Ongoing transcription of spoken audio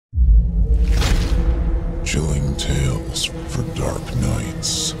Tales for Dark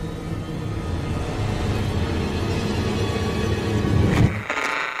Nights.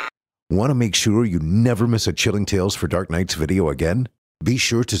 Want to make sure you never miss a Chilling Tales for Dark Nights video again? Be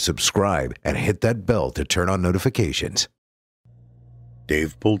sure to subscribe and hit that bell to turn on notifications.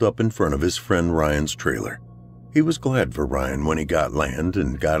 Dave pulled up in front of his friend Ryan's trailer. He was glad for Ryan when he got land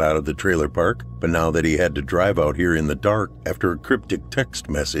and got out of the trailer park, but now that he had to drive out here in the dark after a cryptic text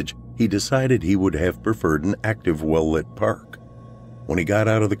message, he decided he would have preferred an active, well-lit park. When he got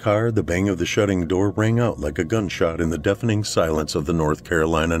out of the car, the bang of the shutting door rang out like a gunshot in the deafening silence of the North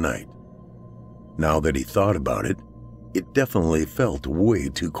Carolina night. Now that he thought about it, it definitely felt way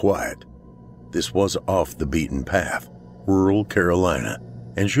too quiet. This was off the beaten path, rural Carolina,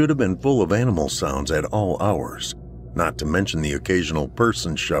 and should have been full of animal sounds at all hours, not to mention the occasional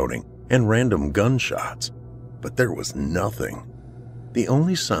person shouting and random gunshots. But there was nothing. The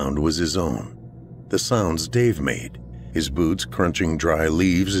only sound was his own, the sounds Dave made, his boots crunching dry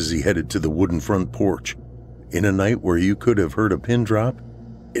leaves as he headed to the wooden front porch. In a night where you could have heard a pin drop,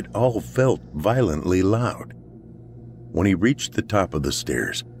 it all felt violently loud. When he reached the top of the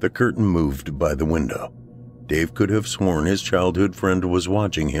stairs, the curtain moved by the window. Dave could have sworn his childhood friend was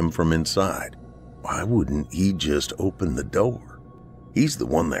watching him from inside. Why wouldn't he just open the door? He's the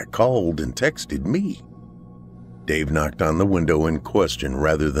one that called and texted me. Dave knocked on the window in question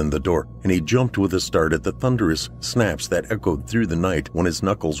rather than the door, and he jumped with a start at the thunderous snaps that echoed through the night when his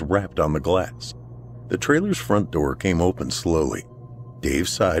knuckles rapped on the glass. The trailer's front door came open slowly. Dave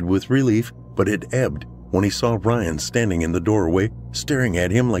sighed with relief, but it ebbed when he saw Ryan standing in the doorway, staring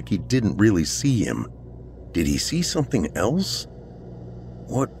at him like he didn't really see him. Did he see something else?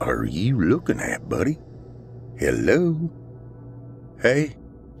 What are you looking at, buddy? Hello? Hey,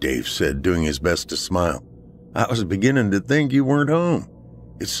 Dave said, doing his best to smile. I was beginning to think you weren't home.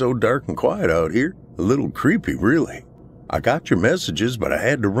 It's so dark and quiet out here, a little creepy, really. I got your messages, but I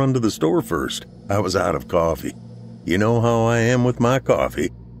had to run to the store first. I was out of coffee. You know how I am with my coffee.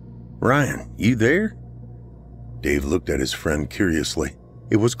 Ryan, you there? Dave looked at his friend curiously.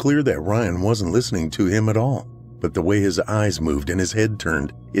 It was clear that Ryan wasn't listening to him at all, but the way his eyes moved and his head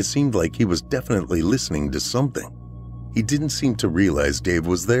turned, it seemed like he was definitely listening to something. He didn't seem to realize Dave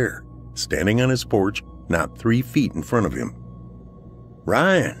was there, standing on his porch, not 3 feet in front of him.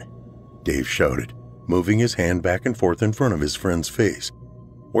 Ryan, Dave shouted, moving his hand back and forth in front of his friend's face.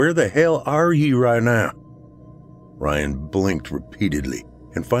 Where the hell are you right now? Ryan blinked repeatedly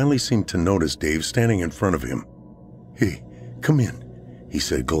and finally seemed to notice Dave standing in front of him. Hey, come in, he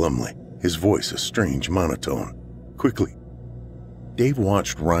said glumly, his voice a strange monotone. Quickly. Dave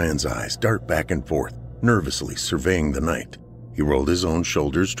watched Ryan's eyes dart back and forth, nervously surveying the night. He rolled his own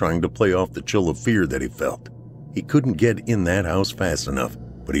shoulders, trying to play off the chill of fear that he felt. He couldn't get in that house fast enough,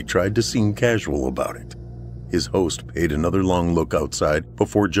 but he tried to seem casual about it. His host paid another long look outside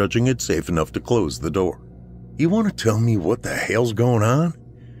before judging it safe enough to close the door. You want to tell me what the hell's going on?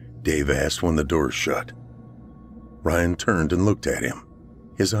 Dave asked when the door shut. Ryan turned and looked at him.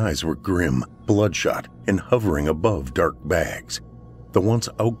 His eyes were grim, bloodshot, and hovering above dark bags. The once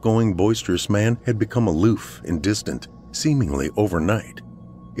outgoing, boisterous man had become aloof and distant, seemingly overnight.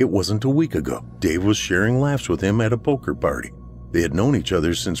 It wasn't a week ago Dave was sharing laughs with him at a poker party. They had known each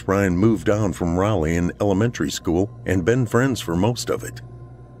other since Ryan moved down from Raleigh in elementary school and been friends for most of it.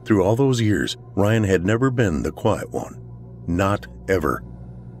 Through all those years, Ryan had never been the quiet one. Not ever.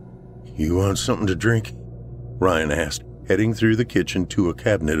 You want something to drink? Ryan asked, heading through the kitchen to a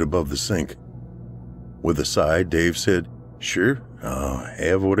cabinet above the sink. With a sigh, Dave said, Sure, I'll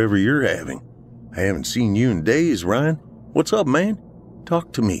have whatever you're having. I haven't seen you in days, Ryan. What's up, man?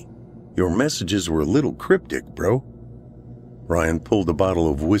 Talk to me. Your messages were a little cryptic, bro. Ryan pulled a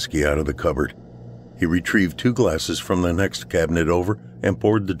bottle of whiskey out of the cupboard. He retrieved 2 glasses from the next cabinet over and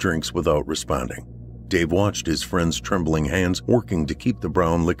poured the drinks without responding. Dave watched his friend's trembling hands working to keep the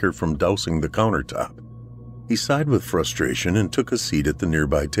brown liquor from dousing the countertop. He sighed with frustration and took a seat at the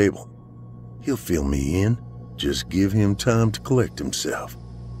nearby table. He'll fill me in. Just give him time to collect himself.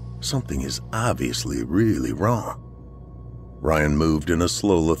 Something is obviously really wrong. Ryan moved in a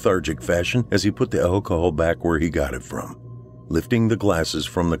slow, lethargic fashion as he put the alcohol back where he got it from. Lifting the glasses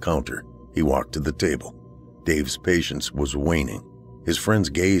from the counter, he walked to the table. Dave's patience was waning. His friend's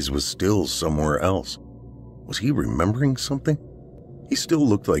gaze was still somewhere else. Was he remembering something? He still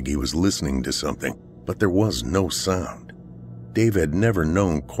looked like he was listening to something, but there was no sound. Dave had never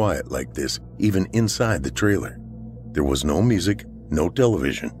known quiet like this, even inside the trailer. There was no music, no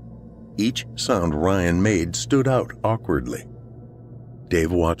television. Each sound Ryan made stood out awkwardly.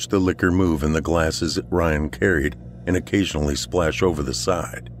 Dave watched the liquor move in the glasses that Ryan carried and occasionally splash over the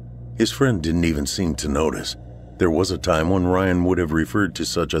side. His friend didn't even seem to notice. There was a time when Ryan would have referred to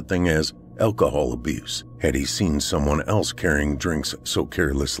such a thing as alcohol abuse had he seen someone else carrying drinks so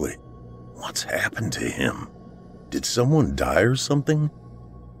carelessly. What's happened to him? Did someone die or something?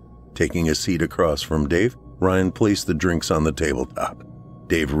 Taking a seat across from Dave, Ryan placed the drinks on the tabletop.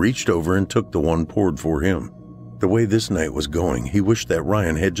 Dave reached over and took the one poured for him. The way this night was going, he wished that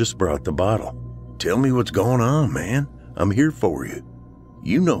Ryan had just brought the bottle. "Tell me what's going on, man. I'm here for you.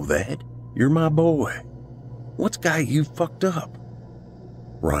 You know that. You're my boy. What's got you fucked up?"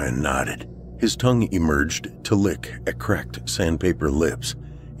 Ryan nodded. His tongue emerged to lick at cracked sandpaper lips.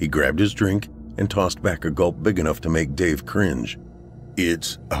 He grabbed his drink and tossed back a gulp big enough to make Dave cringe.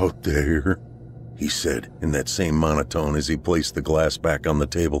 "It's out there," he said in that same monotone as he placed the glass back on the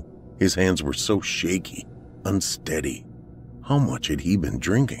table. His hands were so shaky, unsteady. How much had he been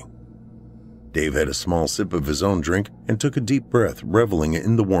drinking? Dave had a small sip of his own drink and took a deep breath, reveling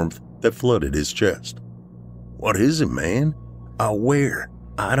in the warmth that flooded his chest. "What is it, man? Where?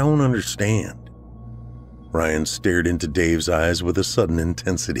 I don't understand." Ryan stared into Dave's eyes with a sudden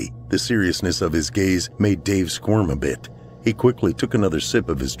intensity. The seriousness of his gaze made Dave squirm a bit. He quickly took another sip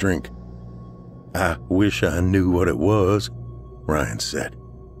of his drink. "I wish I knew what it was," Ryan said.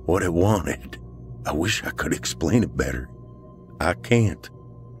 "What it wanted. I wish I could explain it better. I can't."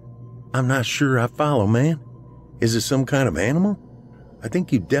 "I'm not sure I follow, man. Is it some kind of animal? I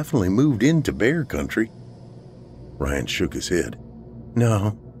think you definitely moved into bear country." Ryan shook his head.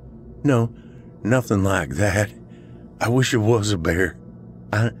 No, nothing like that. I wish it was a bear.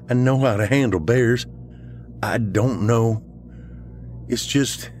 I know how to handle bears. I don't know. It's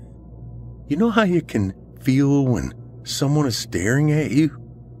just, you know how you can feel when someone is staring at you?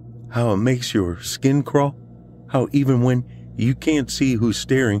 How it makes your skin crawl? How even when you can't see who's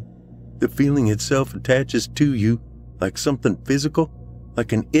staring, the feeling itself attaches to you like something physical,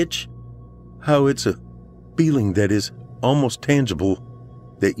 like an itch? How it's a feeling that is almost tangible,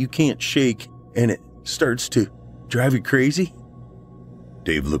 that you can't shake, and it starts to drive you crazy?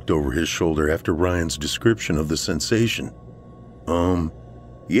 Dave looked over his shoulder after Ryan's description of the sensation.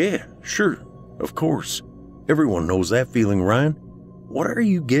 Yeah, sure, of course. Everyone knows that feeling, Ryan. What are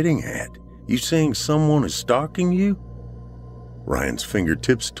you getting at? You saying someone is stalking you?" Ryan's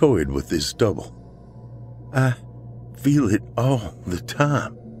fingertips toyed with his stubble. "I feel it all the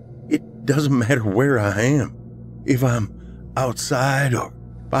time. It doesn't matter where I am. If I'm outside or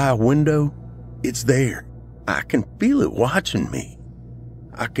by a window, it's there. I can feel it watching me.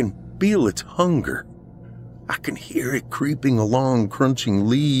 I can feel its hunger. I can hear it creeping along, crunching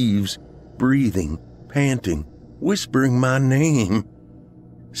leaves, breathing, panting, whispering my name,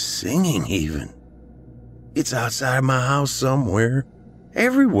 singing even. It's outside my house somewhere,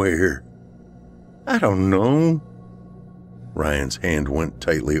 everywhere. I don't know." Ryan's hand went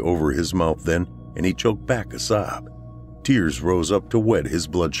tightly over his mouth then, and he choked back a sob. Tears rose up to wet his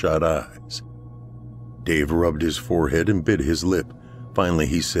bloodshot eyes. Dave rubbed his forehead and bit his lip. Finally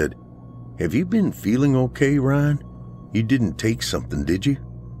he said, "Have you been feeling okay, Ryan? You didn't take something, did you?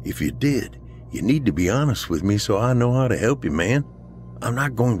 If you did, you need to be honest with me so I know how to help you, man. I'm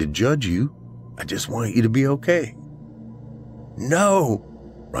not going to judge you. I just want you to be okay." "No!"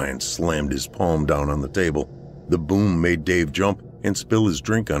 Ryan slammed his palm down on the table. The boom made Dave jump and spill his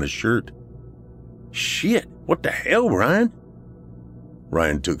drink on his shirt. "Shit, what the hell, Ryan?"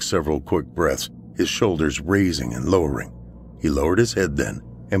 Ryan took several quick breaths, his shoulders raising and lowering. He lowered his head then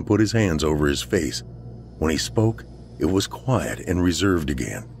and put his hands over his face. When he spoke, it was quiet and reserved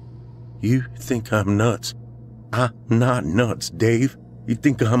again. "You think I'm nuts? I'm not nuts, Dave. You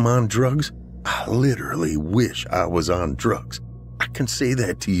think I'm on drugs? I literally wish I was on drugs. I can say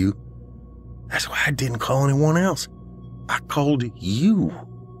that to you. That's why I didn't call anyone else. I called you.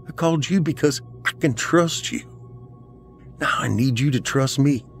 I called you because I can trust you. Now I need you to trust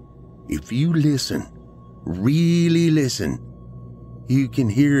me. If you listen, really listen, you can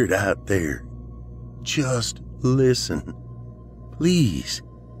hear it out there. Just listen. Please,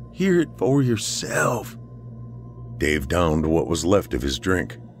 hear it for yourself." Dave downed what was left of his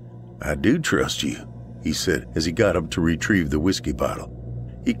drink. "I do trust you," he said as he got up to retrieve the whiskey bottle.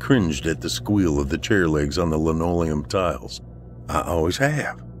 He cringed at the squeal of the chair legs on the linoleum tiles. "I always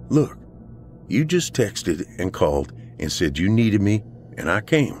have. Look, you just texted and called and said you needed me, and I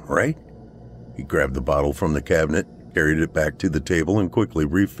came, right?" He grabbed the bottle from the cabinet, carried it back to the table, and quickly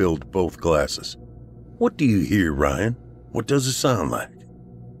refilled both glasses. "What do you hear, Ryan? What does it sound like?"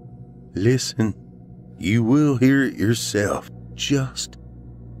 "Listen. You will hear it yourself. Just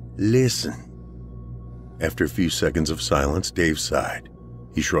listen." After a few seconds of silence, Dave sighed.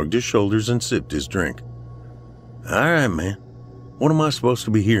 He shrugged his shoulders and sipped his drink. "All right, man. What am I supposed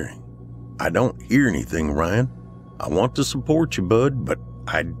to be hearing?" "I don't hear anything, Ryan. I want to support you, bud, but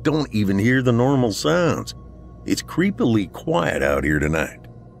I don't even hear the normal sounds. It's creepily quiet out here tonight.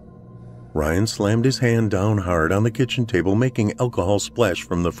 Ryan slammed his hand down hard on the kitchen table, making alcohol splash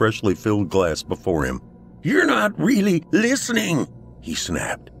from the freshly filled glass before him. You're not really listening, he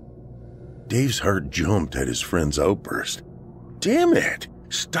snapped. Dave's heart jumped at his friend's outburst. Damn it!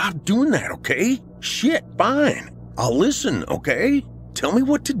 Stop doing that, okay? Shit, fine. I'll listen, okay? Tell me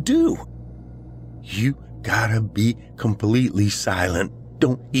what to do. You gotta be completely silent.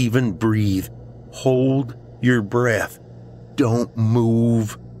 Don't even breathe. Hold your breath. Don't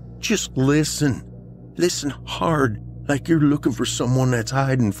move. Just listen. Listen hard, like you're looking for someone that's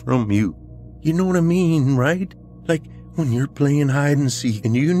hiding from you. You know what I mean, right? Like when you're playing hide and seek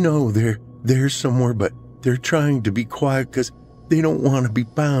and you know they're there somewhere, but they're trying to be quiet because they don't want to be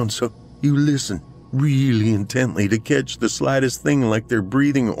found, so you listen really intently to catch the slightest thing, like they're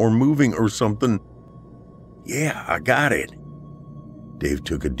breathing or moving or something. Yeah, I got it. Dave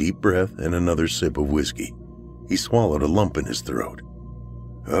took a deep breath and another sip of whiskey. He swallowed a lump in his throat.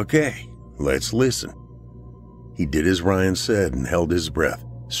 Okay, let's listen. He did as Ryan said and held his breath,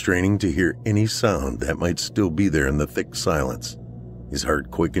 straining to hear any sound that might still be there in the thick silence. His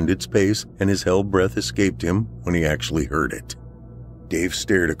heart quickened its pace and his held breath escaped him when he actually heard it. Dave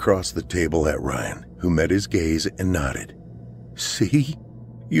stared across the table at Ryan, who met his gaze and nodded. See?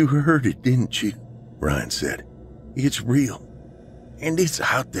 You heard it, didn't you? Ryan said. It's real. And it's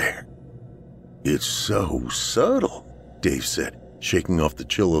out there. It's so subtle, Dave said, shaking off the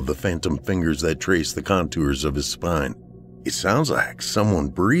chill of the phantom fingers that traced the contours of his spine. It sounds like someone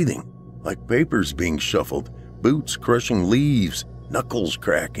breathing, like papers being shuffled, boots crushing leaves, knuckles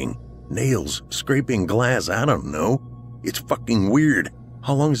cracking, nails scraping glass. I don't know. It's fucking weird.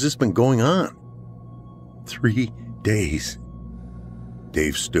 How long has this been going on? 3 days.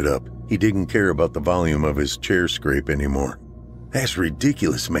 Dave stood up. He didn't care about the volume of his chair scrape anymore. That's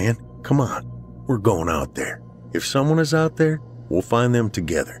ridiculous, man. Come on. We're going out there. If someone is out there, we'll find them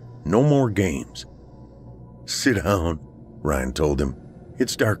together. No more games. Sit down, Ryan told him.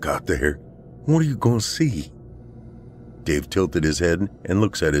 It's dark out there. What are you going to see? Dave tilted his head and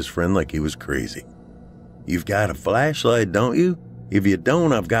looks at his friend like he was crazy. You've got a flashlight, don't you? If you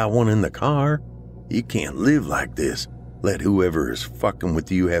don't, I've got one in the car. You can't live like this. Let whoever is fucking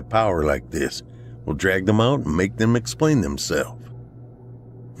with you have power like this. We'll drag them out and make them explain themselves.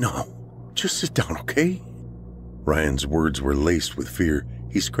 No, just sit down, okay? Ryan's words were laced with fear.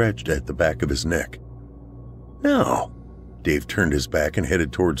 He scratched at the back of his neck. No. Dave turned his back and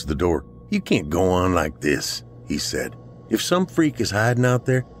headed towards the door. You can't go on like this, he said. If some freak is hiding out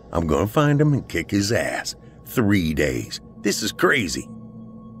there, I'm going to find him and kick his ass. 3 days. This is crazy.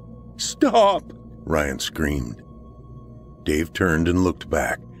 Stop, Ryan screamed. Dave turned and looked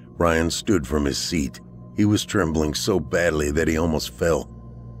back. Ryan stood from his seat. He was trembling so badly that he almost fell.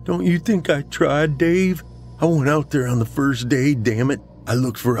 Don't you think I tried, Dave? I went out there on the first day, damn it. I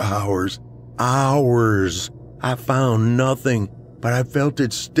looked for hours. Hours. I found nothing, but I felt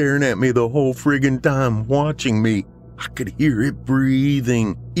it staring at me the whole friggin' time, watching me. I could hear it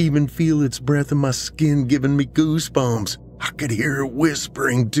breathing, even feel its breath in my skin giving me goosebumps. I could hear it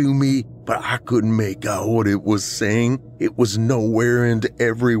whispering to me, but I couldn't make out what it was saying. It was nowhere and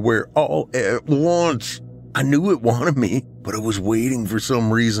everywhere all at once. I knew it wanted me, but it was waiting for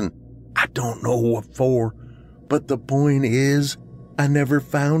some reason. I don't know what for, but the point is, I never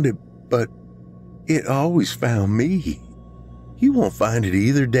found it, but it always found me. You won't find it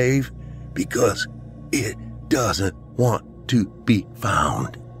either, Dave, because it doesn't want to be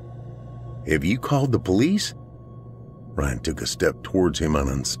found. Have you called the police? Ryan took a step towards him on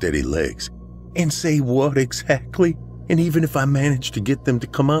unsteady legs. And say what exactly? And even if I managed to get them to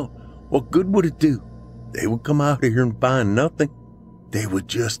come out, what good would it do? They would come out here and find nothing. They would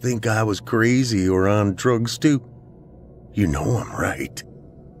just think I was crazy or on drugs too. You know I'm right.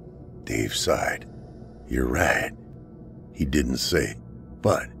 Dave sighed. You're right. He didn't say,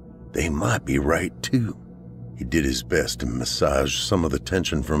 but they might be right too. He did his best to massage some of the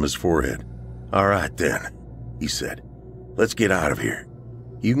tension from his forehead. All right then, he said. Let's get out of here.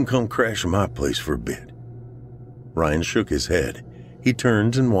 You can come crash at my place for a bit. Ryan shook his head. He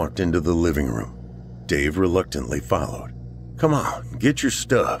turned and walked into the living room. Dave reluctantly followed. Come on, get your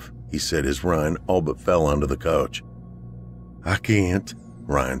stuff, he said as Ryan all but fell onto the couch. I can't,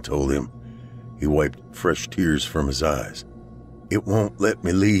 Ryan told him. He wiped fresh tears from his eyes. It won't let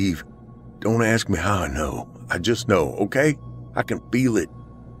me leave. Don't ask me how I know. I just know, okay? I can feel it.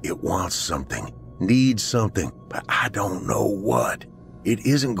 It wants something, needs something, but I don't know what. It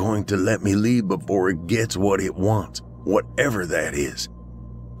isn't going to let me leave before it gets what it wants, whatever that is.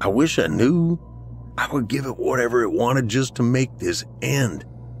 I wish I knew. I would give it whatever it wanted just to make this end.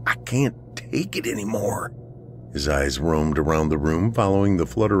 I can't take it anymore. His eyes roamed around the room, following the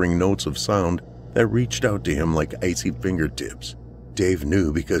fluttering notes of sound that reached out to him like icy fingertips. Dave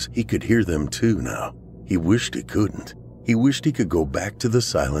knew because he could hear them too now. He wished he couldn't. He wished he could go back to the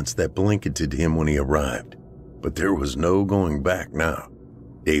silence that blanketed him when he arrived. But there was no going back now.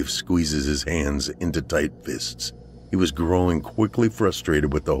 Dave squeezes his hands into tight fists. He was growing quickly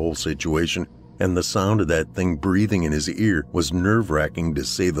frustrated with the whole situation, and the sound of that thing breathing in his ear was nerve-wracking to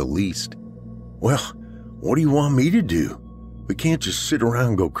say the least. Well, what do you want me to do? We can't just sit around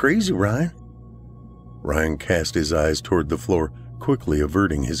and go crazy, Ryan. Ryan cast his eyes toward the floor, quickly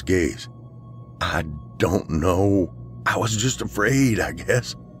averting his gaze. I don't know. I was just afraid, I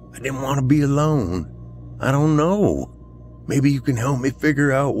guess. I didn't want to be alone. I don't know. Maybe you can help me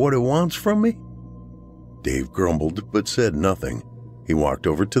figure out what it wants from me? Dave grumbled but said nothing. He walked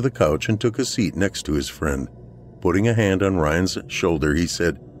over to the couch and took a seat next to his friend. Putting a hand on Ryan's shoulder, he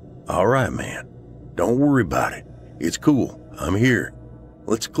said, All right, man. Don't worry about it. It's cool. I'm here.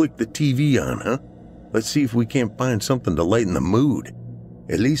 Let's click the TV on, huh? Let's see if we can't find something to lighten the mood.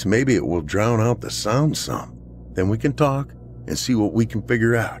 At least maybe it will drown out the sound some. Then we can talk and see what we can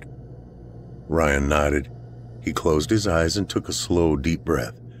figure out. Ryan nodded. He closed his eyes and took a slow, deep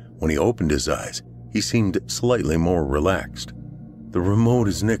breath. When he opened his eyes, he seemed slightly more relaxed. The remote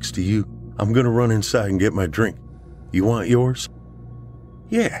is next to you. I'm going to run inside and get my drink. You want yours?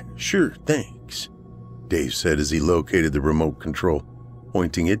 Yeah, sure, thanks, Dave said as he located the remote control.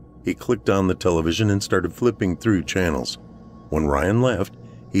 Pointing it, he clicked on the television and started flipping through channels. When Ryan left,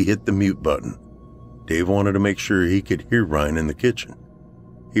 he hit the mute button. Dave wanted to make sure he could hear Ryan in the kitchen.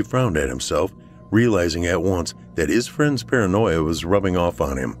 He frowned at himself, realizing at once that his friend's paranoia was rubbing off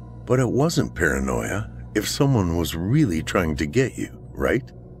on him. But it wasn't paranoia if someone was really trying to get you,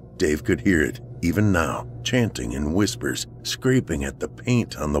 right? Dave could hear it, even now, chanting in whispers, scraping at the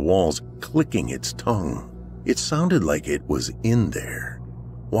paint on the walls, clicking its tongue. It sounded like it was in there,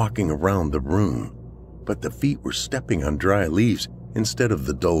 walking around the room, but the feet were stepping on dry leaves instead of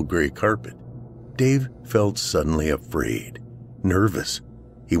the dull gray carpet. Dave felt suddenly afraid, nervous.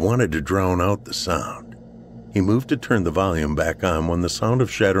 He wanted to drown out the sound. He moved to turn the volume back on when the sound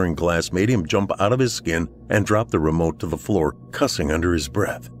of shattering glass made him jump out of his skin and drop the remote to the floor, cussing under his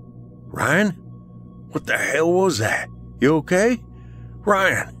breath. Ryan? What the hell was that? You okay?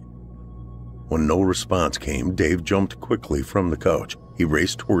 Ryan! When no response came, Dave jumped quickly from the couch. He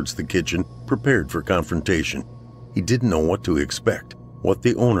raced towards the kitchen, prepared for confrontation. He didn't know what to expect, what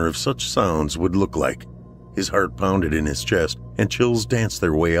the owner of such sounds would look like. His heart pounded in his chest, and chills danced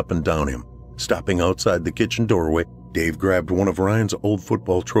their way up and down him. Stopping outside the kitchen doorway, Dave grabbed one of Ryan's old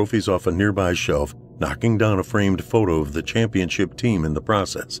football trophies off a nearby shelf, knocking down a framed photo of the championship team in the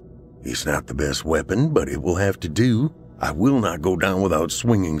process. It's not the best weapon, but it will have to do. I will not go down without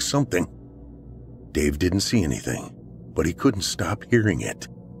swinging something. Dave didn't see anything, but he couldn't stop hearing it.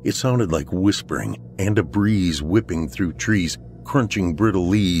 It sounded like whispering and a breeze whipping through trees, crunching brittle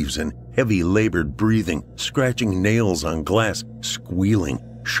leaves and heavy labored breathing, scratching nails on glass, squealing,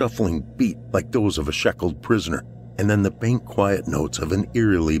 shuffling beat like those of a shackled prisoner, and then the faint quiet notes of an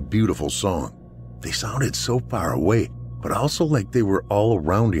eerily beautiful song. They sounded so far away, but also like they were all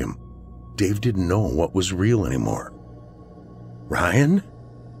around him. Dave didn't know what was real anymore. Ryan?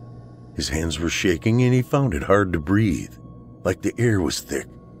 His hands were shaking and he found it hard to breathe, like the air was thick,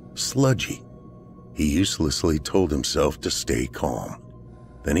 sludgy. He uselessly told himself to stay calm.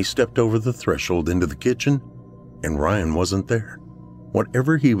 Then he stepped over the threshold into the kitchen, and Ryan wasn't there.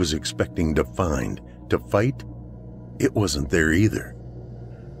 Whatever he was expecting to find, to fight, it wasn't there either.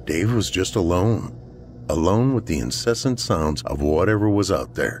 Dave was just alone with the incessant sounds of whatever was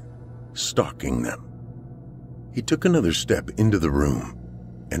out there, stalking them. He took another step into the room,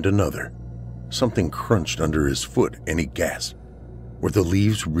 and another. Something crunched under his foot, and he gasped. Were the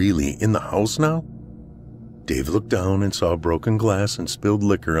leaves really in the house now? Dave looked down and saw broken glass and spilled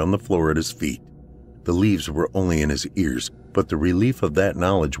liquor on the floor at his feet. The leaves were only in his ears, but the relief of that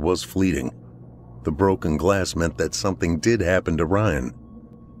knowledge was fleeting. The broken glass meant that something did happen to Ryan.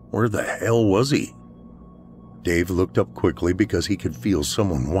 Where the hell was he? Dave looked up quickly because he could feel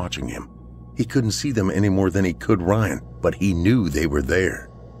someone watching him. He couldn't see them any more than he could Ryan, but he knew they were there.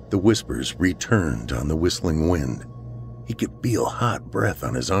 The whispers returned on the whistling wind. He could feel hot breath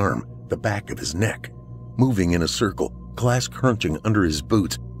on his arm, the back of his neck. Moving in a circle, glass crunching under his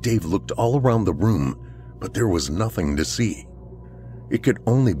boots, Dave looked all around the room, but there was nothing to see. It could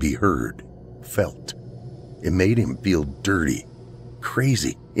only be heard, felt. It made him feel dirty,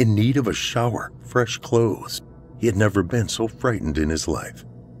 crazy, in need of a shower, fresh clothes. He had never been so frightened in his life.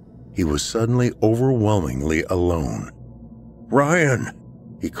 He was suddenly overwhelmingly alone. "Ryan!"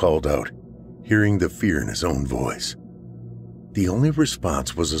 he called out, hearing the fear in his own voice. The only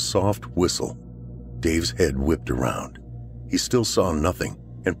response was a soft whistle. Dave's head whipped around. He still saw nothing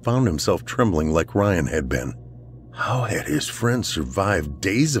and found himself trembling like Ryan had been. How had his friend survived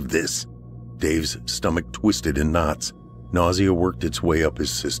days of this? Dave's stomach twisted in knots. Nausea worked its way up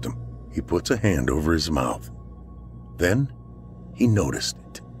his system. He puts a hand over his mouth. Then he noticed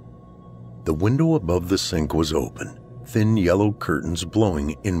it. The window above the sink was open, thin yellow curtains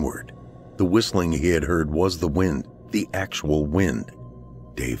blowing inward. The whistling he had heard was the wind, the actual wind.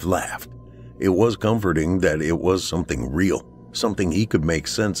 Dave laughed. It was comforting that it was something real, something he could make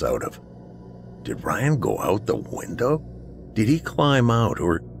sense out of. Did Ryan go out the window? Did he climb out,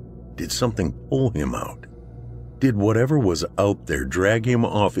 or did something pull him out? Did whatever was out there drag him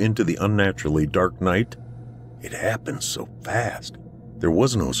off into the unnaturally dark night? It happened so fast. There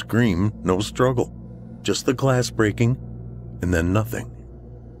was no scream, no struggle, just the glass breaking, and then nothing.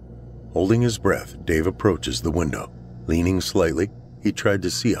 Holding his breath, Dave approaches the window. Leaning slightly, he tried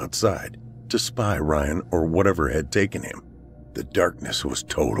to see outside, to spy Ryan or whatever had taken him. The darkness was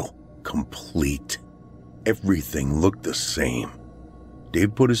total, complete. Everything looked the same.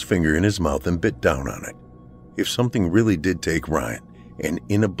 Dave put his finger in his mouth and bit down on it. If something really did take Ryan, and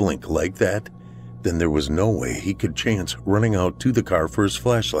in a blink like that, then there was no way he could chance running out to the car for his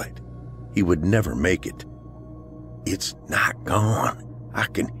flashlight. He would never make it. It's not gone. I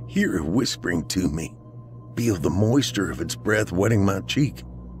can hear it whispering to me. Feel the moisture of its breath wetting my cheek,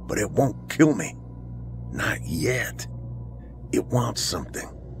 but it won't kill me. Not yet. It wants something.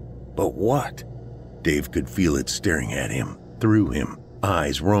 But what? Dave could feel it staring at him, through him,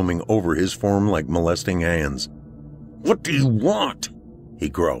 eyes roaming over his form like molesting hands. "What do you want?" he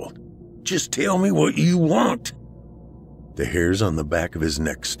growled. "Just tell me what you want." The hairs on the back of his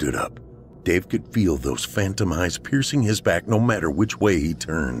neck stood up. Dave could feel those phantom eyes piercing his back no matter which way he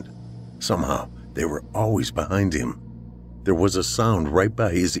turned. Somehow, they were always behind him. There was a sound right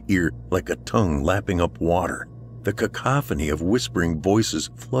by his ear like a tongue lapping up water. The cacophony of whispering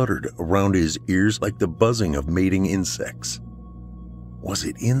voices fluttered around his ears like the buzzing of mating insects. Was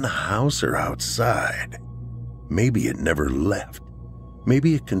it in the house or outside? Maybe it never left.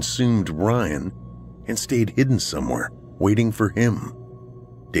 Maybe it consumed Ryan and stayed hidden somewhere, waiting for him.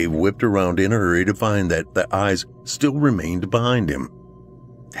 Dave whipped around in a hurry to find that the eyes still remained behind him.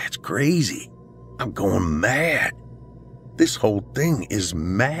 That's crazy. I'm going mad. This whole thing is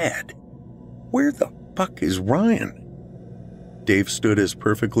mad. Where the fuck is Ryan? Dave stood as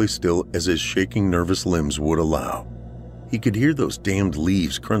perfectly still as his shaking nervous limbs would allow. He could hear those damned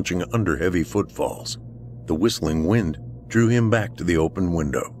leaves crunching under heavy footfalls. The whistling wind drew him back to the open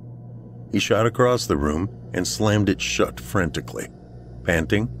window. He shot across the room and slammed it shut frantically.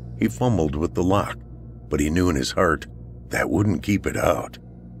 Panting, he fumbled with the lock, but he knew in his heart that wouldn't keep it out.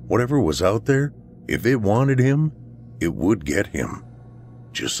 Whatever was out there, if it wanted him, it would get him,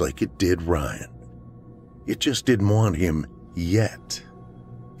 just like it did Ryan. It just didn't want him yet.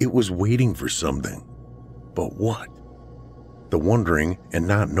 It was waiting for something. But what? The wondering and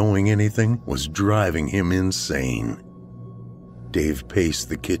not knowing anything was driving him insane. Dave paced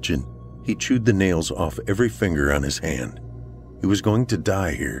the kitchen. He chewed the nails off every finger on his hand. He was going to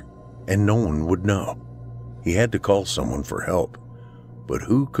die here, and no one would know. He had to call someone for help. But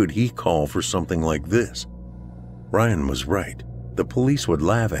who could he call for something like this? Ryan was right. The police would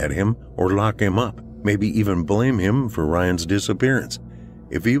laugh at him or lock him up, maybe even blame him for Ryan's disappearance.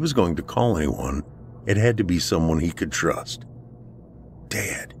 If he was going to call anyone, it had to be someone he could trust.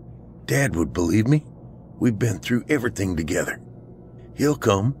 Dad would believe me. We've been through everything together. He'll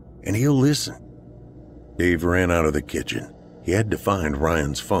come and he'll listen. Dave ran out of the kitchen. He had to find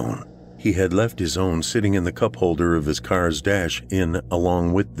Ryan's phone. He had left his own sitting in the cup holder of his car's dash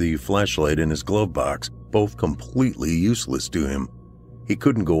along with the flashlight in his glove box, both completely useless to him. He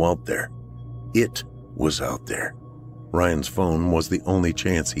couldn't go out there. It was out there. Ryan's phone was the only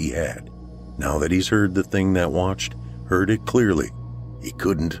chance he had. Now that he's heard the thing that watched, heard it clearly, he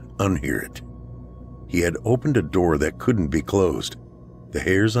couldn't unhear it. He had opened a door that couldn't be closed. The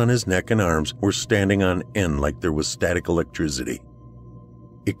hairs on his neck and arms were standing on end like there was static electricity.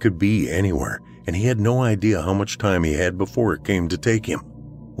 It could be anywhere, and he had no idea how much time he had before it came to take him.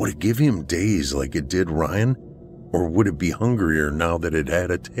 Would it give him days like it did Ryan? Or would it be hungrier now that it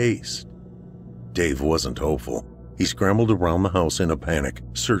had a taste? Dave wasn't hopeful. He scrambled around the house in a panic,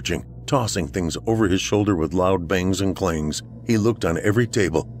 searching, tossing things over his shoulder with loud bangs and clangs. He looked on every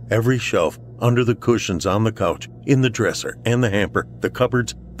table, every shelf, under the cushions on the couch, in the dresser and the hamper, the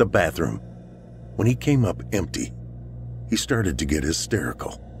cupboards, the bathroom. When he came up empty, he started to get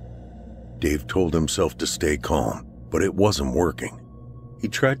hysterical. Dave told himself to stay calm, but it wasn't working. He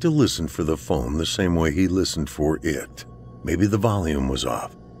tried to listen for the phone the same way he listened for it. Maybe the volume was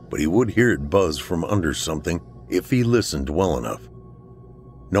off, but he would hear it buzz from under something if he listened well enough.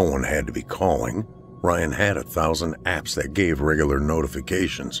 No one had to be calling. Ryan had 1,000 apps that gave regular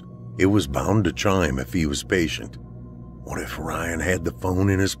notifications. It was bound to chime if he was patient. What if Ryan had the phone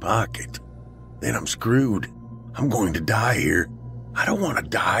in his pocket? Then I'm screwed. I'm going to die here. I don't want to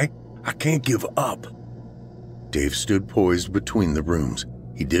die. I can't give up. Dave stood poised between the rooms.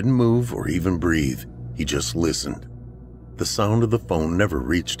 He didn't move or even breathe. He just listened. The sound of the phone never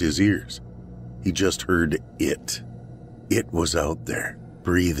reached his ears. He just heard it. It was out there,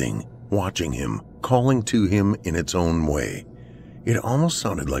 breathing, watching him, calling to him in its own way. It almost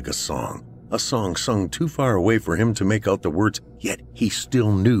sounded like a song sung too far away for him to make out the words, yet he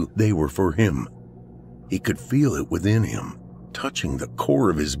still knew they were for him. He could feel it within him, touching the core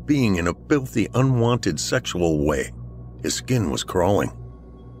of his being in a filthy, unwanted sexual way. His skin was crawling.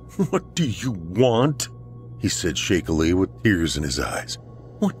 "What do you want?" he said shakily with tears in his eyes.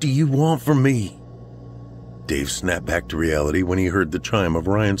 "What do you want from me?" Dave snapped back to reality when he heard the chime of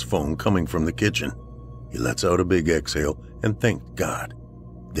Ryan's phone coming from the kitchen. He lets out a big exhale and thanked God.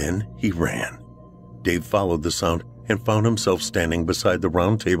 Then he ran. Dave followed the sound and found himself standing beside the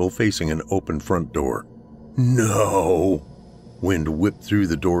round table facing an open front door. No! Wind whipped through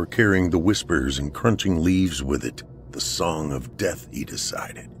the door carrying the whispers and crunching leaves with it. The song of death, he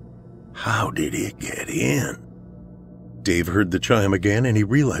decided. How did it get in? Dave heard the chime again and he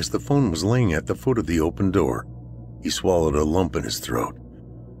realized the phone was laying at the foot of the open door. He swallowed a lump in his throat.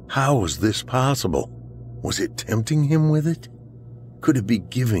 How was this possible? Was it tempting him with it? Could it be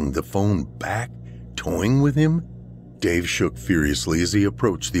giving the phone back, toying with him? Dave shook furiously as he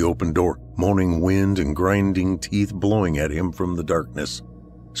approached the open door, moaning wind and grinding teeth blowing at him from the darkness,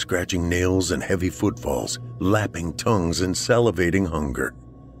 scratching nails and heavy footfalls, lapping tongues and salivating hunger.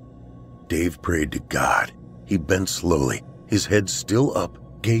 Dave prayed to God. He bent slowly, his head still up,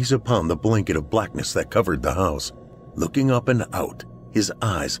 gaze upon the blanket of blackness that covered the house. Looking up and out, his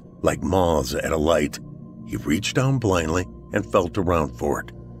eyes like moths at a light. He reached down blindly and felt around for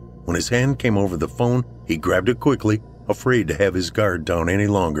it. When his hand came over the phone, he grabbed it quickly, afraid to have his guard down any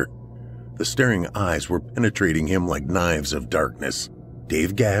longer. The staring eyes were penetrating him like knives of darkness.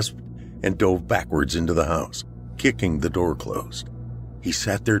 Dave gasped and dove backwards into the house, kicking the door closed. He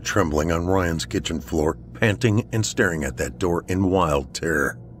sat there trembling on Ryan's kitchen floor, panting and staring at that door in wild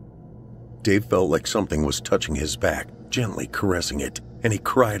terror. Dave felt like something was touching his back, gently caressing it, and he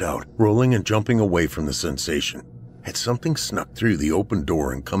cried out, rolling and jumping away from the sensation. Had something snuck through the open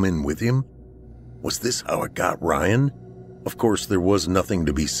door and come in with him? Was this how it got Ryan? Of course, there was nothing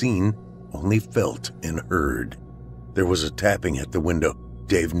to be seen, only felt and heard. There was a tapping at the window.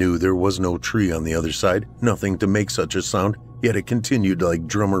 Dave knew there was no tree on the other side, nothing to make such a sound, yet it continued like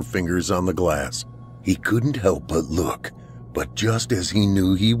drummer fingers on the glass. He couldn't help but look, but just as he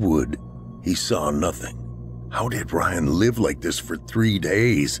knew he would, he saw nothing. How did Ryan live like this for 3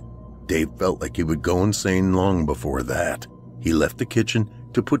 days? Dave felt like he would go insane long before that. He left the kitchen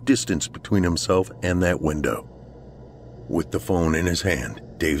to put distance between himself and that window. With the phone in his hand,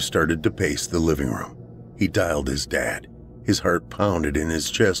 Dave started to pace the living room. He dialed his dad. His heart pounded in his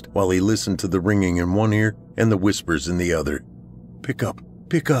chest while he listened to the ringing in one ear and the whispers in the other. Pick up,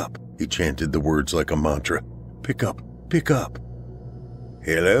 he chanted the words like a mantra. Pick up.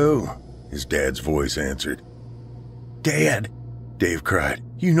 Hello, his dad's voice answered. Dad, Dave cried,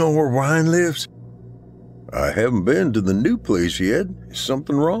 you know where Ryan lives? I haven't been to the new place yet. Is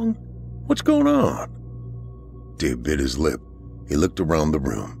something wrong? What's going on? Dave bit his lip. He looked around the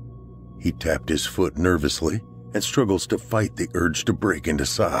room. He tapped his foot nervously and struggles to fight the urge to break into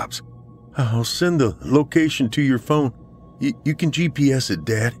sobs. I'll send the location to your phone. You can GPS it,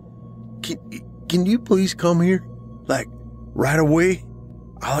 Dad. Can you please come here? Like, right away?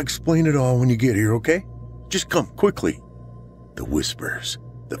 I'll explain it all when you get here, okay? Just come, quickly. The whispers,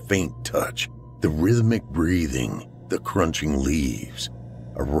 the faint touch, the rhythmic breathing, the crunching leaves.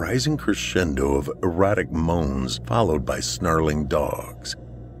 A rising crescendo of erotic moans followed by snarling dogs.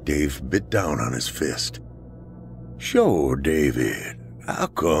 Dave bit down on his fist. Sure, David, I'll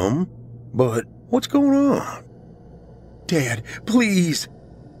come. But what's going on? Dad, please.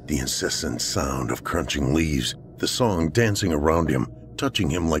 The incessant sound of crunching leaves, the song dancing around him, touching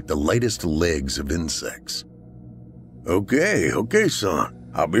him like the lightest legs of insects. Okay, son.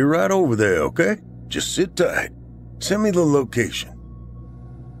 I'll be right over there, okay? Just sit tight. Send me the location.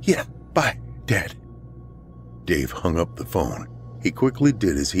 Yeah, bye, Dad. Dave hung up the phone. He quickly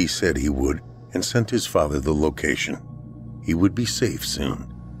did as he said he would and sent his father the location. He would be safe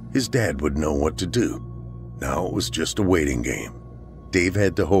soon. His dad would know what to do. Now it was just a waiting game. Dave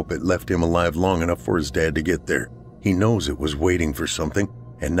had to hope it left him alive long enough for his dad to get there. He knows it was waiting for something,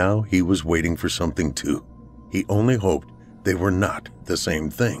 and now he was waiting for something too. He only hoped they were not the same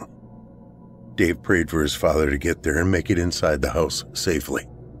thing. Dave prayed for his father to get there and make it inside the house safely.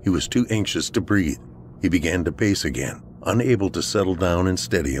 He was too anxious to breathe. He began to pace again, unable to settle down and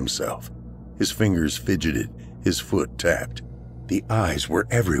steady himself. His fingers fidgeted, his foot tapped. The eyes were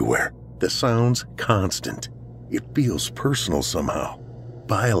everywhere, the sounds constant. It feels personal somehow,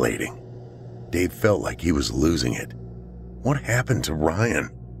 violating. Dave felt like he was losing it. What happened to Ryan?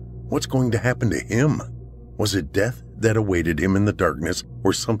 What's going to happen to him? Was it death that awaited him in the darkness,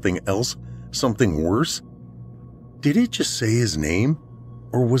 or something else, something worse? Did it just say his name,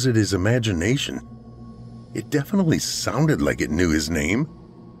 or was it his imagination? It definitely sounded like it knew his name.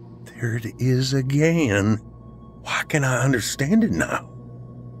 There it is again. Why can't I understand it now?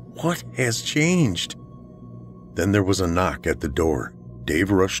 What has changed? Then there was a knock at the door.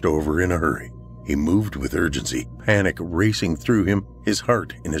 Dave rushed over in a hurry. He moved with urgency, panic racing through him, his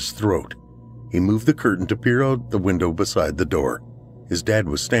heart in his throat. He moved the curtain to peer out the window beside the door. His dad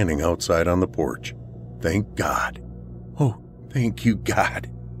was standing outside on the porch. Thank God. Oh, thank you,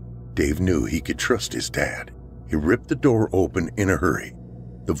 God. Dave knew he could trust his dad. He ripped the door open in a hurry.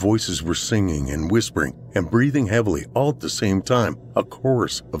 The voices were singing and whispering and breathing heavily all at the same time, a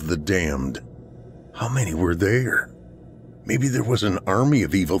chorus of the damned. How many were there? Maybe there was an army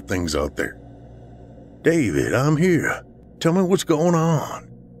of evil things out there. David, I'm here. Tell me what's going on,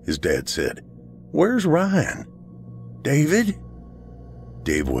 his dad said. Where's Ryan? David?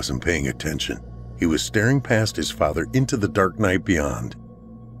 Dave wasn't paying attention. He was staring past his father into the dark night beyond.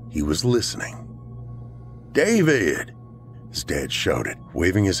 He was listening. David! His dad shouted,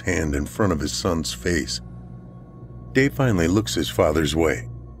 waving his hand in front of his son's face. Dave finally looks his father's way.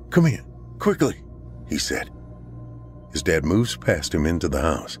 Come here, quickly, he said. His dad moves past him into the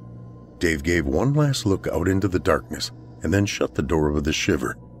house. Dave gave one last look out into the darkness and then shut the door with a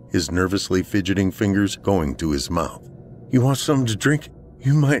shiver, his nervously fidgeting fingers going to his mouth. You want something to drink?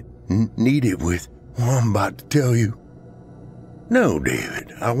 You might need it with what I'm about to tell you. No,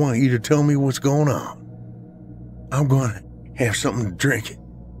 David, I want you to tell me what's going on. I'm going to have something to drink,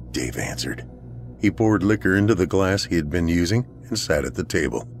 Dave answered. He poured liquor into the glass he had been using and sat at the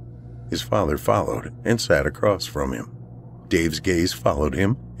table. His father followed and sat across from him. Dave's gaze followed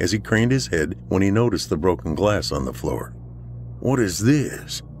him as he craned his head when he noticed the broken glass on the floor. What is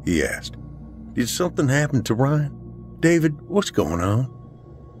this? He asked. Did something happen to Ryan? David, what's going on?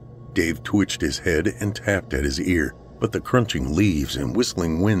 Dave twitched his head and tapped at his ear, but the crunching leaves and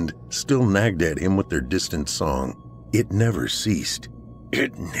whistling wind still nagged at him with their distant song. It never ceased.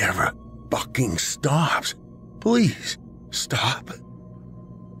 It never fucking stops. Please, stop.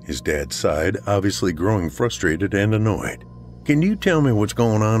 His dad sighed, obviously growing frustrated and annoyed. Can you tell me what's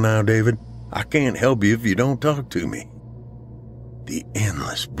going on now, David? I can't help you if you don't talk to me. The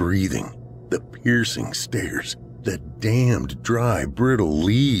endless breathing, the piercing stares, the damned dry, brittle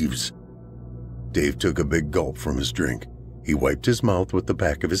leaves. Dave took a big gulp from his drink. He wiped his mouth with the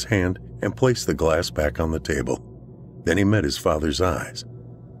back of his hand and placed the glass back on the table. Then he met his father's eyes.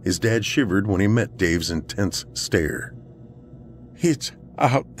 His dad shivered when he met Dave's intense stare. It's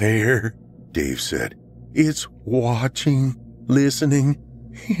out there, Dave said. It's watching, listening,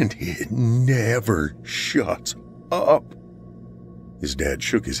 and it never shuts up. His dad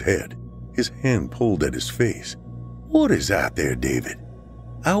shook his head. His hand pulled at his face. What is out there, David?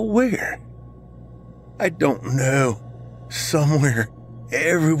 Out where? I don't know. Somewhere,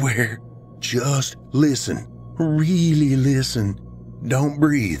 everywhere. Just listen. Really listen. Don't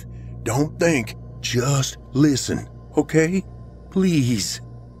breathe. Don't think. Just listen. Okay? Please.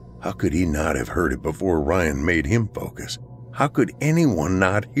 How could he not have heard it before Ryan made him focus? How could anyone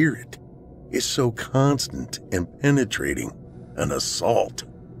not hear it? It's so constant and penetrating. An assault.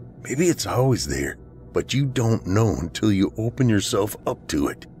 Maybe it's always there, but you don't know until you open yourself up to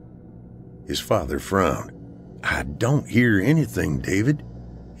it. His father frowned. I don't hear anything, David,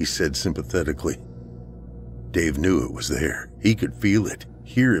 he said sympathetically. Dave knew it was there. He could feel it,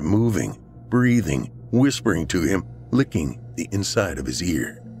 hear it moving, breathing, whispering to him, licking the inside of his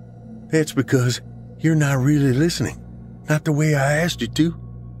ear. That's because you're not really listening. Not the way I asked you to.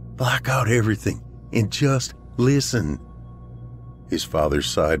 Block out everything and just listen. His father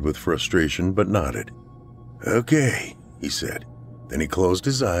sighed with frustration but nodded. Okay, he said. Then he closed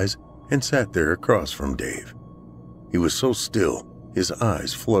his eyes and sat there across from Dave. He was so still, his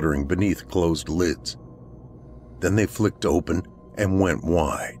eyes fluttering beneath closed lids. Then they flicked open and went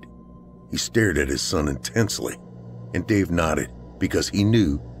wide. He stared at his son intensely, and Dave nodded because he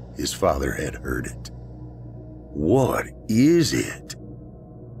knew his father had heard it. "What is it?"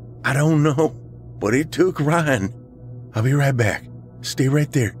 "I don't know, but it took Ryan. I'll be right back. Stay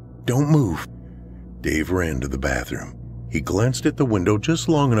right there. Don't move." Dave ran to the bathroom. He glanced at the window just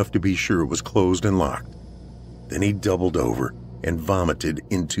long enough to be sure it was closed and locked. Then he doubled over and vomited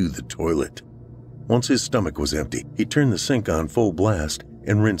into the toilet. Once his stomach was empty, he turned the sink on full blast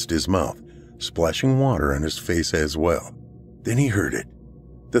and rinsed his mouth, splashing water on his face as well. Then he heard it.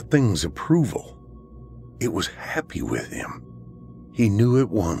 The thing's approval. It was happy with him. He knew at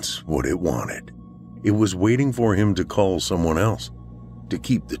once what it wanted. It was waiting for him to call someone else, to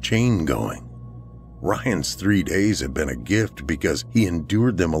keep the chain going. Ryan's 3 days had been a gift because he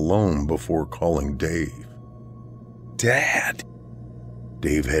endured them alone before calling Dave. "Dad!"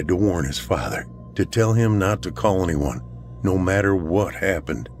 Dave had to warn his father, to tell him not to call anyone, no matter what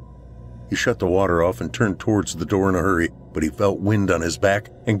happened. He shut the water off and turned towards the door in a hurry, but he felt wind on his back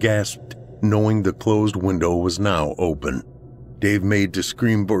and gasped, knowing the closed window was now open. Dave made to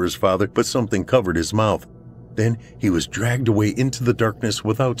scream for his father, but something covered his mouth. Then he was dragged away into the darkness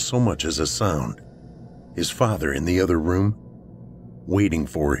without so much as a sound. His father in the other room, waiting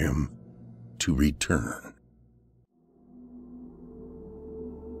for him to return.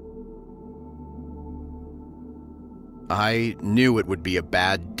 I knew it would be a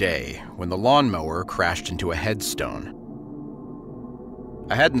bad day when the lawnmower crashed into a headstone.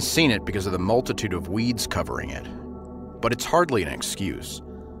 I hadn't seen it because of the multitude of weeds covering it, but it's hardly an excuse.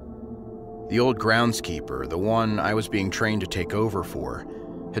 The old groundskeeper, the one I was being trained to take over for,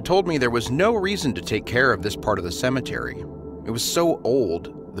 had told me there was no reason to take care of this part of the cemetery. It was so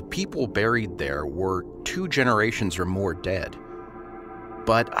old, the people buried there were 2 generations or more dead.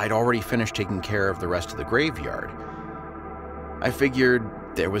 But I'd already finished taking care of the rest of the graveyard. I figured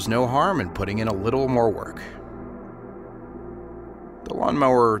there was no harm in putting in a little more work. The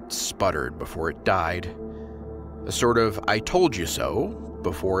lawnmower sputtered before it died, a sort of "I told you so"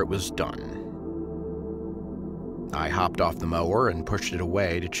 before it was done. I hopped off the mower and pushed it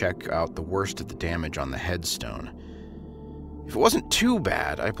away to check out the worst of the damage on the headstone. If it wasn't too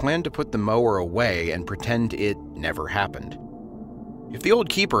bad, I planned to put the mower away and pretend it never happened. If the old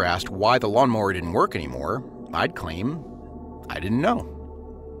keeper asked why the lawnmower didn't work anymore, I'd claim I didn't know.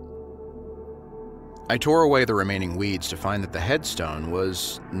 I tore away the remaining weeds to find that the headstone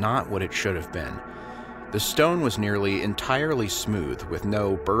was not what it should have been. The stone was nearly entirely smooth, with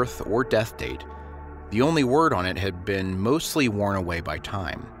no birth or death date. The only word on it had been mostly worn away by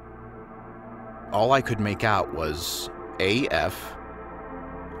time. All I could make out was AFR.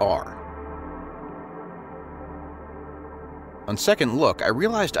 On second look, I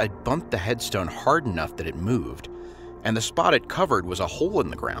realized I'd bumped the headstone hard enough that it moved, and the spot it covered was a hole in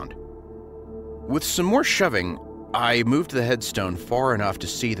the ground. With some more shoving, I moved the headstone far enough to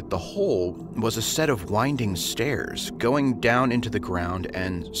see that the hole was a set of winding stairs going down into the ground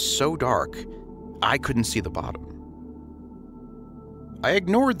and so dark, I couldn't see the bottom. I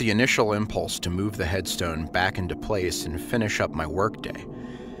ignored the initial impulse to move the headstone back into place and finish up my workday,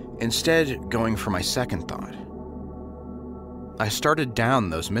 instead going for my second thought. I started down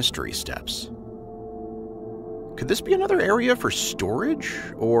those mystery steps. Could this be another area for storage,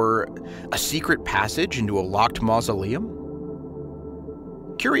 or a secret passage into a locked mausoleum?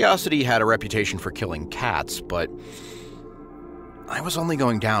 Curiosity had a reputation for killing cats, but I was only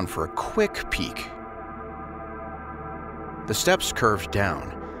going down for a quick peek. The steps curved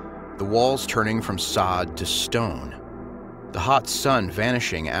down, the walls turning from sod to stone, the hot sun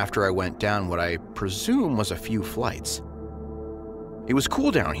vanishing after I went down what I presume was a few flights. It was cool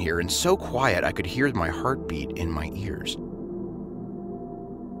down here and so quiet I could hear my heartbeat in my ears.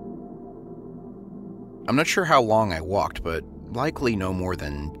 I'm not sure how long I walked, but likely no more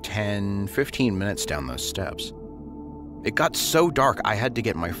than 10-15 minutes down those steps. It got so dark I had to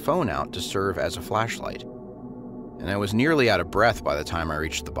get my phone out to serve as a flashlight, and I was nearly out of breath by the time I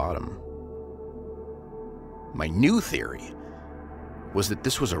reached the bottom. My new theory was that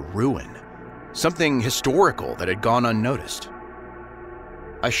this was a ruin, something historical that had gone unnoticed.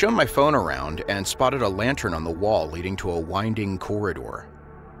 I shone my phone around and spotted a lantern on the wall leading to a winding corridor.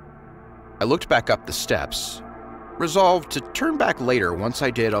 I looked back up the steps, resolved to turn back later once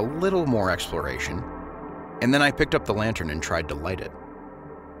I did a little more exploration, and then I picked up the lantern and tried to light it.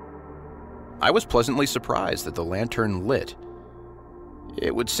 I was pleasantly surprised that the lantern lit.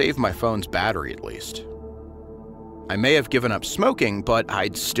 It would save my phone's battery at least. I may have given up smoking, but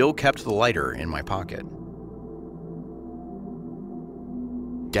I'd still kept the lighter in my pocket.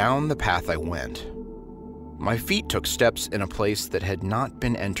 Down the path I went. My feet took steps in a place that had not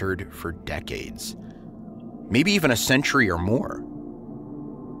been entered for decades, maybe even a century or more.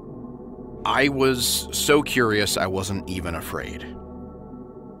 I was so curious I wasn't even afraid.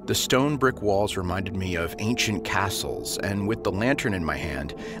 The stone brick walls reminded me of ancient castles, and with the lantern in my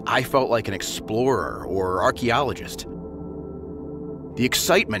hand, I felt like an explorer or archaeologist. The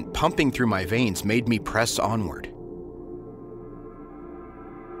excitement pumping through my veins made me press onward.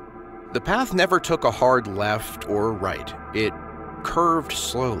 The path never took a hard left or right. It curved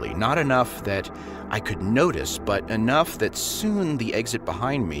slowly, not enough that I could notice, but enough that soon the exit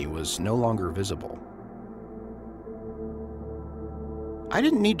behind me was no longer visible. I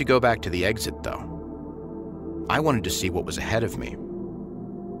didn't need to go back to the exit, though. I wanted to see what was ahead of me.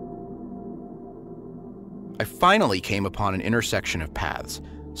 I finally came upon an intersection of paths,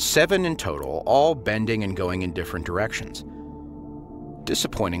 7 in total, all bending and going in different directions.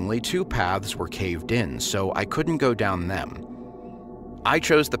 Disappointingly, 2 paths were caved in, so I couldn't go down them. I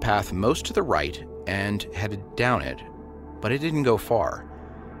chose the path most to the right and headed down it, but it didn't go far.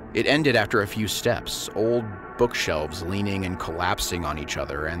 It ended after a few steps, old bookshelves leaning and collapsing on each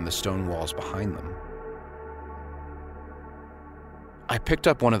other and the stone walls behind them. I picked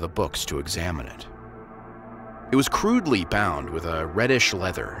up one of the books to examine it. It was crudely bound with a reddish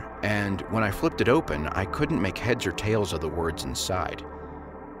leather, and when I flipped it open, I couldn't make heads or tails of the words inside.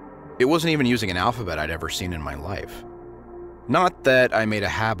 It wasn't even using an alphabet I'd ever seen in my life. Not that I made a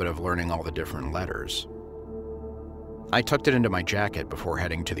habit of learning all the different letters. I tucked it into my jacket before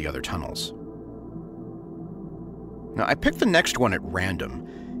heading to the other tunnels. Now, I picked the next one at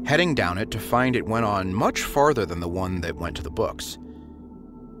random, heading down it to find it went on much farther than the one that went to the books.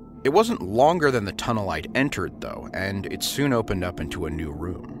 It wasn't longer than the tunnel I'd entered, though, and it soon opened up into a new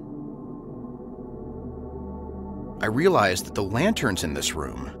room. I realized that the lanterns in this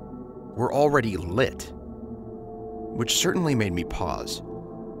room were already lit, which certainly made me pause.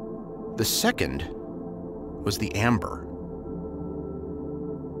 The second was the amber.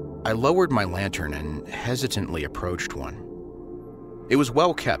 I lowered my lantern and hesitantly approached one. It was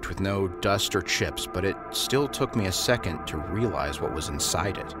well kept with no dust or chips, but it still took me a second to realize what was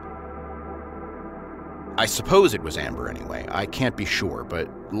inside it. I suppose it was amber anyway, I can't be sure, but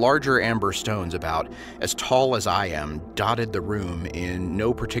larger amber stones about as tall as I am dotted the room in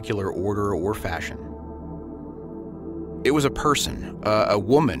no particular order or fashion. It was a person, a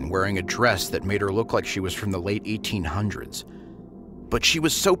woman wearing a dress that made her look like she was from the late 1800s. But she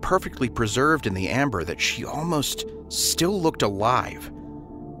was so perfectly preserved in the amber that she almost still looked alive,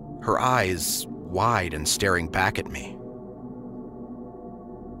 her eyes wide and staring back at me.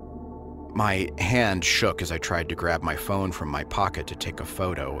 My hand shook as I tried to grab my phone from my pocket to take a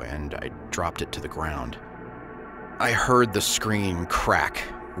photo, and I dropped it to the ground. I heard the screen crack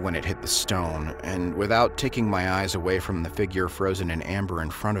when it hit the stone, and without taking my eyes away from the figure frozen in amber in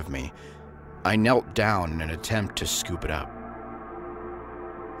front of me, I knelt down in an attempt to scoop it up.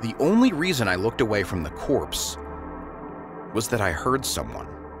 The only reason I looked away from the corpse was that I heard someone.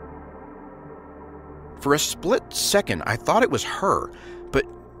 For a split second, I thought it was her, but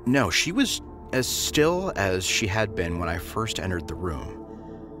no, she was as still as she had been when I first entered the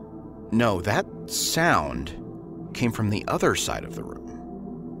room. No, that sound came from the other side of the room.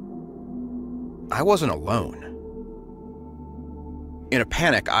 I wasn't alone. In a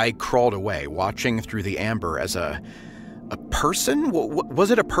panic, I crawled away, watching through the amber as a person?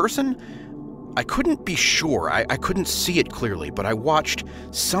 Was it a person? I couldn't be sure. I couldn't see it clearly, but I watched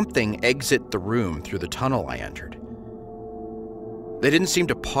something exit the room through the tunnel I entered. They didn't seem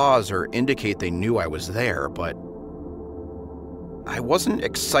to pause or indicate they knew I was there, but I wasn't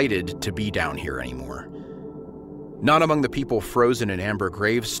excited to be down here anymore. Not among the people frozen in amber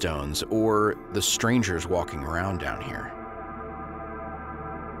gravestones or the strangers walking around down here.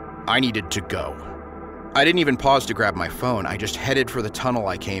 I needed to go. I didn't even pause to grab my phone, I just headed for the tunnel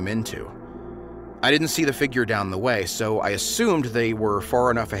I came into. I didn't see the figure down the way, so I assumed they were far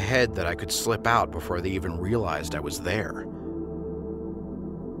enough ahead that I could slip out before they even realized I was there.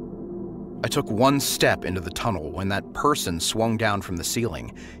 I took one step into the tunnel when that person swung down from the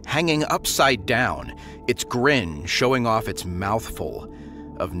ceiling, hanging upside down, its grin showing off its mouthful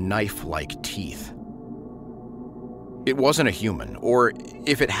of knife-like teeth. It wasn't a human, or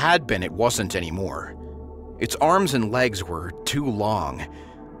if it had been, it wasn't anymore. Its arms and legs were too long,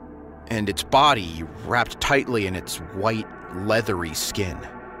 and its body wrapped tightly in its white, leathery skin.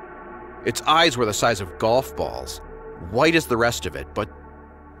 Its eyes were the size of golf balls, white as the rest of it, but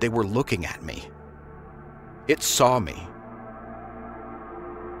they were looking at me. It saw me.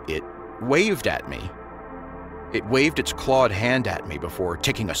 It waved at me. It waved its clawed hand at me before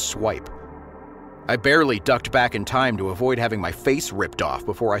taking a swipe. I barely ducked back in time to avoid having my face ripped off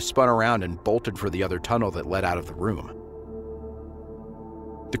before I spun around and bolted for the other tunnel that led out of the room.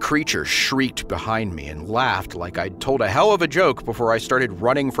 The creature shrieked behind me and laughed like I'd told a hell of a joke before I started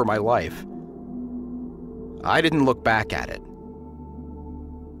running for my life. I didn't look back at it.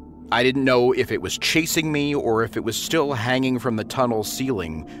 I didn't know if it was chasing me or if it was still hanging from the tunnel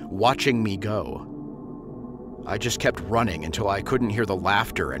ceiling, watching me go. I just kept running until I couldn't hear the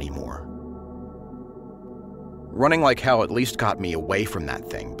laughter anymore. Running like hell at least got me away from that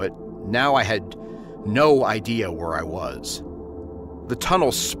thing, but now I had no idea where I was. The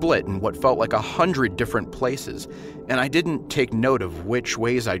tunnel split in what felt like 100 different places, and I didn't take note of which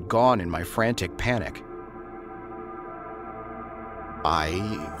ways I'd gone in my frantic panic.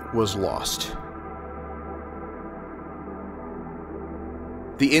 I was lost.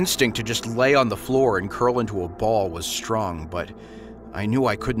 The instinct to just lay on the floor and curl into a ball was strong, but I knew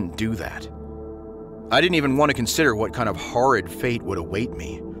I couldn't do that. I didn't even want to consider what kind of horrid fate would await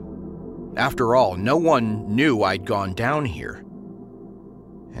me. After all, no one knew I'd gone down here.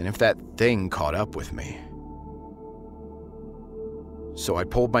 And if that thing caught up with me. So I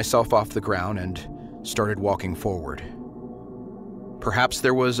pulled myself off the ground and started walking forward. Perhaps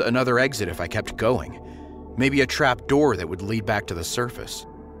there was another exit if I kept going. Maybe a trap door that would lead back to the surface.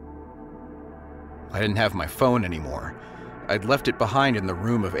 I didn't have my phone anymore. I'd left it behind in the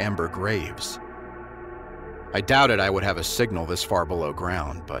room of amber graves. I doubted I would have a signal this far below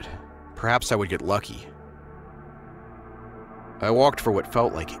ground, but perhaps I would get lucky. I walked for what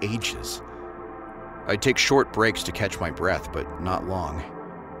felt like ages. I'd take short breaks to catch my breath, but not long.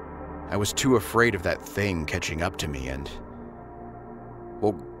 I was too afraid of that thing catching up to me and...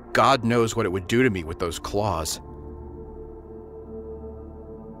 well, God knows what it would do to me with those claws.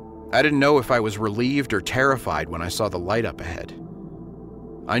 I didn't know if I was relieved or terrified when I saw the light up ahead.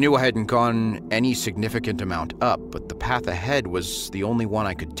 I knew I hadn't gone any significant amount up, but the path ahead was the only one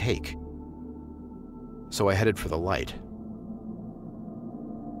I could take. So I headed for the light.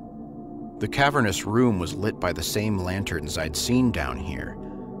 The cavernous room was lit by the same lanterns I'd seen down here,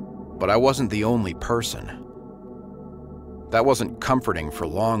 but I wasn't the only person. That wasn't comforting for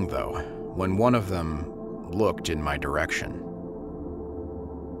long, though, when one of them looked in my direction.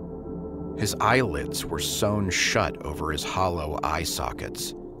 His eyelids were sewn shut over his hollow eye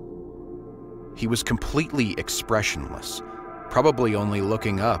sockets. He was completely expressionless, probably only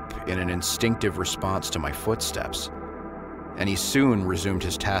looking up in an instinctive response to my footsteps, and he soon resumed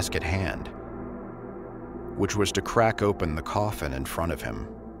his task at hand, which was to crack open the coffin in front of him.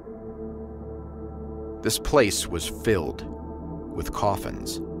 This place was filled with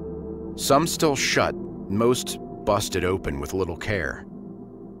coffins, some still shut, most busted open with little care.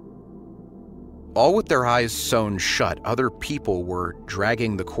 All with their eyes sewn shut, other people were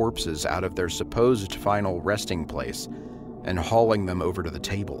dragging the corpses out of their supposed final resting place and hauling them over to the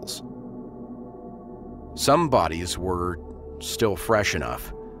tables. Some bodies were still fresh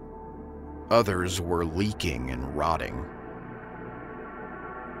enough. Others were leaking and rotting.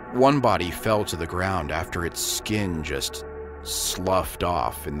 One body fell to the ground after its skin just sloughed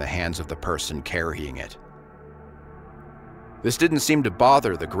off in the hands of the person carrying it. This didn't seem to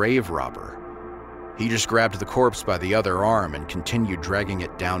bother the grave robber. He just grabbed the corpse by the other arm and continued dragging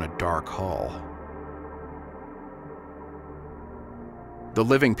it down a dark hall. The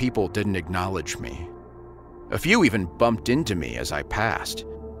living people didn't acknowledge me. A few even bumped into me as I passed,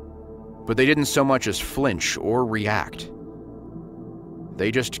 but they didn't so much as flinch or react. They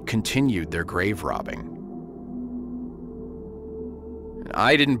just continued their grave robbing.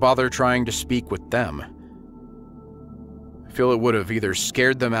 I didn't bother trying to speak with them. I feel it would have either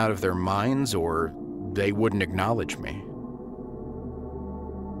scared them out of their minds or they wouldn't acknowledge me.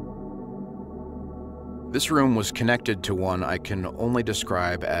 This room was connected to one I can only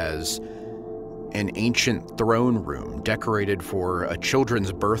describe as an ancient throne room decorated for a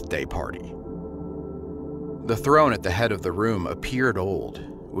children's birthday party. The throne at the head of the room appeared old,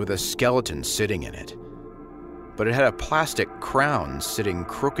 with a skeleton sitting in it, but it had a plastic crown sitting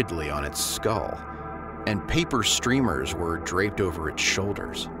crookedly on its skull, and paper streamers were draped over its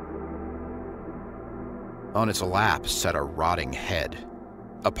shoulders. On its lap sat a rotting head,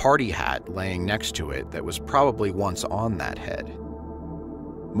 a party hat laying next to it that was probably once on that head.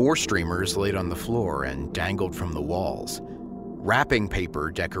 More streamers laid on the floor and dangled from the walls, wrapping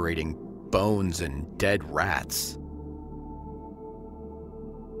paper decorating bones and dead rats.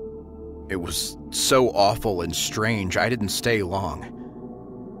 It was so awful and strange, I didn't stay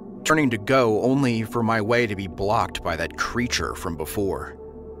long, turning to go only for my way to be blocked by that creature from before.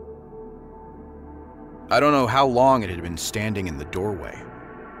 I don't know how long it had been standing in the doorway,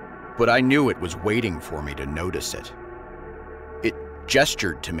 but I knew it was waiting for me to notice it. It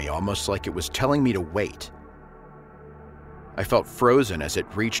gestured to me almost like it was telling me to wait. I felt frozen as it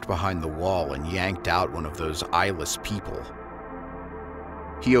reached behind the wall and yanked out one of those eyeless people.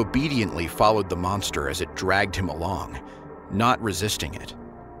 He obediently followed the monster as it dragged him along, not resisting it.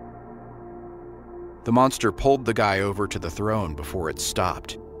 The monster pulled the guy over to the throne before it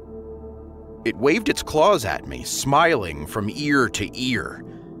stopped. It waved its claws at me, smiling from ear to ear.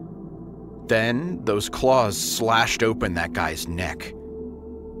 Then, those claws slashed open that guy's neck.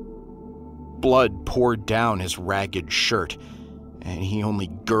 Blood poured down his ragged shirt, and he only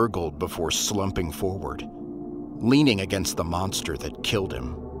gurgled before slumping forward, leaning against the monster that killed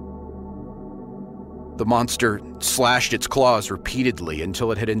him. The monster slashed its claws repeatedly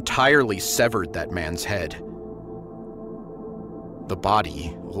until it had entirely severed that man's head. The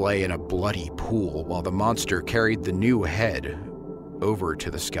body lay in a bloody pool while the monster carried the new head over to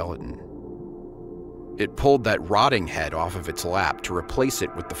the skeleton. It pulled that rotting head off of its lap to replace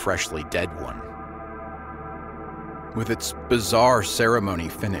it with the freshly dead one. With its bizarre ceremony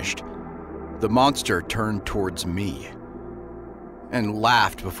finished, the monster turned towards me and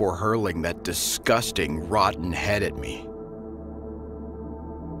laughed before hurling that disgusting, rotten head at me.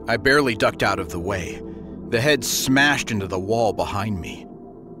 I barely ducked out of the way. The head smashed into the wall behind me.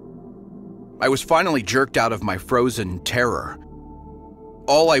 I was finally jerked out of my frozen terror.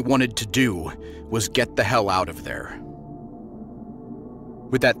 All I wanted to do was get the hell out of there.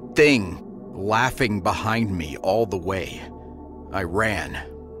 With that thing laughing behind me all the way, I ran.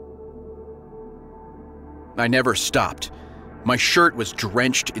 I never stopped. My shirt was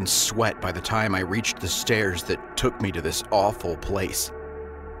drenched in sweat by the time I reached the stairs that took me to this awful place.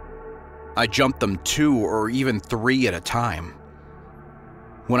 I jumped them 2 or even 3 at a time.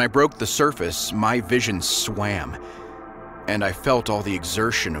 When I broke the surface, my vision swam, and I felt all the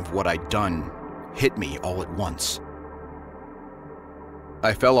exertion of what I'd done hit me all at once.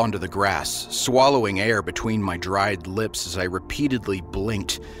 I fell onto the grass, swallowing air between my dried lips as I repeatedly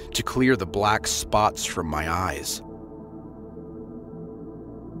blinked to clear the black spots from my eyes.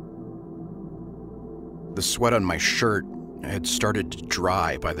 The sweat on my shirt had started to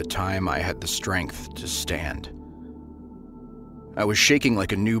dry by the time I had the strength to stand. I was shaking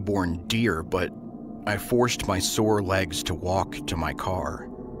like a newborn deer, but I forced my sore legs to walk to my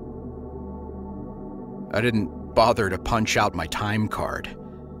car. I didn't bother to punch out my time card.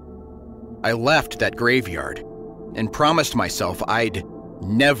 I left that graveyard and promised myself I'd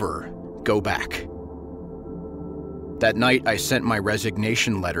never go back. That night, I sent my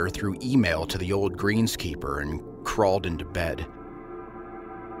resignation letter through email to the old greenskeeper and crawled into bed.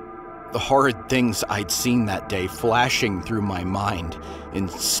 The horrid things I'd seen that day flashing through my mind in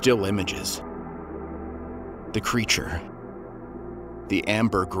still images. The creature. The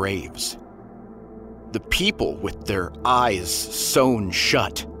amber graves. The people with their eyes sewn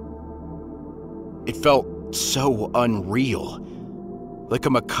shut. It felt so unreal. Like a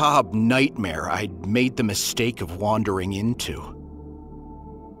macabre nightmare I'd made the mistake of wandering into.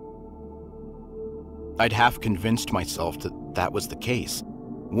 I'd half convinced myself that that was the case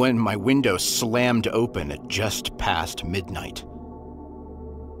when my window slammed open at just past midnight.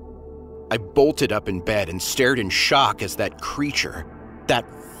 I bolted up in bed and stared in shock as that creature, that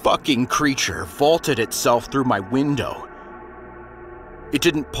fucking creature, vaulted itself through my window. It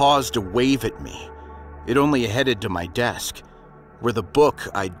didn't pause to wave at me. It only headed to my desk, where the book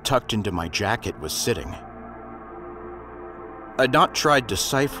I'd tucked into my jacket was sitting. I'd not tried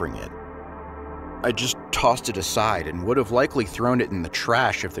deciphering it. I just tossed it aside and would have likely thrown it in the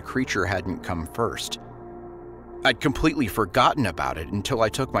trash if the creature hadn't come first. I'd completely forgotten about it until I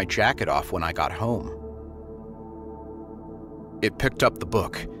took my jacket off when I got home. It picked up the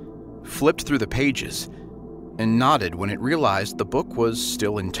book, flipped through the pages, and nodded when it realized the book was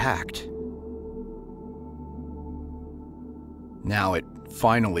still intact. Now it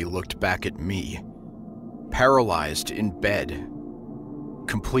finally looked back at me, paralyzed in bed,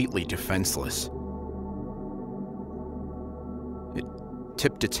 completely defenseless. It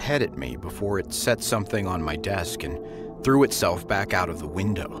tipped its head at me before it set something on my desk and threw itself back out of the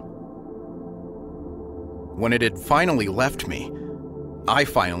window. When it had finally left me, I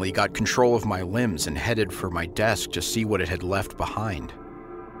finally got control of my limbs and headed for my desk to see what it had left behind.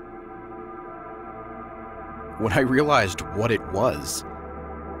 When I realized what it was,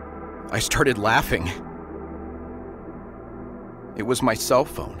 I started laughing. It was my cell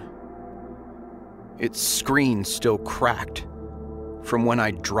phone. Its screen still cracked from when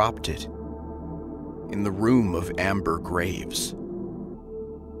I dropped it in the room of amber graves.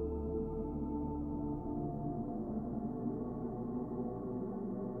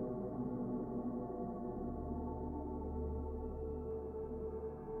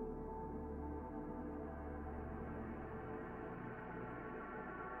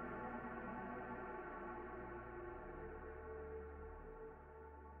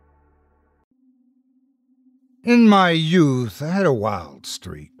 In my youth, I had a wild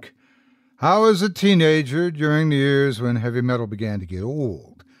streak. I was a teenager during the years when heavy metal began to get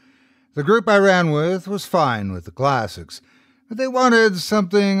old. The group I ran with was fine with the classics, but they wanted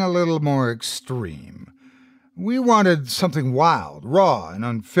something a little more extreme. We wanted something wild, raw, and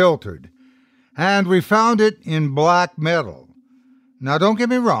unfiltered, and we found it in black metal. Now, don't get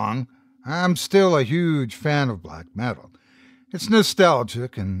me wrong, I'm still a huge fan of black metal. It's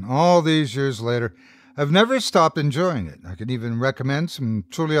nostalgic, and all these years later, I've never stopped enjoying it. I can even recommend some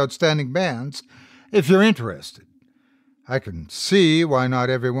truly outstanding bands if you're interested. I can see why not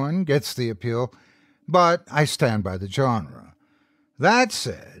everyone gets the appeal, but I stand by the genre. That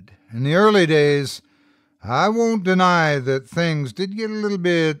said, in the early days, I won't deny that things did get a little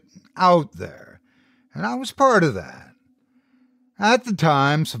bit out there, and I was part of that. At the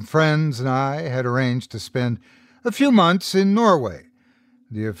time, some friends and I had arranged to spend a few months in Norway.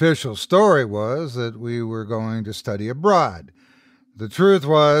 The official story was that we were going to study abroad. The truth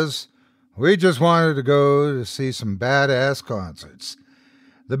was, we just wanted to go to see some badass concerts.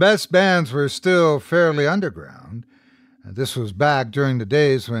 The best bands were still fairly underground. This was back during the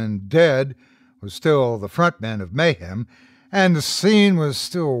days when Dead was still the frontman of Mayhem, and the scene was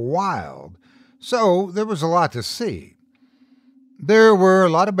still wild, so there was a lot to see. There were a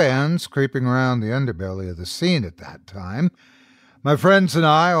lot of bands creeping around the underbelly of the scene at that time. My friends and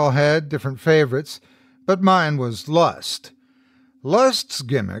I all had different favorites, but mine was Lust. Lust's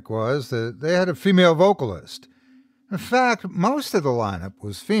gimmick was that they had a female vocalist. In fact, most of the lineup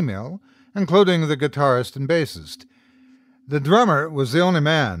was female, including the guitarist and bassist. The drummer was the only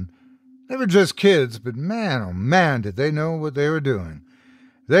man. They were just kids, but man, oh man, did they know what they were doing.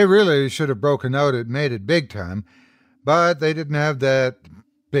 They really should have broken out and made it big time, but they didn't have that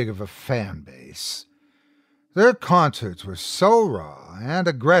big of a fan base. Their concerts were so raw and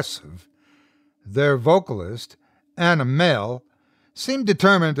aggressive. Their vocalist, Anna Male, seemed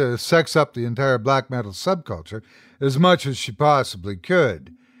determined to sex up the entire black metal subculture as much as she possibly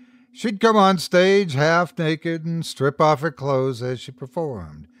could. She'd come on stage half naked and strip off her clothes as she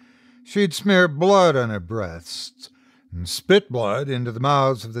performed. She'd smear blood on her breasts and spit blood into the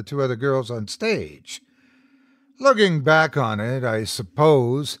mouths of the two other girls on stage. Looking back on it, I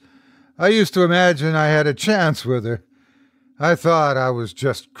suppose I used to imagine I had a chance with her. I thought I was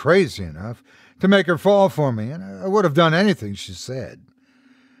just crazy enough to make her fall for me, and I would have done anything she said.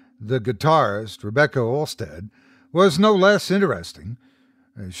 The guitarist, Rebecca Olsted, was no less interesting.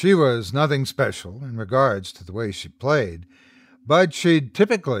 She was nothing special in regards to the way she played, but she'd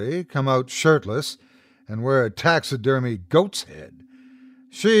typically come out shirtless and wear a taxidermy goat's head.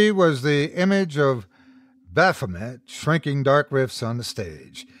 She was the image of Baphomet shrinking dark riffs on the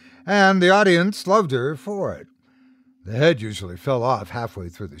stage, and the audience loved her for it. The head usually fell off halfway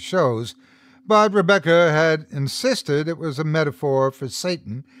through the shows, but Rebecca had insisted it was a metaphor for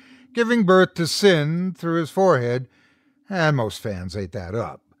Satan giving birth to sin through his forehead, and most fans ate that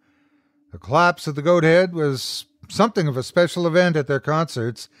up. The collapse of the goat head was something of a special event at their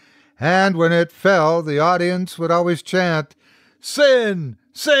concerts, and when it fell, the audience would always chant, "Sin!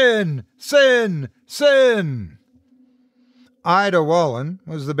 Sin! Sin! Sin!" Ida Wallen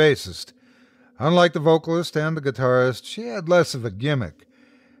was the bassist. Unlike the vocalist and the guitarist, she had less of a gimmick.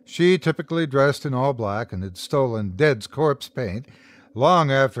 She typically dressed in all black and had stolen Dead's corpse paint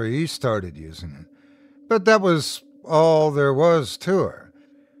long after he started using it. But that was all there was to her.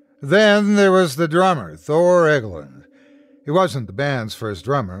 Then there was the drummer, Thor Egeland. He wasn't the band's first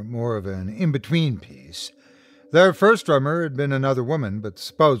drummer, more of an in-between piece. Their first drummer had been another woman, but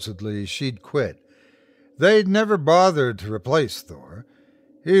supposedly she'd quit. They'd never bothered to replace Thor.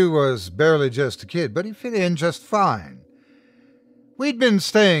 He was barely just a kid, but he fit in just fine. We'd been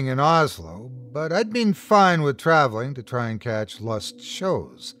staying in Oslo, but I'd been fine with traveling to try and catch Lust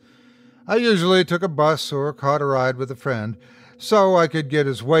shows. I usually took a bus or caught a ride with a friend, so I could get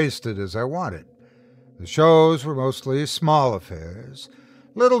as wasted as I wanted. The shows were mostly small affairs,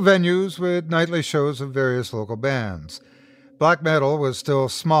 little venues with nightly shows of various local bands. Black metal was still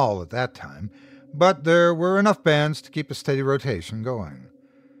small at that time, but there were enough bands to keep a steady rotation going.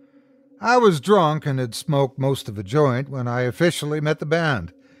 I was drunk and had smoked most of a joint when I officially met the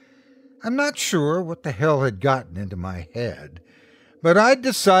band. I'm not sure what the hell had gotten into my head, but I'd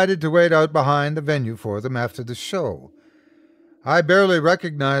decided to wait out behind the venue for them after the show. I barely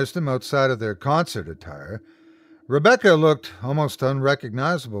recognized them outside of their concert attire. Rebecca looked almost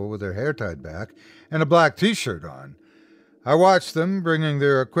unrecognizable with her hair tied back and a black t-shirt on. I watched them bringing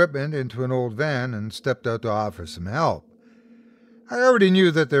their equipment into an old van and stepped out to offer some help. I already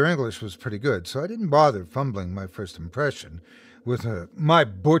knew that their English was pretty good, so I didn't bother fumbling my first impression with my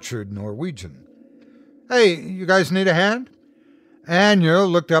butchered Norwegian. Hey, you guys need a hand? Anya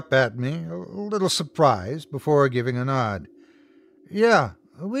looked up at me, a little surprised, before giving a nod. Yeah,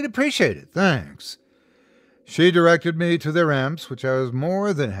 we'd appreciate it, thanks. She directed me to the ramps, which I was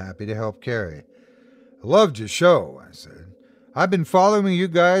more than happy to help carry. I loved your show, I said. I've been following you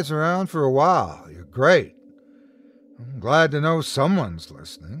guys around for a while. You're great. I'm glad to know someone's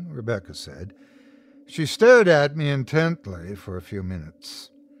listening, Rebecca said. She stared at me intently for a few minutes.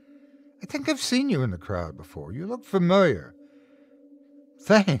 I think I've seen you in the crowd before. You look familiar.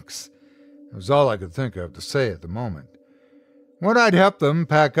 Thanks. It was all I could think of to say at the moment. When I'd helped them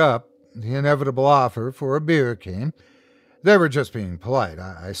pack up, the inevitable offer for a beer came. They were just being polite.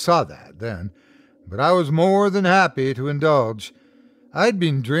 I saw that then, but I was more than happy to indulge. I'd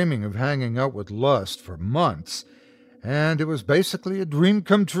been dreaming of hanging out with Lust for months, and it was basically a dream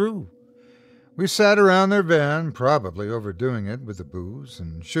come true. We sat around their van, probably overdoing it with the booze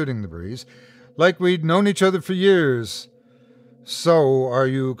and shooting the breeze, like we'd known each other for years. So, are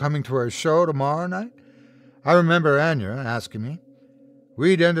you coming to our show tomorrow night? I remember Anya asking me.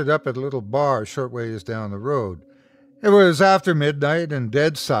 We'd ended up at a little bar a short ways down the road. It was after midnight and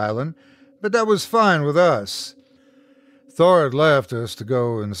dead silent, but that was fine with us. Thor had left us to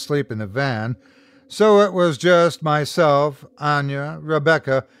go and sleep in the van, so it was just myself, Anya,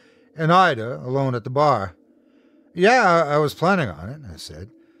 Rebecca, and Ida alone at the bar. Yeah, I was planning on it, I said.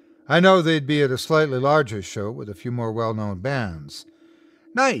 I know they'd be at a slightly larger show with a few more well-known bands.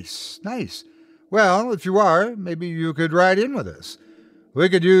 Nice. Well, if you are, maybe you could ride in with us. We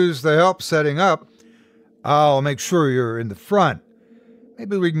could use the help setting up. I'll make sure you're in the front.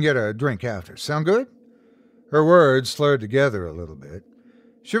 Maybe we can get a drink after. Sound good? Her words slurred together a little bit.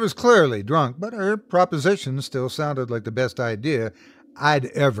 She was clearly drunk, but her proposition still sounded like the best idea I'd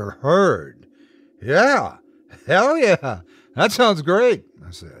ever heard. Yeah, hell yeah, that sounds great,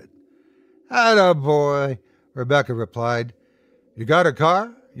 I said. Atta boy, Rebecca replied. You got a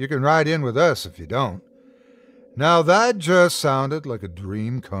car? You can ride in with us if you don't. Now that just sounded like a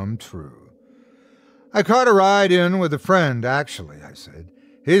dream come true. I caught a ride in with a friend, actually, I said.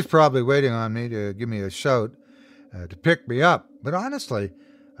 He's probably waiting on me to give me a shout to pick me up, but honestly,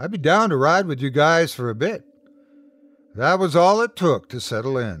 I'd be down to ride with you guys for a bit. That was all it took to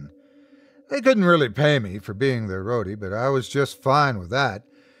settle in. They couldn't really pay me for being their roadie, but I was just fine with that.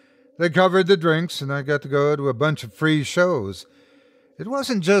 They covered the drinks, and I got to go to a bunch of free shows. It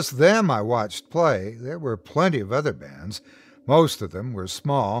wasn't just them I watched play. There were plenty of other bands. Most of them were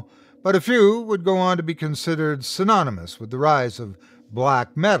small, but a few would go on to be considered synonymous with the rise of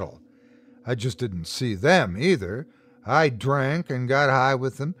black metal. I just didn't see them either. I drank and got high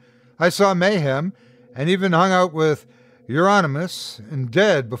with them. I saw Mayhem, and even hung out with Euronymous and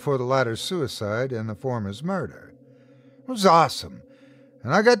Dead before the latter's suicide and the former's murder. It was awesome,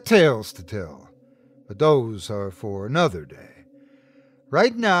 and I got tales to tell, but those are for another day.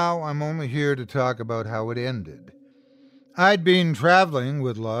 Right now, I'm only here to talk about how it ended. I'd been traveling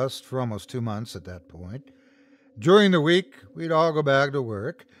with Lust for almost 2 months at that point. During the week, we'd all go back to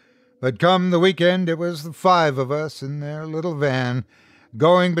work, but come the weekend, it was the 5 of us in their little van,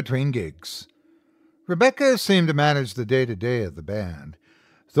 going between gigs. Rebecca seemed to manage the day-to-day of the band.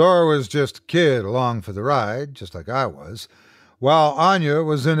 Thor was just a kid along for the ride, just like I was, while Anya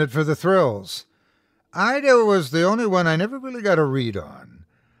was in it for the thrills. Ida was the only one I never really got a read on.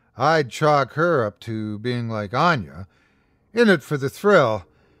 I'd chalk her up to being like Anya, in it for the thrill,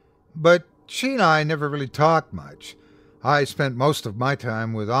 but she and I never really talked much. I spent most of my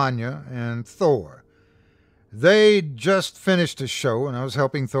time with Anya and Thor. They'd just finished a show, and I was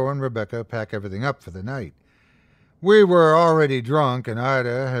helping Thor and Rebecca pack everything up for the night. We were already drunk, and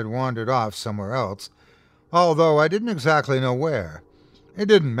Ida had wandered off somewhere else, although I didn't exactly know where. It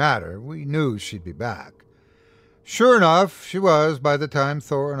didn't matter. We knew she'd be back. Sure enough, she was by the time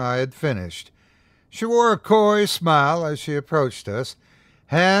Thor and I had finished. She wore a coy smile as she approached us,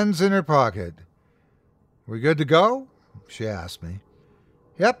 hands in her pocket. We good to go? She asked me.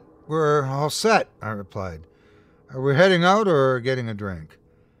 Yep, we're all set, I replied. Are we heading out or getting a drink?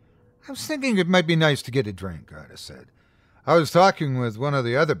 I was thinking it might be nice to get a drink, Ida said. I was talking with one of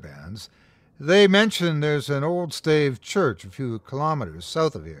the other bands. They mentioned there's an old stave church a few kilometers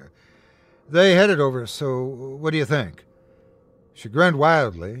south of here. They headed over, so what do you think? She grinned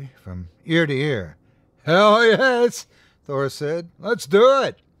wildly from ear to ear. Hell yes, Thor said. Let's do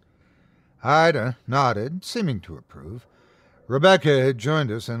it. Ida nodded, seeming to approve. Rebecca had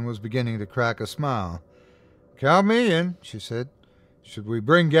joined us and was beginning to crack a smile. Count me in, she said. Should we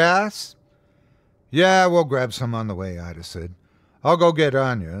bring gas? Yeah, we'll grab some on the way, Ida said. I'll go get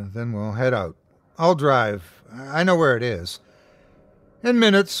Anya, then we'll head out. I'll drive. I know where it is. In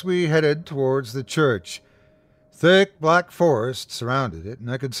minutes, we headed towards the church. Thick black forest surrounded it, and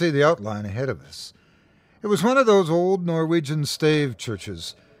I could see the outline ahead of us. It was one of those old Norwegian stave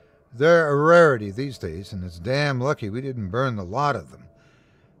churches. They're a rarity these days, and it's damn lucky we didn't burn the lot of them.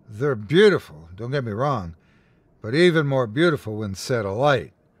 They're beautiful, don't get me wrong, but even more beautiful when set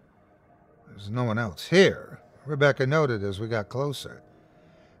alight. There's no one else here, Rebecca noted as we got closer.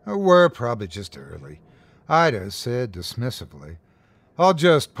 We're probably just early, Ida said dismissively. I'll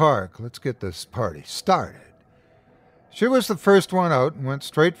just park. Let's get this party started. She was the first one out and went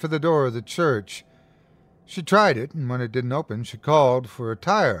straight for the door of the church. She tried it, and when it didn't open, she called for a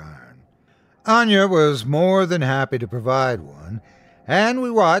tire iron. Anya was more than happy to provide one, and we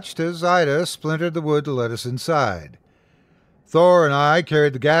watched as Ida splintered the wood to let us inside. Thor and I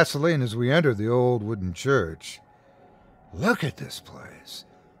carried the gasoline as we entered the old wooden church. Look at this place,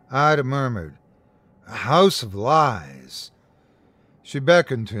 Ida murmured. A house of lies. She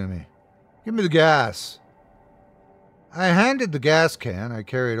beckoned to me. Give me the gas. I handed the gas can I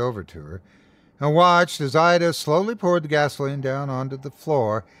carried over to her and watched as Ida slowly poured the gasoline down onto the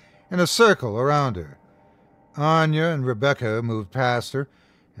floor in a circle around her. Anya and Rebecca moved past her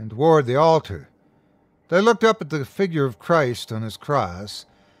and toward the altar. They looked up at the figure of Christ on his cross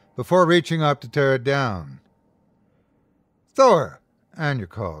before reaching up to tear it down. Thor, Anya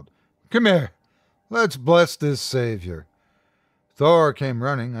called. Come here. Let's bless this Savior. Thor came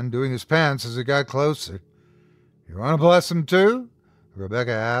running, undoing his pants as he got closer. You want to bless him too?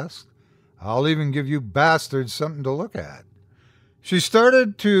 Rebecca asked. I'll even give you bastards something to look at. She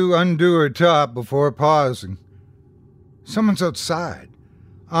started to undo her top before pausing. Someone's outside,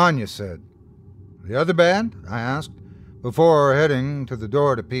 Anya said. The other band? I asked, before heading to the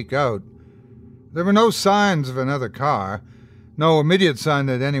door to peek out. There were no signs of another car, no immediate sign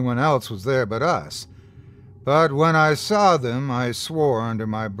that anyone else was there but us. But when I saw them, I swore under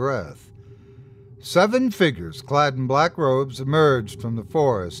my breath. 7 figures clad in black robes emerged from the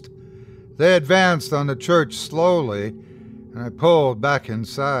forest. They advanced on the church slowly, and I pulled back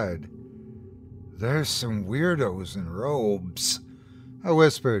inside. There's some weirdos in robes, I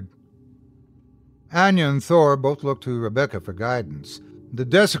whispered. Anya and Thor both looked to Rebecca for guidance. The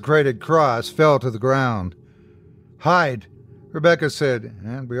desecrated cross fell to the ground. Hide, Rebecca said,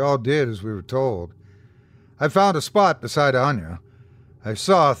 and we all did as we were told. I found a spot beside Anya. I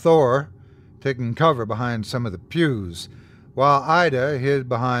saw Thor taking cover behind some of the pews, while Ida hid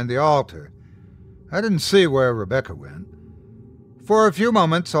behind the altar. I didn't see where Rebecca went. For a few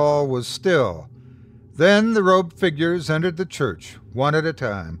moments all was still. Then the robed figures entered the church, one at a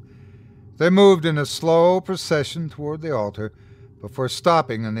time. They moved in a slow procession toward the altar before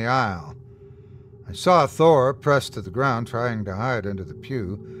stopping in the aisle. I saw Thor pressed to the ground trying to hide under the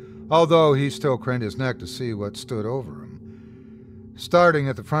pew, although he still craned his neck to see what stood over him. Starting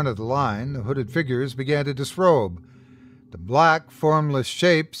at the front of the line, the hooded figures began to disrobe. The black, formless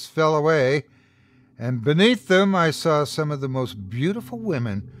shapes fell away, and beneath them I saw some of the most beautiful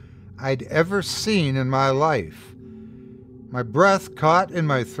women I'd ever seen in my life. My breath caught in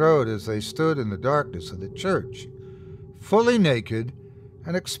my throat as they stood in the darkness of the church, fully naked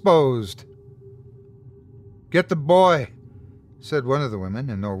and exposed. Get the boy, said one of the women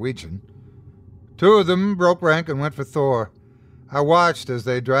in Norwegian. 2 of them broke rank and went for Thor. I watched as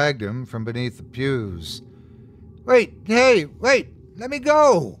they dragged him from beneath the pews. Wait, let me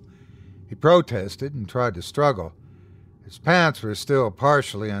go, he protested and tried to struggle. His pants were still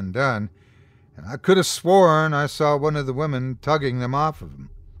partially undone, and I could have sworn I saw one of the women tugging them off of him.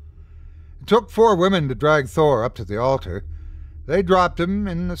 It took 4 women to drag Thor up to the altar. They dropped him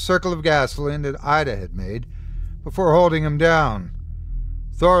in the circle of gasoline that Ida had made before holding him down.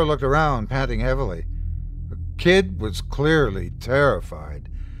 Thor looked around, panting heavily. The kid was clearly terrified.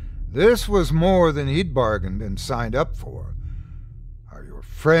 This was more than he'd bargained and signed up for. Are your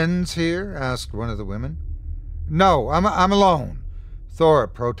friends here? Asked one of the women. No, I'm alone, Thor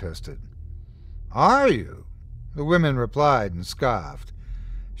protested. Are you? The women replied and scoffed.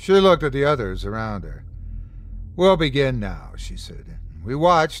 She looked at the others around her. We'll begin now, she said. We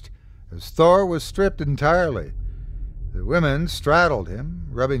watched as Thor was stripped entirely. The women straddled him,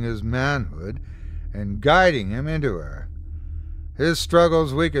 rubbing his manhood and guiding him into her. His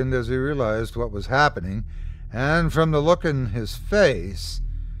struggles weakened as he realized what was happening, and from the look in his face,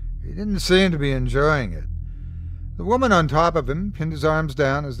 he didn't seem to be enjoying it. The woman on top of him pinned his arms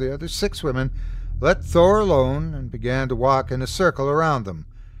down as the other 6 women let Thor alone and began to walk in a circle around them.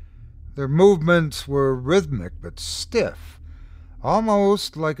 Their movements were rhythmic but stiff,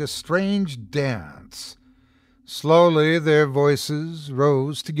 almost like a strange dance. Slowly their voices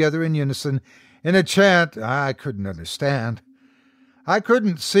rose together in unison in a chant I couldn't understand. I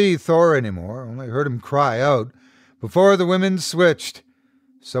couldn't see Thor anymore, only heard him cry out, before the women switched.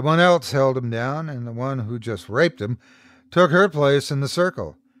 Someone else held him down, and the one who just raped him took her place in the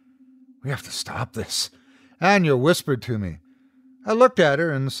circle. "We have to stop this," Anya whispered to me. I looked at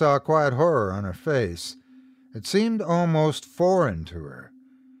her and saw quiet horror on her face. It seemed almost foreign to her.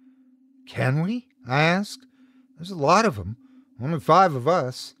 "Can we?" I asked. "There's a lot of them, only 5 of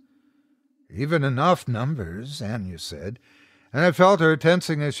us." "Even enough numbers," Anya said, and I felt her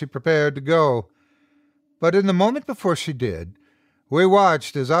tensing as she prepared to go. But in the moment before she did, we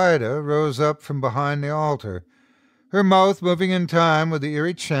watched as Ida rose up from behind the altar, her mouth moving in time with the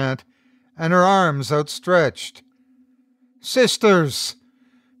eerie chant, and her arms outstretched. "Sisters,"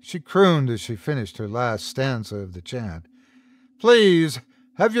 she crooned as she finished her last stanza of the chant, "please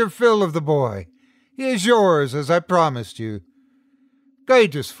have your fill of the boy. He is yours, as I promised you.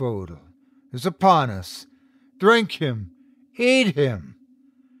 Geidesvodel is upon us. Drink him, eat him."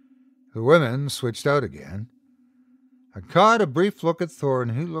 The women switched out again. I caught a brief look at Thor,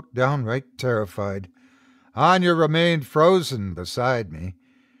 and he looked downright terrified. Anya remained frozen beside me.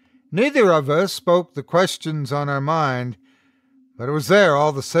 Neither of us spoke the questions on our mind, but it was there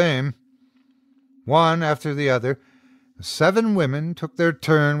all the same. One after the other, the 7 women took their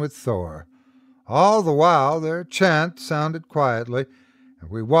turn with Thor. All the while their chant sounded quietly, and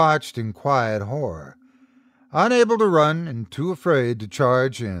we watched in quiet horror, unable to run and too afraid to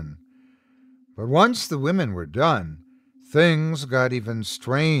charge in. But once the women were done, things got even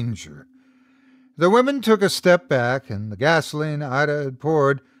stranger. The women took a step back, and the gasoline Ida had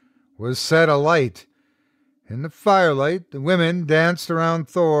poured was set alight. In the firelight, the women danced around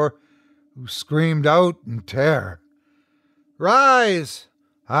Thor, who screamed out in terror. "Rise!"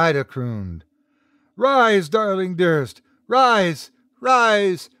 Ida crooned. "Rise, darling dearest! Rise!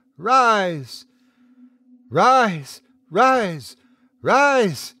 Rise! Rise! Rise! Rise!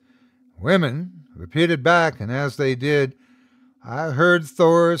 Rise!" Women repeated back, and as they did, I heard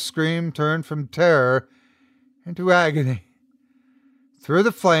Thor's scream turn from terror into agony. Through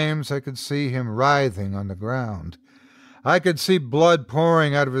the flames I could see him writhing on the ground. I could see blood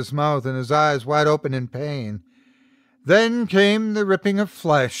pouring out of his mouth and his eyes wide open in pain. Then came the ripping of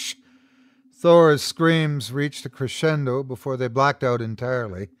flesh. Thor's screams reached a crescendo before they blacked out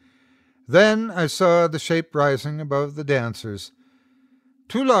entirely. Then I saw the shape rising above the dancers.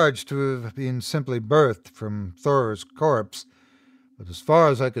 Too large to have been simply birthed from Thor's corpse, but as far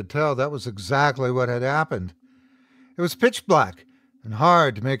as I could tell, that was exactly what had happened. It was pitch black and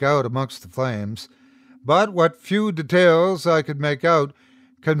hard to make out amongst the flames, but what few details I could make out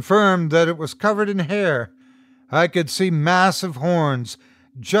confirmed that it was covered in hair. I could see massive horns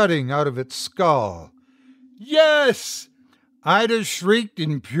jutting out of its skull. "Yes!" Ida shrieked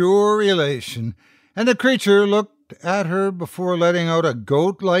in pure elation, and the creature looked at her before letting out a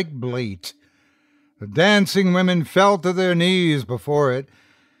goat-like bleat. The dancing women fell to their knees before it,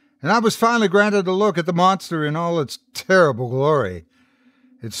 and I was finally granted a look at the monster in all its terrible glory.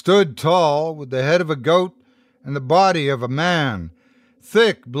 It stood tall, with the head of a goat and the body of a man.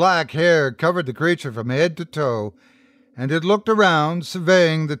 Thick black hair covered the creature from head to toe, and it looked around,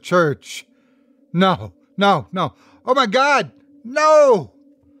 surveying the church. "No, no, no! Oh, my God! No!"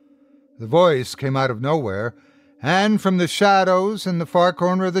 The voice came out of nowhere, and from the shadows in the far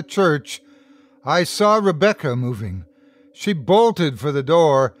corner of the church, I saw Rebecca moving. She bolted for the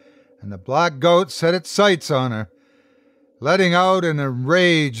door, and the black goat set its sights on her. Letting out an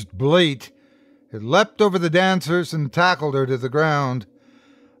enraged bleat, it leapt over the dancers and tackled her to the ground.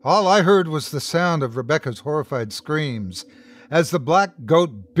 All I heard was the sound of Rebecca's horrified screams as the black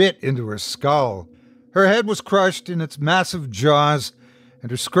goat bit into her skull. Her head was crushed in its massive jaws,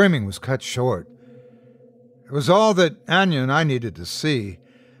 and her screaming was cut short. It was all that Anya and I needed to see.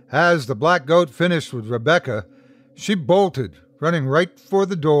 As the black goat finished with Rebecca, she bolted, running right for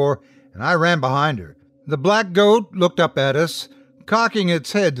the door, and I ran behind her. The black goat looked up at us, cocking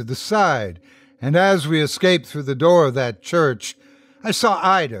its head to the side, and as we escaped through the door of that church, I saw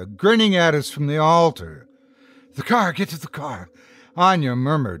Ida grinning at us from the altar. "The car, get to the car," Anya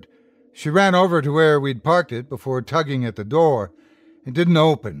murmured. She ran over to where we'd parked it before tugging at the door. It didn't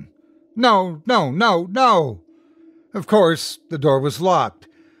open. No, no, no, no! Of course, the door was locked.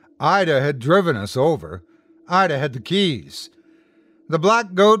 Ida had driven us over. Ida had the keys. The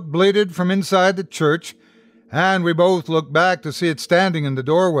black goat bleated from inside the church, and we both looked back to see it standing in the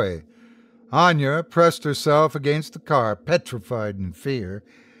doorway. Anya pressed herself against the car, petrified in fear,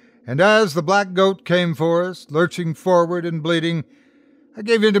 and as the black goat came for us, lurching forward and bleeding, I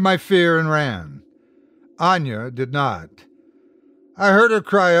gave in to my fear and ran. Anya did not. I heard her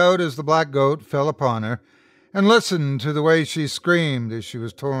cry out as the black goat fell upon her, and listened to the way she screamed as she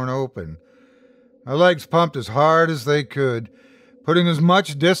was torn open. My legs pumped as hard as they could, putting as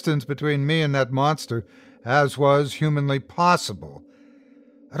much distance between me and that monster as was humanly possible.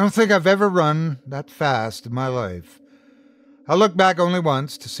 I don't think I've ever run that fast in my life. I looked back only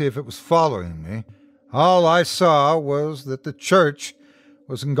once to see if it was following me. All I saw was that the church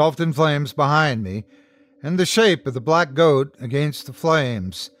was engulfed in flames behind me, and the shape of the black goat against the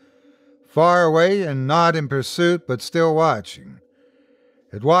flames, far away and not in pursuit but still watching.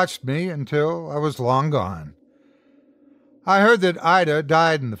 It watched me until I was long gone. I heard that Ida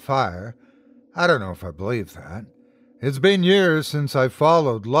died in the fire. I don't know if I believe that. It's been years since I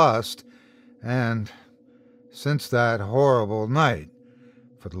followed lust, and since that horrible night,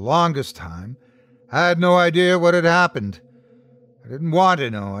 for the longest time, I had no idea what had happened. I didn't want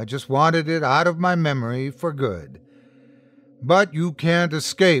to know, I just wanted it out of my memory for good. But you can't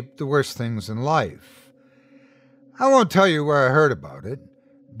escape the worst things in life. I won't tell you where I heard about it.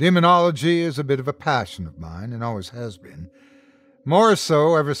 Demonology is a bit of a passion of mine, and always has been. More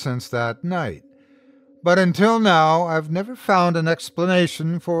so ever since that night. But until now, I've never found an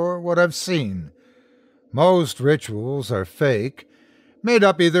explanation for what I've seen. Most rituals are fake, made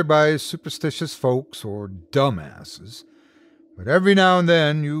up either by superstitious folks or dumbasses. But every now and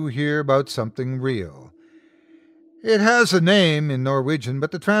then you hear about something real. It has a name in Norwegian,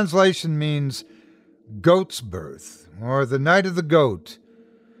 but the translation means goat's birth, or the night of the goat.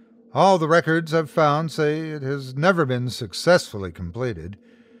 All the records I've found say it has never been successfully completed,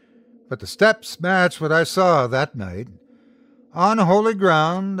 but the steps match what I saw that night. On holy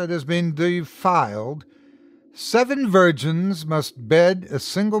ground that has been defiled, 7 virgins must bed a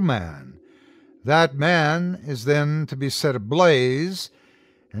single man. That man is then to be set ablaze,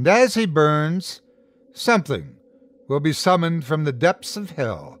 and as he burns, something will be summoned from the depths of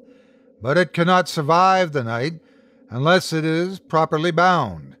hell, but it cannot survive the night unless it is properly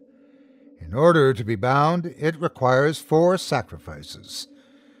bound. In order to be bound, it requires 4 sacrifices: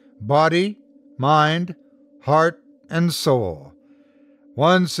 body, mind, heart, and soul.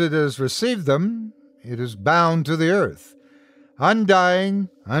 Once it has received them, it is bound to the earth, undying,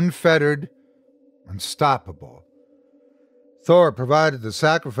 unfettered, unstoppable. Thor provided the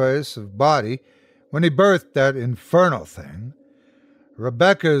sacrifice of body when he birthed that infernal thing.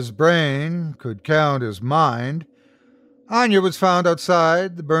 Rebecca's brain could count as mind. Anya was found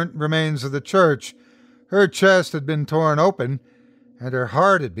outside the burnt remains of the church. Her chest had been torn open, and her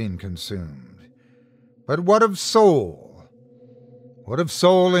heart had been consumed. But what of soul? What of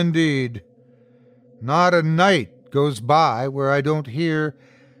soul indeed? Not a night goes by where I don't hear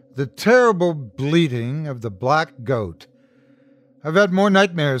the terrible bleating of the black goat. I've had more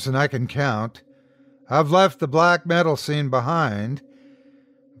nightmares than I can count. I've left the black metal scene behind,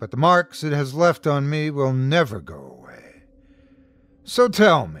 but the marks it has left on me will never go away. So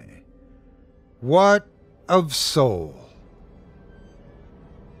tell me, what of soul?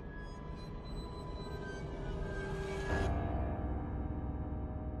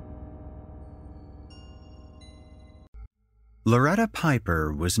 Loretta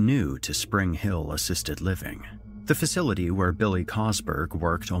Piper was new to Spring Hill Assisted Living, the facility where Billy Cosberg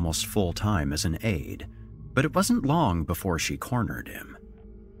worked almost full-time as an aide, but it wasn't long before she cornered him.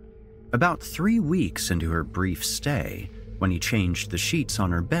 About 3 weeks into her brief stay, when he changed the sheets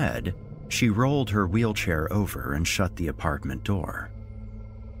on her bed, she rolled her wheelchair over and shut the apartment door.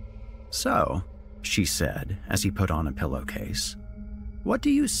 "So," she said as he put on a pillowcase, "what do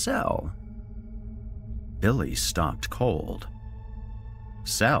you sell?" Billy stopped cold.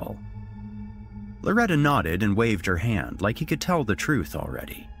 "Sell?" Loretta nodded and waved her hand like he could tell the truth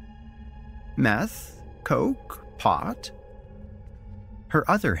already. "Meth? Coke? Pot?" Her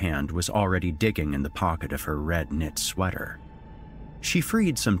other hand was already digging in the pocket of her red knit sweater. She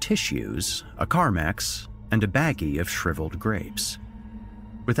freed some tissues, a Carmex, and a baggie of shriveled grapes.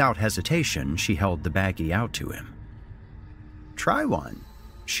 Without hesitation, she held the baggie out to him. "Try one,"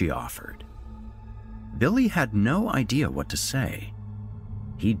 she offered. Billy had no idea what to say.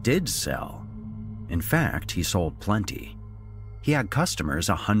 He did sell. In fact, he sold plenty. He had customers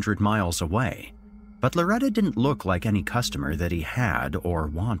 100 miles away, but Loretta didn't look like any customer that he had or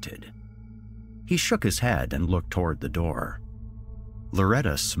wanted. He shook his head and looked toward the door.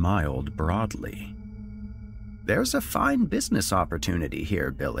 Loretta smiled broadly. "There's a fine business opportunity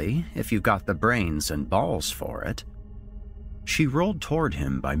here, Billy, if you've got the brains and balls for it." She rolled toward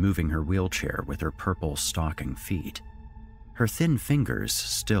him by moving her wheelchair with her purple stocking feet. Her thin fingers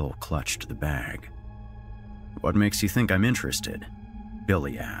still clutched the bag. "What makes you think I'm interested?"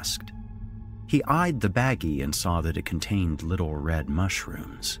 Billy asked. He eyed the baggie and saw that it contained little red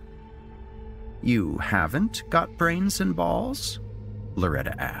mushrooms. You haven't got brains and balls?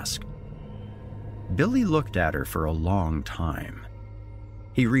 Loretta asked. Billy looked at her for a long time.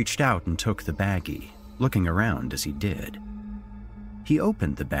 He reached out and took the baggie, looking around as he did. He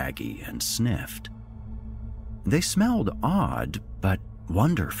opened the baggie and sniffed. They smelled odd, but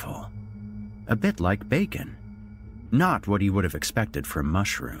wonderful. A bit like bacon. Not what he would have expected from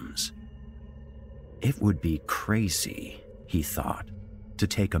mushrooms. It would be crazy, he thought, to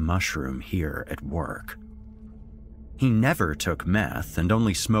take a mushroom here at work. He never took meth and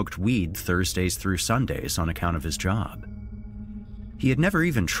only smoked weed Thursdays through Sundays on account of his job. He had never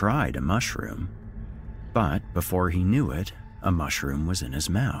even tried a mushroom, but before he knew it, a mushroom was in his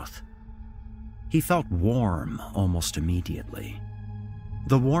mouth. He felt warm almost immediately.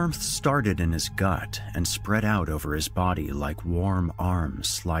 The warmth started in his gut and spread out over his body like warm arms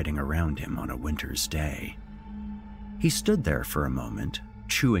sliding around him on a winter's day. He stood there for a moment,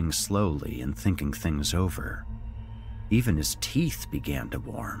 chewing slowly and thinking things over. Even his teeth began to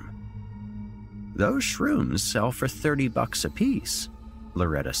warm. Those shrooms sell for $30 a piece,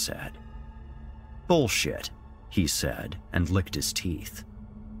 Loretta said. Bullshit, he said, and licked his teeth.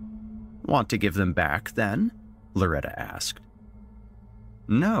 Want to give them back, then? Loretta asked.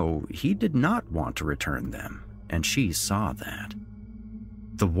 No, he did not want to return them, and she saw that.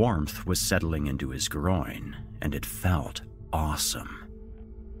 The warmth was settling into his groin, and it felt awesome.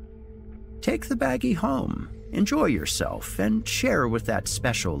 Take the baggie home, enjoy yourself, and share with that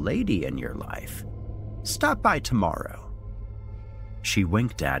special lady in your life. Stop by tomorrow. She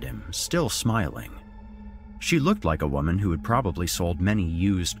winked at him, still smiling. She looked like a woman who had probably sold many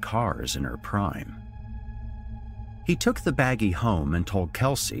used cars in her prime. He took the baggie home and told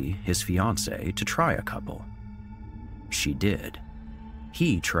Kelsey, his fiancée, to try a couple. She did.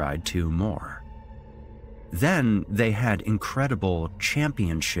 He tried 2 more. Then they had incredible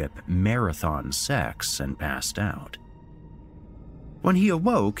championship marathon sex and passed out. When he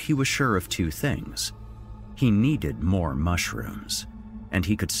awoke, he was sure of 2 things. He needed more mushrooms, and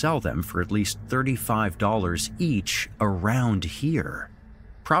he could sell them for at least $35 each around here,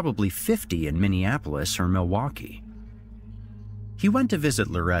 probably $50 in Minneapolis or Milwaukee. He went to visit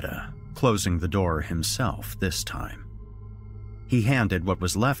Loretta, closing the door himself this time. He handed what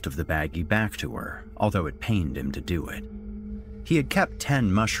was left of the baggie back to her, although it pained him to do it. He had kept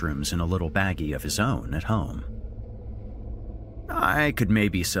 10 mushrooms in a little baggie of his own at home. I could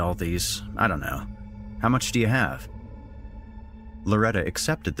maybe sell these, I don't know. How much do you have? Loretta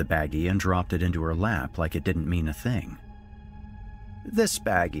accepted the baggie and dropped it into her lap like it didn't mean a thing. This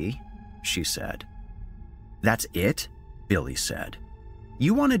baggie, she said. That's it? Billy said.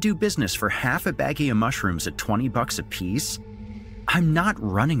 You want to do business for half a baggie of mushrooms at $20 a piece? I'm not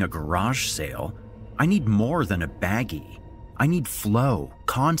running a garage sale. I need more than a baggie. I need flow,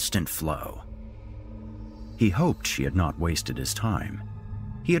 constant flow. He hoped she had not wasted his time.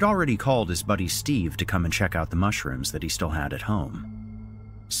 He had already called his buddy Steve to come and check out the mushrooms that he still had at home.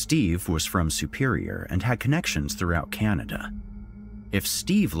 Steve was from Superior and had connections throughout Canada. If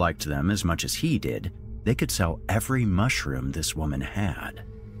Steve liked them as much as he did, they could sell every mushroom this woman had.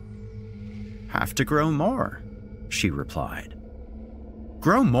 Have to grow more, she replied.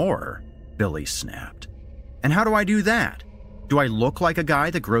 Grow more? Billy snapped. And how do I do that? Do I look like a guy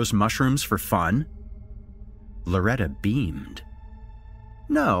that grows mushrooms for fun? Loretta beamed.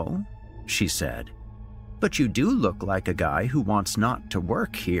 No, she said, but you do look like a guy who wants not to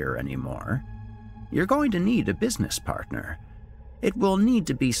work here anymore. You're going to need a business partner. It will need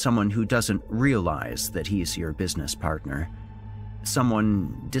to be someone who doesn't realize that he's your business partner.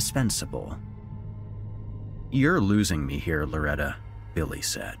 Someone dispensable. You're losing me here, Loretta, Billy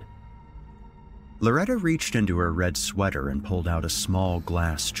said. Loretta reached into her red sweater and pulled out a small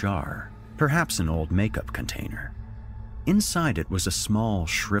glass jar, perhaps an old makeup container. Inside it was a small,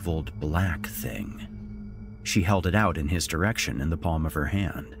 shriveled black thing. She held it out in his direction in the palm of her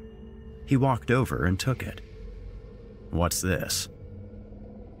hand. He walked over and took it. What's this?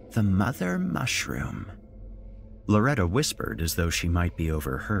 The mother mushroom. Loretta whispered as though she might be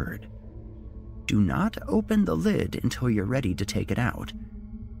overheard. Do not open the lid until you're ready to take it out.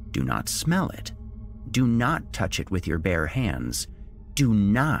 Do not smell it. Do not touch it with your bare hands. Do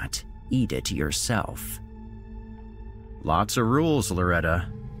not eat it yourself. Lots of rules,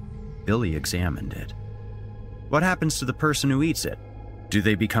 Loretta. Billy examined it. What happens to the person who eats it? Do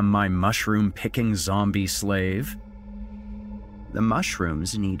they become my mushroom-picking zombie slave? The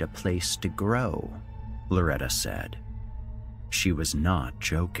mushrooms need a place to grow, Loretta said. She was not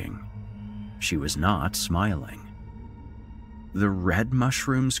joking. She was not smiling. The red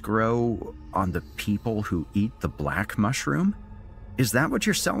mushrooms grow on the people who eat the black mushroom? Is that what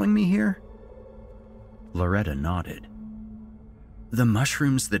you're selling me here? Loretta nodded. The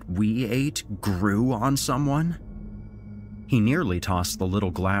mushrooms that we ate grew on someone? He nearly tossed the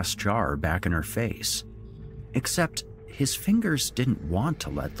little glass jar back in her face, except his fingers didn't want to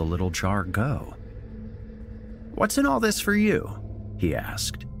let the little jar go. "What's in all this for you?" he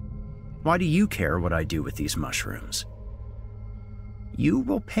asked. "Why do you care what I do with these mushrooms?" "You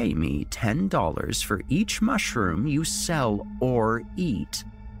will pay me $10 for each mushroom you sell or eat,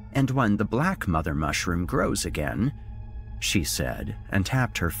 and when the black mother mushroom grows again," she said, and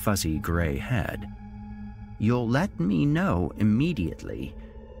tapped her fuzzy gray head, "you'll let me know immediately.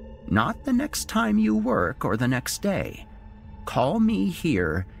 Not the next time you work or the next day. Call me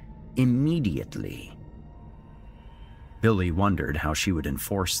here immediately." Billy wondered how she would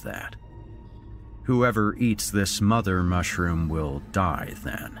enforce that. "Whoever eats this mother mushroom will die,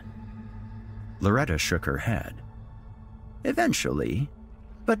 then?" Loretta shook her head. "Eventually,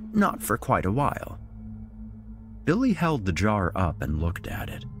 but not for quite a while." Billy held the jar up and looked at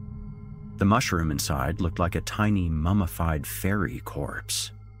it. The mushroom inside looked like a tiny mummified fairy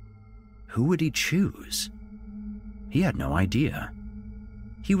corpse. Who would he choose? He had no idea.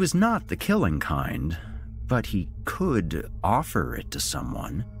 He was not the killing kind, but he could offer it to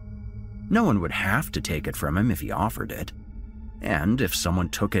someone. No one would have to take it from him if he offered it. And if someone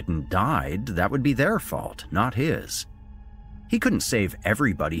took it and died, that would be their fault, not his. He couldn't save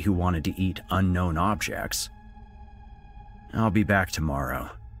everybody who wanted to eat unknown objects. "I'll be back tomorrow,"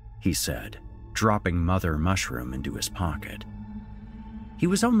 he said, dropping Mother Mushroom into his pocket. He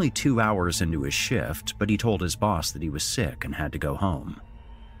was only 2 hours into his shift, but he told his boss that he was sick and had to go home.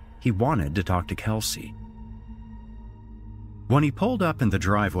 He wanted to talk to Kelsey. When he pulled up in the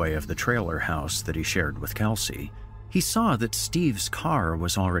driveway of the trailer house that he shared with Kelsey, he saw that Steve's car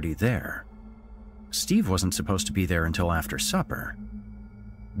was already there. Steve wasn't supposed to be there until after supper.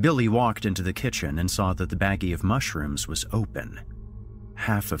 Billy walked into the kitchen and saw that the baggie of mushrooms was open.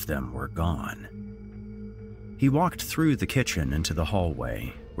 Half of them were gone. He walked through the kitchen into the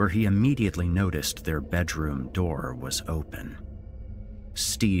hallway, where he immediately noticed their bedroom door was open.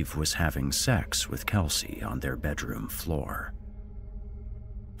 Steve was having sex with Kelsey on their bedroom floor.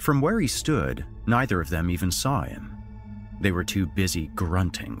 From where he stood, neither of them even saw him. They were too busy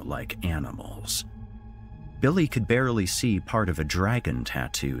grunting like animals. Billy could barely see part of a dragon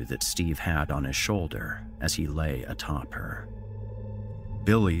tattoo that Steve had on his shoulder as he lay atop her.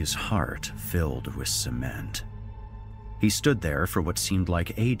 Billy's heart filled with cement. He stood there for what seemed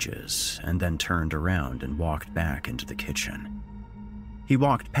like ages and then turned around and walked back into the kitchen. He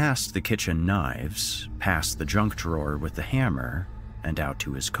walked past the kitchen knives, past the junk drawer with the hammer, and out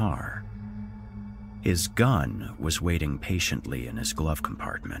to his car. His gun was waiting patiently in his glove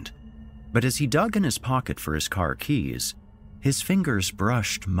compartment, but as he dug in his pocket for his car keys, his fingers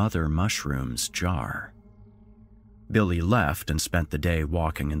brushed Mother Mushroom's jar. Billy left and spent the day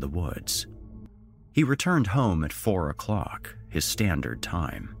walking in the woods. He returned home at 4 o'clock, his standard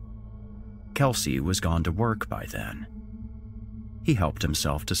time. Kelsey was gone to work by then. He helped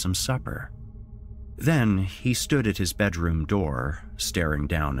himself to some supper. Then he stood at his bedroom door, staring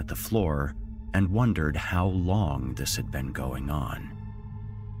down at the floor, and wondered how long this had been going on.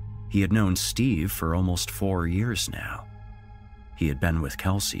 He had known Steve for almost 4 years now. He had been with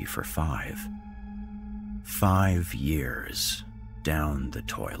Kelsey for 5. 5 years down the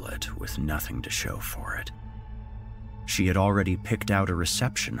toilet with nothing to show for it. She had already picked out a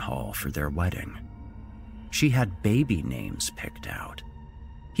reception hall for their wedding. She had baby names picked out.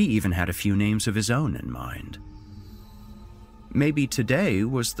 He even had a few names of his own in mind. Maybe today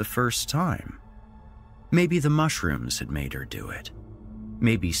was the first time. Maybe the mushrooms had made her do it.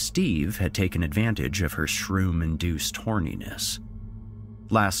 Maybe Steve had taken advantage of her shroom-induced horniness.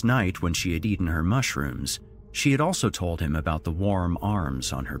 Last night, when she had eaten her mushrooms, she had also told him about the warm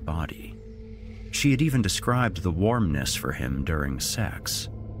arms on her body. She had even described the warmness for him during sex.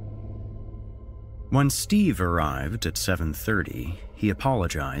 When Steve arrived at 7:30, he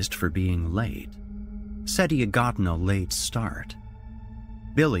apologized for being late. Said he had gotten a late start.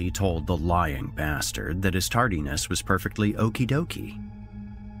 Billy told the lying bastard that his tardiness was perfectly okie dokie.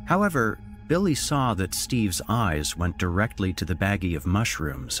 However, Billy saw that Steve's eyes went directly to the baggie of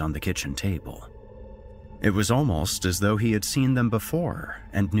mushrooms on the kitchen table. It was almost as though he had seen them before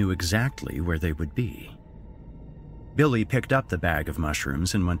and knew exactly where they would be. Billy picked up the bag of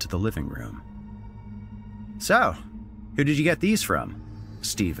mushrooms and went to the living room. "So, who did you get these from?"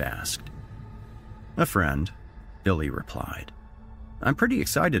 Steve asked. "A friend," Billy replied. "I'm pretty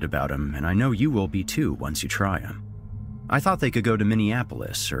excited about them, and I know you will be too once you try them. I thought they could go to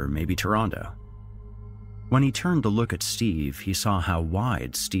Minneapolis or maybe Toronto." When he turned to look at Steve, he saw how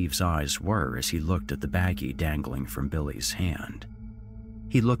wide Steve's eyes were as he looked at the baggie dangling from Billy's hand.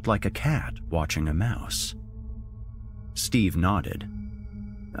 He looked like a cat watching a mouse. Steve nodded.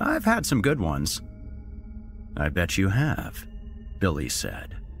 "I've had some good ones." "I bet you have," Billy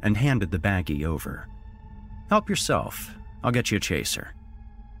said, and handed the baggie over. "Help yourself. I'll get you a chaser."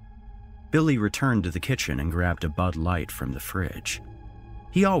 Billy returned to the kitchen and grabbed a Bud Light from the fridge.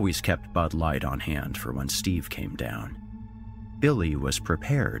 He always kept Bud Light on hand for when Steve came down. Billy was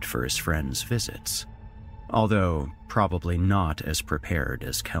prepared for his friend's visits, although probably not as prepared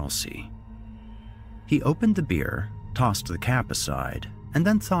as Kelsey. He opened the beer, tossed the cap aside, and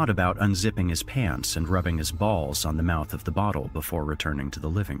then thought about unzipping his pants and rubbing his balls on the mouth of the bottle before returning to the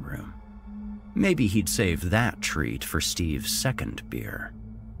living room. Maybe he'd save that treat for Steve's second beer.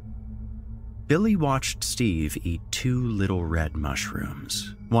 Billy watched Steve eat 2 little red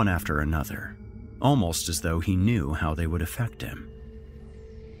mushrooms, one after another, almost as though he knew how they would affect him.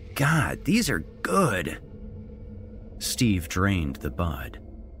 "God, these are good." Steve drained the bud.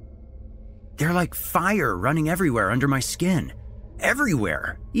 "They're like fire running everywhere under my skin.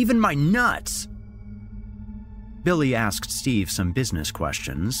 Everywhere, even my nuts." Billy asked Steve some business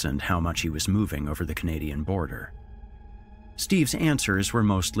questions and how much he was moving over the Canadian border. Steve's answers were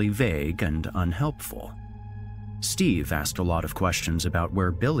mostly vague and unhelpful. Steve asked a lot of questions about where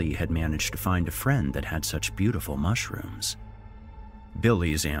Billy had managed to find a friend that had such beautiful mushrooms.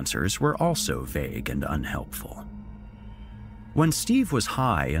 Billy's answers were also vague and unhelpful. When Steve was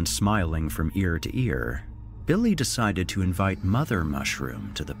high and smiling from ear to ear, Billy decided to invite Mother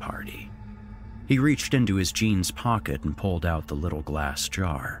Mushroom to the party. He reached into his jeans pocket and pulled out the little glass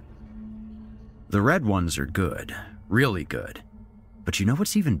jar. "The red ones are good, really good. But you know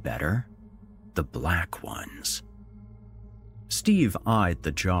what's even better? The black ones." Steve eyed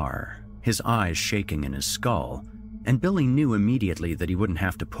the jar, his eyes shaking in his skull, and Billy knew immediately that he wouldn't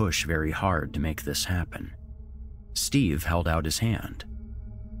have to push very hard to make this happen. Steve held out his hand.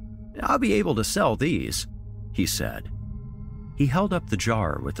 "I'll be able to sell these," he said. He held up the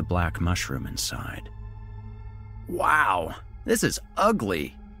jar with the black mushroom inside. "Wow, this is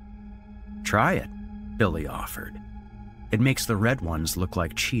ugly." "Try it," Billy offered. "It makes the red ones look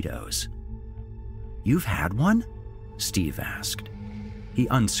like Cheetos." "You've had one?" Steve asked. He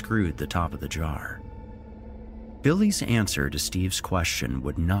unscrewed the top of the jar. Billy's answer to Steve's question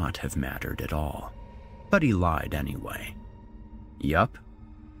would not have mattered at all, but he lied anyway. "Yup."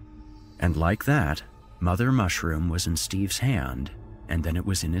 And like that, Mother Mushroom was in Steve's hand, and then it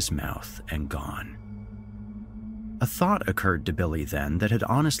was in his mouth and gone. A thought occurred to Billy then that had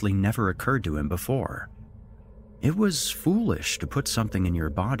honestly never occurred to him before. It was foolish to put something in your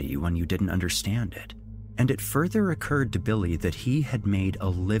body when you didn't understand it, and it further occurred to Billy that he had made a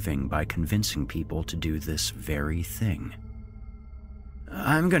living by convincing people to do this very thing.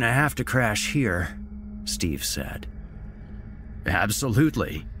 "I'm gonna have to crash here," Steve said.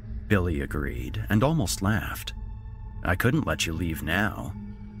 "Absolutely," Billy agreed and almost laughed. "I couldn't let you leave now."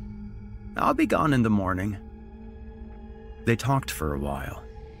 "I'll be gone in the morning." They talked for a while.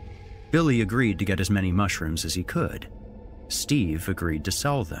 Billy agreed to get as many mushrooms as he could. Steve agreed to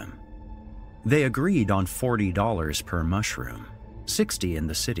sell them. They agreed on $40 per mushroom, $60 in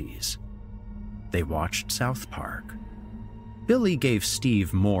the cities. They watched South Park. Billy gave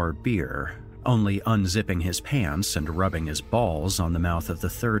Steve more beer, only unzipping his pants and rubbing his balls on the mouth of the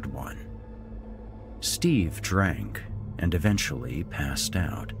third one. Steve drank and eventually passed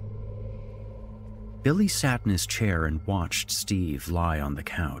out. Billy sat in his chair and watched Steve lie on the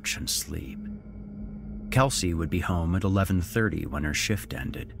couch and sleep. Kelsey would be home at 11:30 when her shift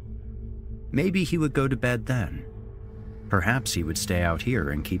ended. Maybe he would go to bed then. Perhaps he would stay out here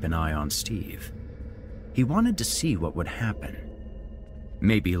and keep an eye on Steve. He wanted to see what would happen.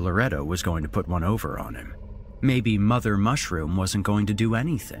 Maybe Loretto was going to put one over on him. Maybe Mother Mushroom wasn't going to do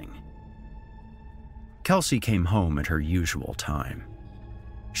anything. Kelsey came home at her usual time.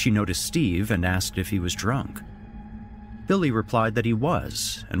 She noticed Steve and asked if he was drunk. Billy replied that he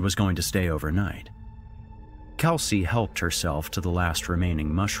was and was going to stay overnight. Kelsey helped herself to the last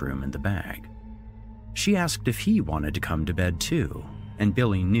remaining mushroom in the bag. She asked if he wanted to come to bed too, and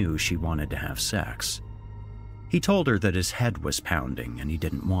Billy knew she wanted to have sex. He told her that his head was pounding and he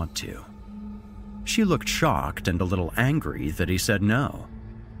didn't want to. She looked shocked and a little angry that he said no.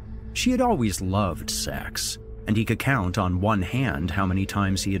 She had always loved sex, and he could count on one hand how many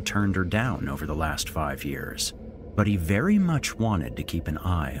times he had turned her down over the last 5 years, but he very much wanted to keep an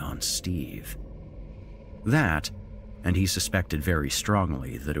eye on Steve. That, and he suspected very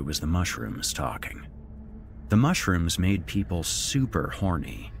strongly that it was the mushrooms talking. The mushrooms made people super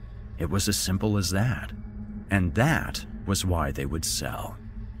horny. It was as simple as that. And that was why they would sell.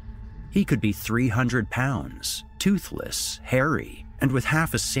 He could be 300 pounds, toothless, hairy, and with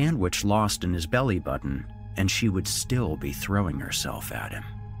half a sandwich lost in his belly button, and she would still be throwing herself at him.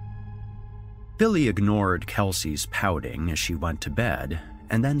 Billy ignored Kelsey's pouting as she went to bed,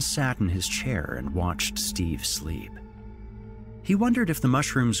 and then sat in his chair and watched Steve sleep. He wondered if the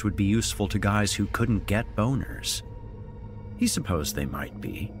mushrooms would be useful to guys who couldn't get boners. He supposed they might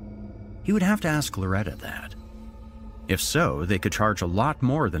be. He would have to ask Loretta that. If so, they could charge a lot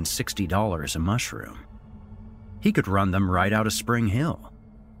more than $60 a mushroom. He could run them right out of Spring Hill.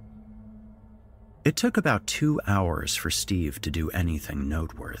 It took about 2 hours for Steve to do anything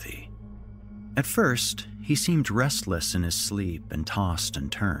noteworthy. At first, he seemed restless in his sleep and tossed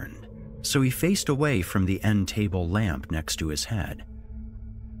and turned, so he faced away from the end table lamp next to his head.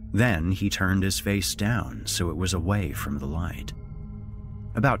 Then he turned his face down so it was away from the light.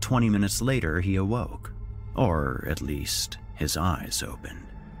 About 20 minutes later, he awoke, or at least his eyes opened.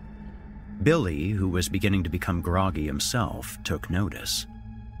 Billy, who was beginning to become groggy himself, took notice.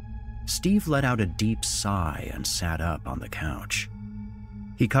 Steve let out a deep sigh and sat up on the couch.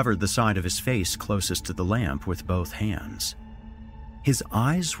 He covered the side of his face closest to the lamp with both hands. His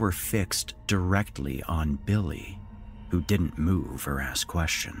eyes were fixed directly on Billy, who didn't move or ask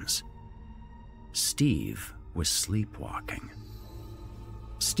questions. Steve was sleepwalking.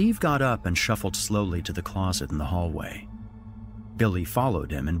 Steve got up and shuffled slowly to the closet in the hallway. Billy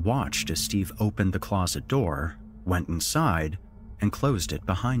followed him and watched as Steve opened the closet door, went inside, and closed it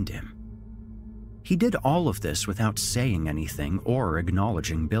behind him. He did all of this without saying anything or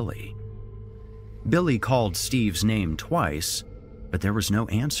acknowledging Billy. Billy called Steve's name twice, but there was no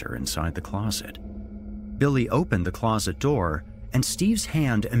answer inside the closet. Billy opened the closet door, and Steve's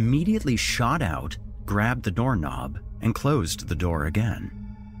hand immediately shot out, grabbed the doorknob, and closed the door again.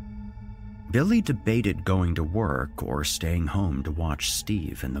 Billy debated going to work or staying home to watch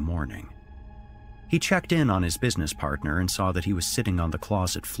Steve in the morning. He checked in on his business partner and saw that he was sitting on the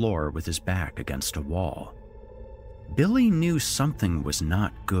closet floor with his back against a wall. Billy knew something was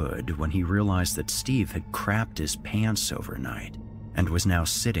not good when he realized that Steve had crapped his pants overnight and was now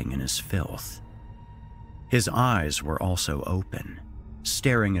sitting in his filth. His eyes were also open,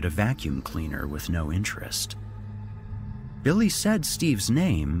 staring at a vacuum cleaner with no interest. Billy said Steve's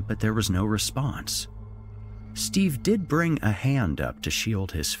name, but there was no response. Steve did bring a hand up to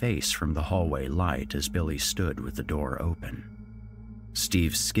shield his face from the hallway light as Billy stood with the door open.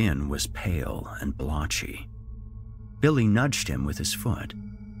 Steve's skin was pale and blotchy. Billy nudged him with his foot.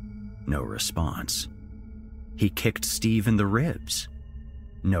 No response. He kicked Steve in the ribs.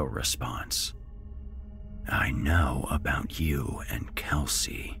 No response. "I know about you and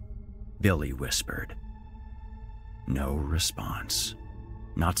Kelsey," Billy whispered. No response.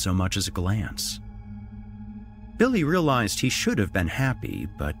 Not so much as a glance. Billy realized he should have been happy,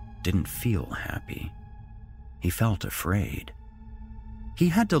 but didn't feel happy. He felt afraid. He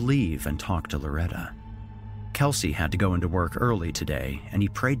had to leave and talk to Loretta. Kelsey had to go into work early today, and he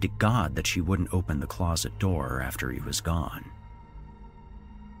prayed to God that she wouldn't open the closet door after he was gone.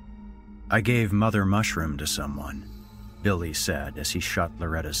 "I gave Mother Mushroom to someone," Billy said as he shut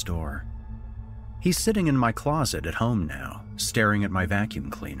Loretta's door. "He's sitting in my closet at home now, staring at my vacuum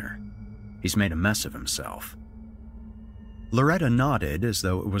cleaner. He's made a mess of himself." Loretta nodded as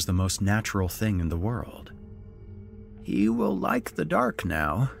though it was the most natural thing in the world. "He will like the dark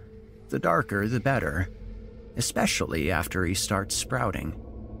now. The darker, the better, especially after he starts sprouting.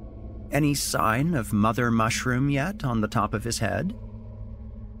 Any sign of Mother Mushroom yet on the top of his head?"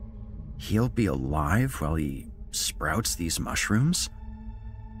 "He'll be alive while he sprouts these mushrooms?"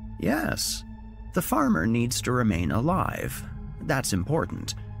 "Yes. The farmer needs to remain alive. That's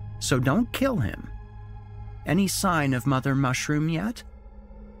important. So don't kill him. Any sign of Mother Mushroom yet?"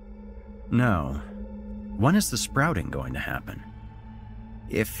 "No. When is the sprouting going to happen?"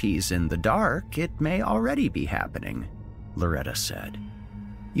 "If he's in the dark, it may already be happening," Loretta said.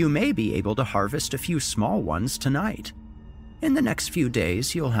 "You may be able to harvest a few small ones tonight. In the next few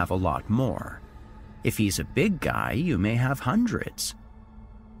days, you'll have a lot more. If he's a big guy, you may have hundreds."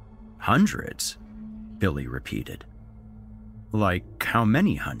 "Hundreds?" Billy repeated. "Like how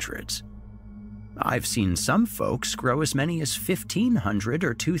many hundreds?" "I've seen some folks grow as many as 1,500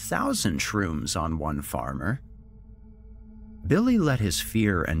 or 2,000 shrooms on one farmer." Billy let his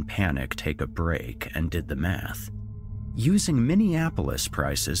fear and panic take a break and did the math. Using Minneapolis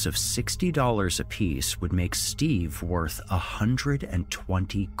prices of $60 apiece would make Steve worth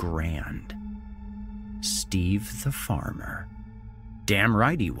 $120 grand. Steve the farmer. Damn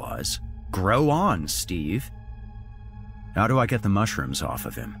right he was. Grow on, Steve. "How do I get the mushrooms off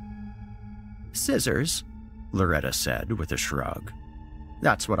of him?" "Scissors. Loretta said with a shrug.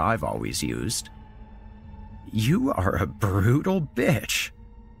 "That's what I've always used." "You are a brutal bitch,"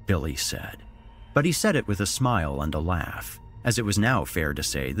 Billy said. But he said it with a smile and a laugh, as it was now fair to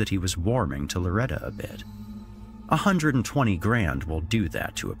say that he was warming to Loretta a bit. 120 grand will do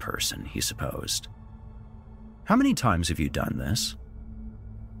that to a person, he supposed. "How many times have you done this?"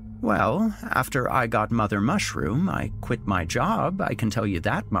 "Well, after I got Mother Mushroom, I quit my job, I can tell you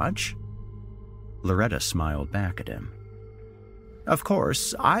that much." Loretta smiled back at him. "Of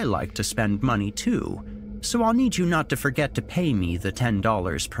course, I like to spend money too, so I'll need you not to forget to pay me the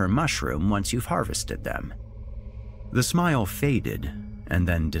 $10 per mushroom once you've harvested them." The smile faded and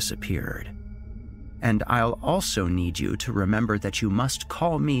then disappeared. "And I'll also need you to remember that you must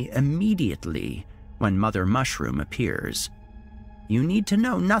call me immediately when Mother Mushroom appears. You need to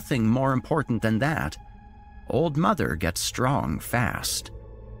know nothing more important than that. Old Mother gets strong fast."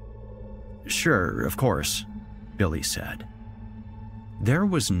 "Sure, of course," Billy said. There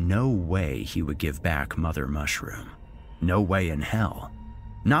was no way he would give back Mother Mushroom. No way in hell.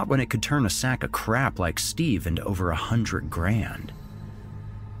 Not when it could turn a sack of crap like Steve into over 100 grand.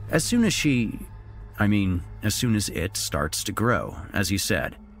 As soon as it starts to grow, as you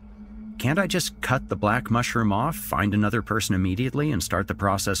said. Can't I just cut the black mushroom off, find another person immediately, and start the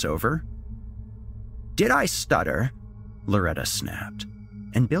process over? "Did I stutter?" Loretta snapped,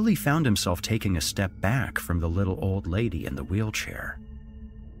 and Billy found himself taking a step back from the little old lady in the wheelchair.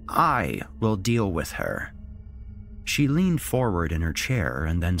 "I will deal with her." She leaned forward in her chair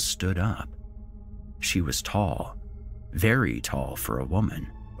and then stood up. She was tall, very tall for a woman,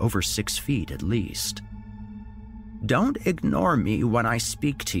 over 6 feet at least. "Don't ignore me when I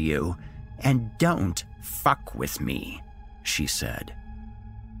speak to you, and don't fuck with me," she said.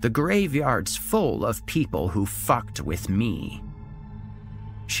 "The graveyard's full of people who fucked with me."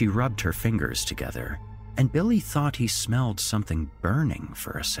 She rubbed her fingers together, and Billy thought he smelled something burning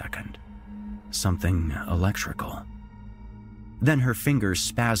for a second. Something electrical. Then her fingers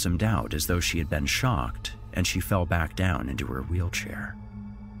spasmed out as though she had been shocked, and she fell back down into her wheelchair.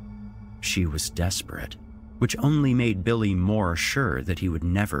 She was desperate, which only made Billy more sure that he would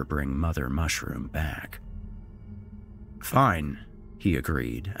never bring Mother Mushroom back. "Fine," he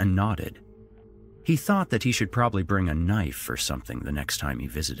agreed and nodded. He thought that he should probably bring a knife or something the next time he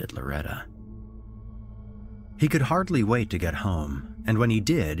visited Loretta. He could hardly wait to get home, and when he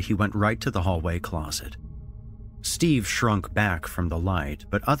did, he went right to the hallway closet. Steve shrunk back from the light,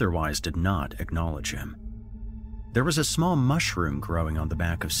 but otherwise did not acknowledge him. There was a small mushroom growing on the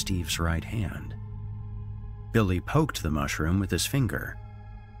back of Steve's right hand. Billy poked the mushroom with his finger.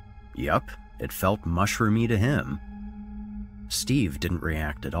 Yup, it felt mushroomy to him. Steve didn't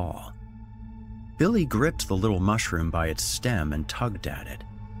react at all. Billy gripped the little mushroom by its stem and tugged at it.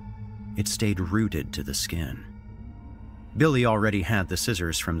 It stayed rooted to the skin. Billy already had the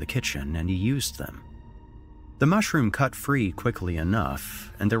scissors from the kitchen, and he used them. The mushroom cut free quickly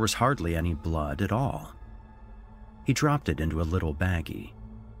enough, and there was hardly any blood at all. He dropped it into a little baggie.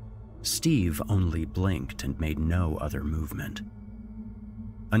 Steve only blinked and made no other movement.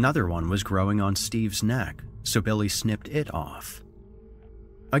 Another one was growing on Steve's neck, so Billy snipped it off.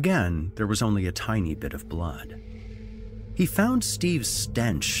 Again, there was only a tiny bit of blood. He found Steve's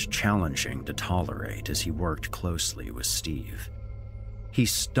stench challenging to tolerate as he worked closely with Steve. He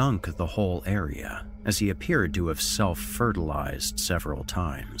stunk the whole area, as he appeared to have self-fertilized several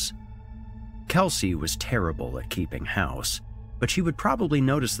times. Kelsey was terrible at keeping house, but she would probably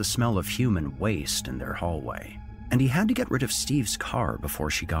notice the smell of human waste in their hallway, and he had to get rid of Steve's car before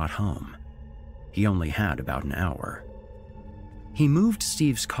she got home. He only had about an hour. He moved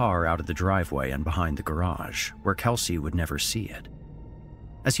Steve's car out of the driveway and behind the garage, where Kelsey would never see it.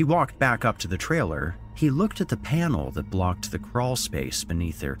 As he walked back up to the trailer, he looked at the panel that blocked the crawl space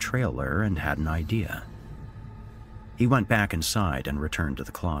beneath their trailer and had an idea. He went back inside and returned to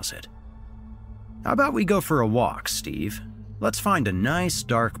the closet. "How about we go for a walk, Steve? Let's find a nice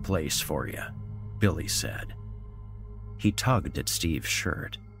dark place for you," Billy said. He tugged at Steve's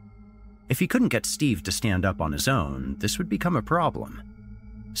shirt. If he couldn't get Steve to stand up on his own, this would become a problem.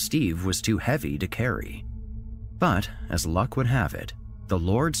 Steve was too heavy to carry. But, as luck would have it, the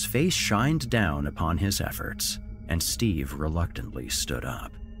Lord's face shined down upon his efforts, and Steve reluctantly stood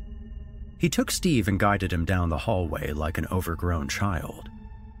up. He took Steve and guided him down the hallway like an overgrown child.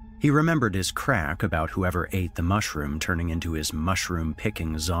 He remembered his crack about whoever ate the mushroom turning into his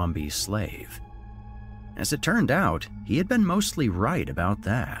mushroom-picking zombie slave. As it turned out, he had been mostly right about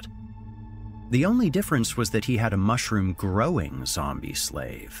that. The only difference was that he had a mushroom-growing zombie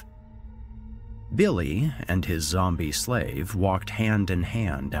slave. Billy and his zombie slave walked hand in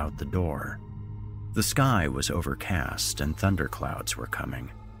hand out the door. The sky was overcast and thunderclouds were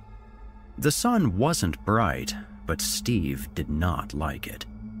coming. The sun wasn't bright, but Steve did not like it.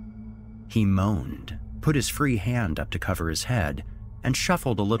 He moaned, put his free hand up to cover his head, and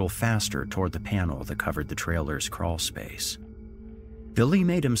shuffled a little faster toward the panel that covered the trailer's crawl space. Billy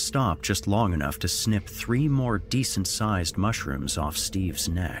made him stop just long enough to snip 3 more decent-sized mushrooms off Steve's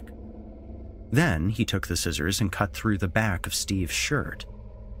neck. Then he took the scissors and cut through the back of Steve's shirt.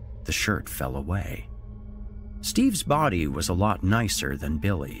 The shirt fell away. Steve's body was a lot nicer than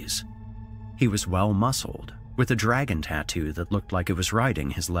Billy's. He was well-muscled, with a dragon tattoo that looked like it was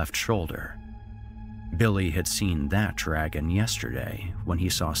riding his left shoulder. Billy had seen that dragon yesterday when he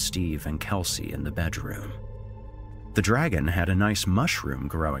saw Steve and Kelsey in the bedroom. The dragon had a nice mushroom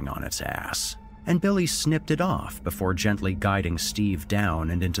growing on its ass, and Billy snipped it off before gently guiding Steve down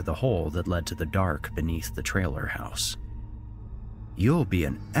and into the hole that led to the dark beneath the trailer house. "You'll be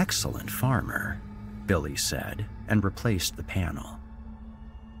an excellent farmer," Billy said, and replaced the panel.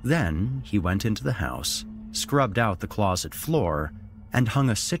 Then he went into the house, scrubbed out the closet floor, and hung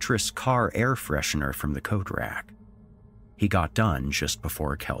a citrus car air freshener from the coat rack. He got done just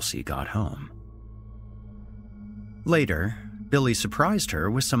before Kelsey got home. Later, Billy surprised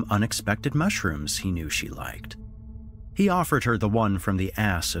her with some unexpected mushrooms he knew she liked. He offered her the one from the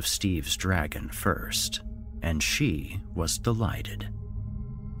ass of Steve's dragon first, and she was delighted.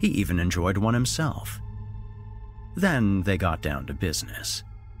 He even enjoyed one himself. Then they got down to business.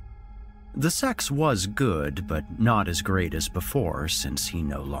 The sex was good, but not as great as before since he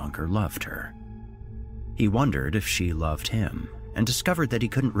no longer loved her. He wondered if she loved him, and discovered that he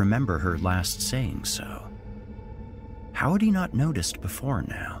couldn't remember her last saying so. How had he not noticed before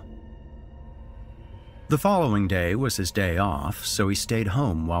now? The following day was his day off, so he stayed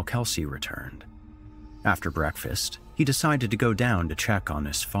home while Kelsey returned. After breakfast, he decided to go down to check on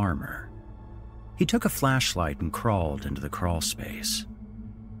his farmer. He took a flashlight and crawled into the crawl space.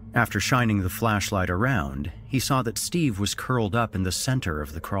 After shining the flashlight around, he saw that Steve was curled up in the center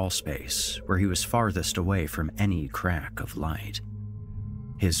of the crawl space, where he was farthest away from any crack of light.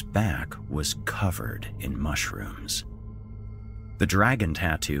 His back was covered in mushrooms. The dragon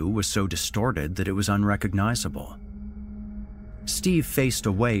tattoo was so distorted that it was unrecognizable. Steve faced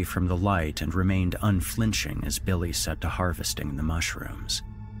away from the light and remained unflinching as Billy set to harvesting the mushrooms.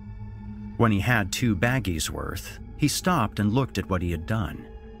 When he had 2 baggies worth, he stopped and looked at what he had done.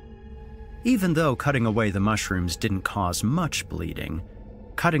 Even though cutting away the mushrooms didn't cause much bleeding,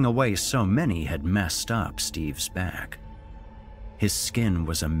 cutting away so many had messed up Steve's back. His skin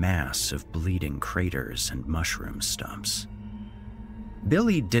was a mass of bleeding craters and mushroom stumps.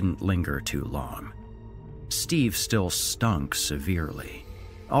 Billy didn't linger too long. Steve still stunk severely,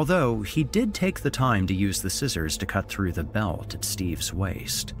 although he did take the time to use the scissors to cut through the belt at Steve's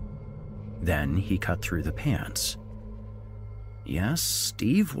waist. Then he cut through the pants. Yes,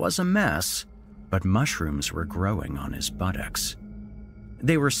 Steve was a mess, but mushrooms were growing on his buttocks.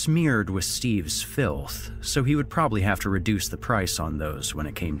 They were smeared with Steve's filth, so he would probably have to reduce the price on those when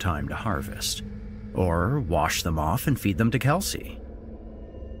it came time to harvest, or wash them off and feed them to Kelsey.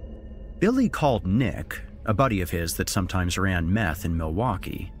 Billy called Nick, a buddy of his that sometimes ran meth in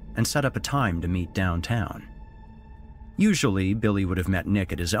Milwaukee, and set up a time to meet downtown. Usually, Billy would have met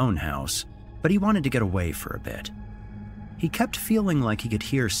Nick at his own house, but he wanted to get away for a bit. He kept feeling like he could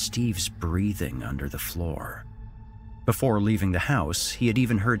hear Steve's breathing under the floor. Before leaving the house, he had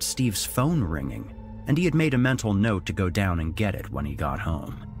even heard Steve's phone ringing, and he had made a mental note to go down and get it when he got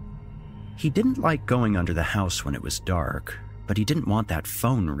home. He didn't like going under the house when it was dark, but he didn't want that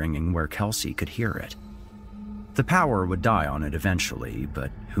phone ringing where Kelsey could hear it. The power would die on it eventually, but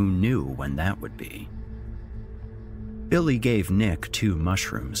who knew when that would be? Billy gave Nick 2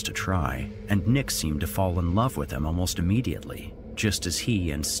 mushrooms to try, and Nick seemed to fall in love with them almost immediately, just as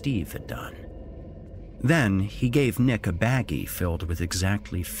he and Steve had done. Then he gave Nick a baggie filled with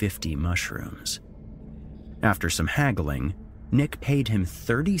exactly 50 mushrooms. After some haggling, Nick paid him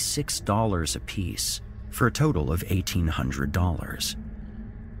 $36 apiece, for a total of $1,800.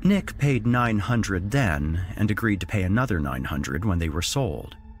 Nick paid $900 then and agreed to pay another $900 when they were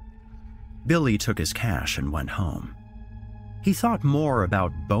sold. Billy took his cash and went home. He thought more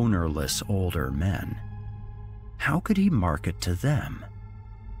about bonerless older men. How could he market to them?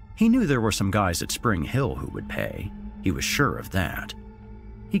 He knew there were some guys at Spring Hill who would pay. He was sure of that.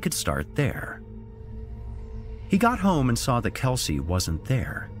 He could start there. He got home and saw that Kelsey wasn't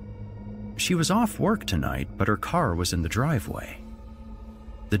there. She was off work tonight, but her car was in the driveway.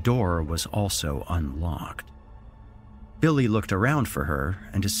 The door was also unlocked. Billy looked around for her,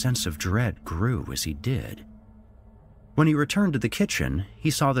 and his sense of dread grew as he did. When he returned to the kitchen,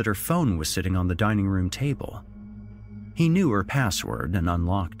 he saw that her phone was sitting on the dining room table. He knew her password and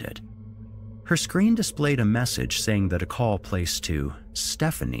unlocked it. Her screen displayed a message saying that a call placed to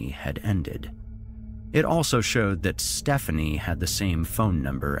Stephanie had ended. It also showed that Stephanie had the same phone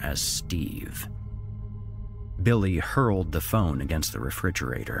number as Steve. Billy hurled the phone against the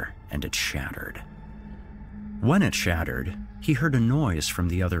refrigerator, and it shattered. When it shattered, he heard a noise from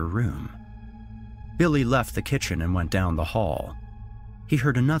the other room. Billy left the kitchen and went down the hall. He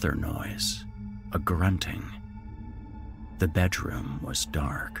heard another noise, a grunting. The bedroom was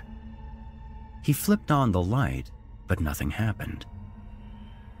dark. He flipped on the light, but nothing happened.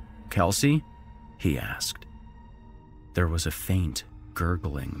 "Kelsey?" he asked. There was a faint,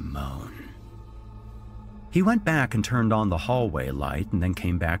 gurgling moan. He went back and turned on the hallway light and then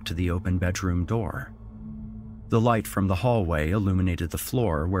came back to the open bedroom door. The light from the hallway illuminated the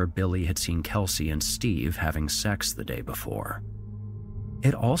floor where Billy had seen Kelsey and Steve having sex the day before.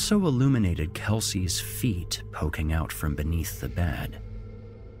 It also illuminated Kelsey's feet poking out from beneath the bed.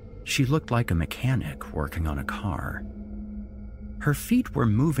 She looked like a mechanic working on a car. Her feet were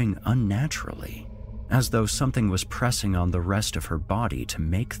moving unnaturally, as though something was pressing on the rest of her body to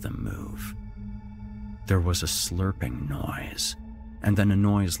make them move. There was a slurping noise, and then a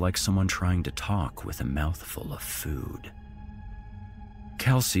noise like someone trying to talk with a mouthful of food.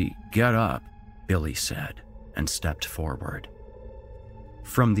 "Kelsey, get up," Billy said, and stepped forward.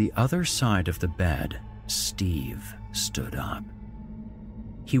 From the other side of the bed, Steve stood up.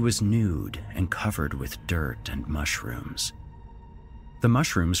 He was nude and covered with dirt and mushrooms. The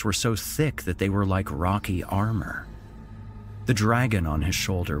mushrooms were so thick that they were like rocky armor. The dragon on his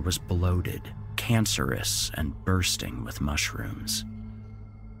shoulder was bloated, cancerous, and bursting with mushrooms.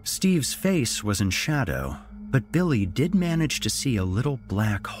 Steve's face was in shadow, but Billy did manage to see a little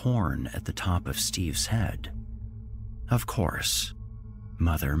black horn at the top of Steve's head. Of course,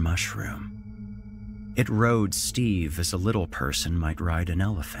 Mother Mushroom. It rode Steve as a little person might ride an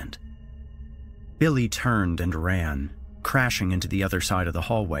elephant. Billy turned and ran, crashing into the other side of the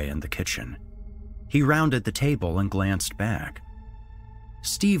hallway and the kitchen. He rounded the table and glanced back.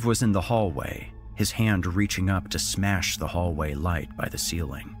 Steve was in the hallway, his hand reaching up to smash the hallway light by the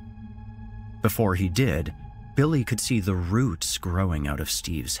ceiling. Before he did, Billy could see the roots growing out of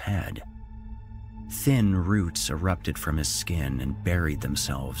Steve's head. Thin roots erupted from his skin and buried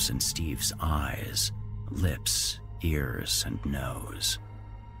themselves in Steve's eyes, lips, ears, and nose.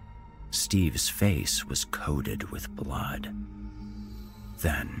 Steve's face was coated with blood.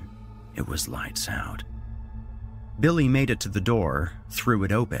 Then it was lights out. Billy made it to the door, threw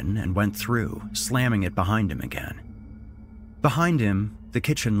it open, and went through, slamming it behind him again. Behind him, the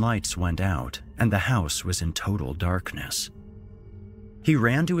kitchen lights went out, and the house was in total darkness. He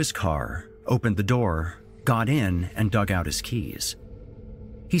ran to his car, opened the door, got in, and dug out his keys.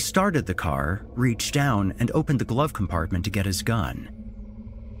 He started the car, reached down, and opened the glove compartment to get his gun.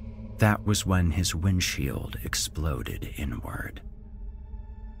 That was when his windshield exploded inward.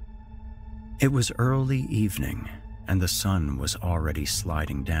 It was early evening, and the sun was already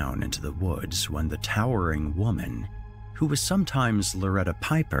sliding down into the woods when the towering woman, who was sometimes Loretta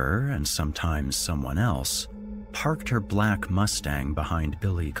Piper and sometimes someone else, parked her black Mustang behind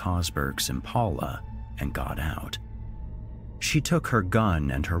Billy Cosberg's Impala and got out. She took her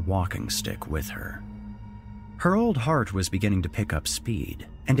gun and her walking stick with her. Her old heart was beginning to pick up speed,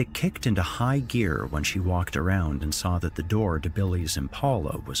 and it kicked into high gear when she walked around and saw that the door to Billy's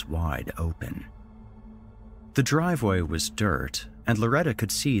Impala was wide open. The driveway was dirt, and Loretta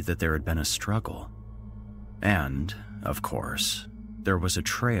could see that there had been a struggle. And, of course, there was a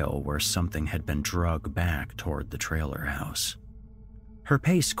trail where something had been dragged back toward the trailer house. Her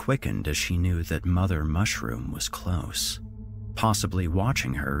pace quickened as she knew that Mother Mushroom was close, possibly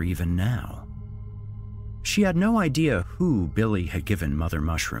watching her even now. She had no idea who Billy had given Mother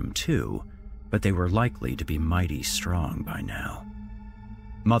Mushroom to, but they were likely to be mighty strong by now.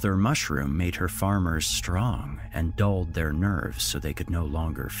 Mother Mushroom made her farmers strong and dulled their nerves so they could no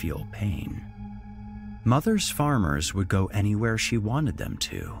longer feel pain. Mother's farmers would go anywhere she wanted them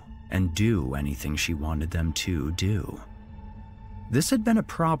to and do anything she wanted them to do. This had been a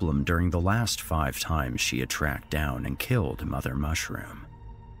problem during the last 5 times she had tracked down and killed Mother Mushroom.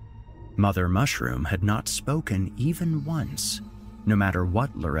 Mother Mushroom had not spoken even once, no matter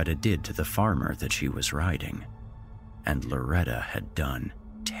what Loretta did to the farmer that she was riding. And Loretta had done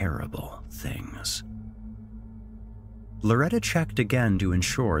terrible things. Loretta checked again to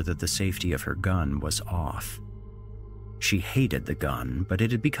ensure that the safety of her gun was off. She hated the gun, but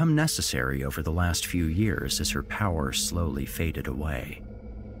it had become necessary over the last few years as her power slowly faded away.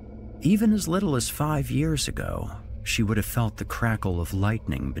 Even as little as 5 years ago, she would have felt the crackle of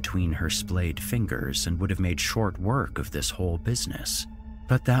lightning between her splayed fingers and would have made short work of this whole business.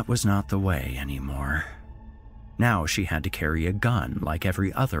 But that was not the way anymore. Now she had to carry a gun like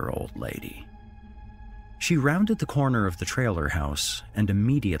every other old lady. She rounded the corner of the trailer house and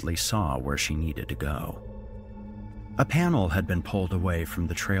immediately saw where she needed to go. A panel had been pulled away from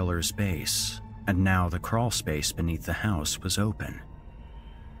the trailer's base, and now the crawl space beneath the house was open.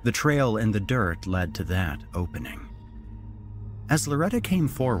 The trail in the dirt led to that opening. As Loretta came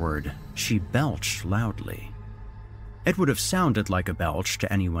forward, she belched loudly. It would have sounded like a belch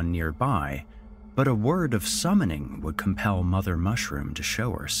to anyone nearby, but a word of summoning would compel Mother Mushroom to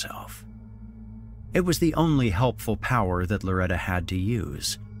show herself. It was the only helpful power that Loretta had to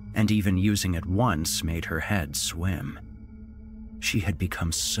use, and even using it once made her head swim. She had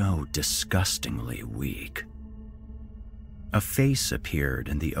become so disgustingly weak. A face appeared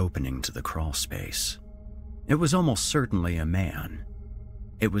in the opening to the crawl space. It was almost certainly a man.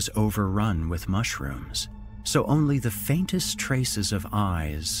 It was overrun with mushrooms, so only the faintest traces of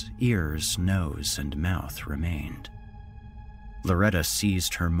eyes, ears, nose, and mouth remained. Loretta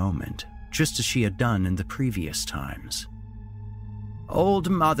seized her moment, just as she had done in the previous times. "Old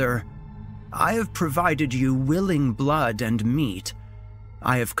Mother, I have provided you willing blood and meat.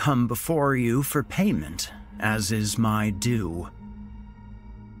 I have come before you for payment, as is my due."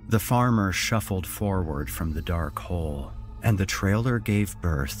 The farmer shuffled forward from the dark hole, and the trailer gave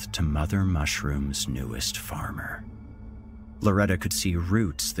birth to Mother Mushroom's newest farmer. Loretta could see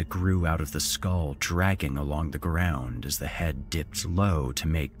roots that grew out of the skull dragging along the ground as the head dipped low to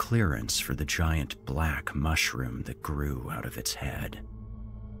make clearance for the giant black mushroom that grew out of its head.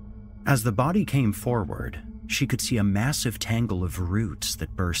 As the body came forward, she could see a massive tangle of roots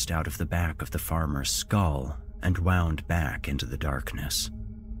that burst out of the back of the farmer's skull and wound back into the darkness.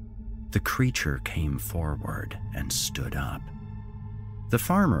 The creature came forward and stood up. The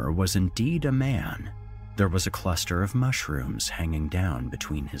farmer was indeed a man. There was a cluster of mushrooms hanging down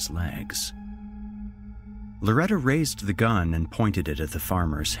between his legs. Loretta raised the gun and pointed it at the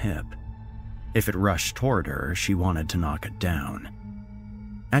farmer's hip. If it rushed toward her, she wanted to knock it down.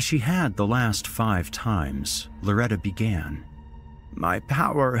 As she had the last 5 times, Loretta began, "My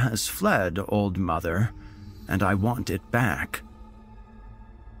power has fled, Old Mother, and I want it back."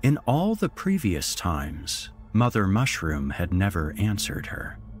 In all the previous times, Mother Mushroom had never answered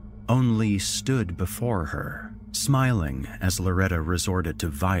her, only stood before her, smiling as Loretta resorted to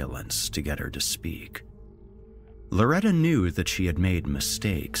violence to get her to speak. Loretta knew that she had made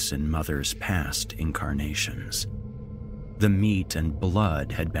mistakes in Mother's past incarnations. The meat and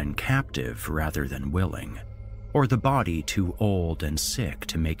blood had been captive rather than willing, or the body too old and sick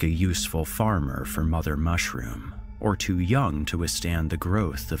to make a useful farmer for Mother Mushroom, or too young to withstand the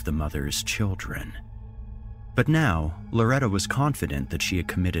growth of the mother's children. But now, Loretta was confident that she had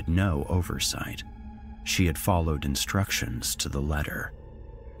committed no oversight. She had followed instructions to the letter.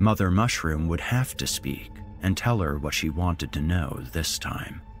 Mother Mushroom would have to speak and tell her what she wanted to know this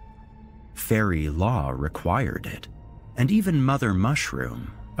time. Fairy law required it, and even Mother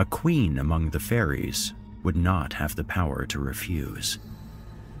Mushroom, a queen among the fairies, would not have the power to refuse.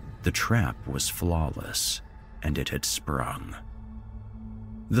 The trap was flawless, and it had sprung.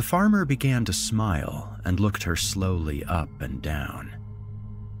 The farmer began to smile and looked her slowly up and down.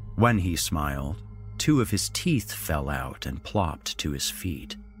 When he smiled, 2 of his teeth fell out and plopped to his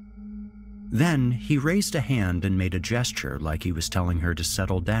feet. Then he raised a hand and made a gesture like he was telling her to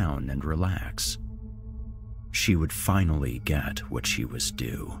settle down and relax. She would finally get what she was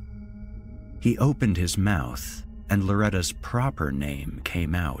due. He opened his mouth, and Loretta's proper name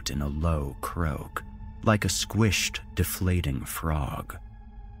came out in a low croak, like a squished, deflating frog.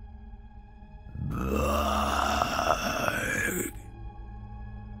 Bug.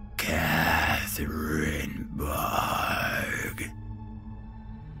 Catherine Bug.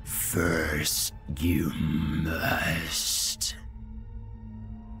 First you must.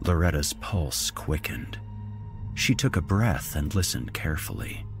 Loretta's pulse quickened. She took a breath and listened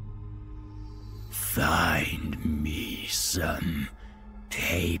carefully. Find me some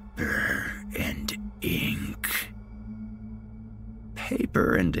paper and ink.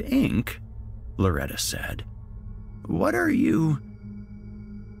 Paper and ink? Loretta said. What are you?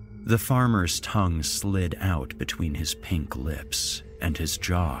 The farmer's tongue slid out between his pink lips, and his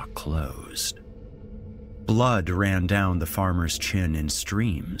jaw closed. Blood ran down the farmer's chin in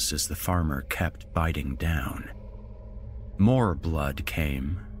streams as the farmer kept biting down. More blood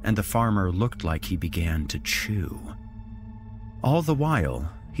came, and the farmer looked like he began to chew. All the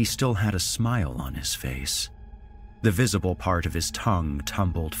while, he still had a smile on his face. The visible part of his tongue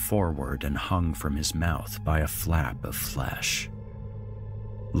tumbled forward and hung from his mouth by a flap of flesh.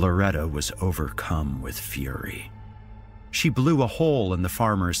 Loretta was overcome with fury. She blew a hole in the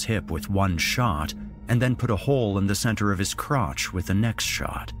farmer's hip with one shot and then put a hole in the center of his crotch with the next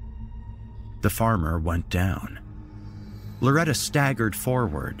shot. The farmer went down. Loretta staggered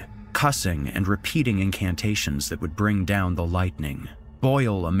forward, cussing and repeating incantations that would bring down the lightning,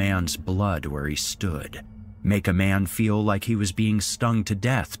 boil a man's blood where he stood, make a man feel like he was being stung to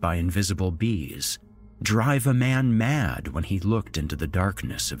death by invisible bees, drive a man mad when he looked into the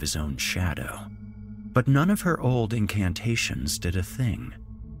darkness of his own shadow. But none of her old incantations did a thing.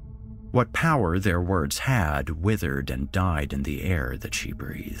 What power their words had withered and died in the air that she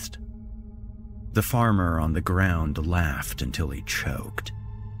breathed. The farmer on the ground laughed until he choked.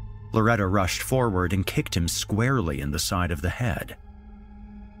 Loretta rushed forward and kicked him squarely in the side of the head.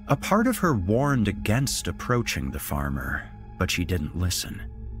 A part of her warned against approaching the farmer, but she didn't listen.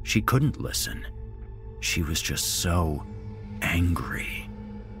 She couldn't listen. She was just so angry.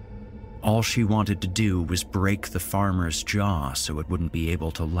 All she wanted to do was break the farmer's jaw so it wouldn't be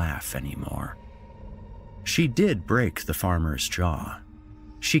able to laugh anymore. She did break the farmer's jaw.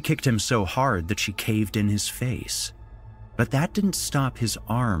 She kicked him so hard that she caved in his face. But that didn't stop his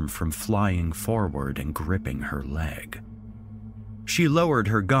arm from flying forward and gripping her leg. She lowered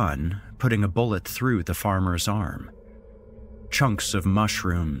her gun, putting a bullet through the farmer's arm. Chunks of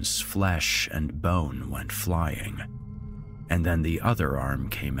mushrooms, flesh, and bone went flying. And then the other arm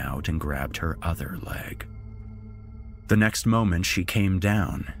came out and grabbed her other leg. The next moment she came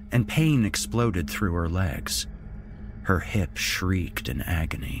down, and pain exploded through her legs. Her hip shrieked in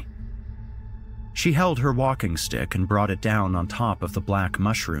agony. She held her walking stick and brought it down on top of the black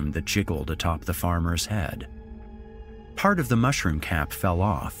mushroom that jiggled atop the farmer's head. Part of the mushroom cap fell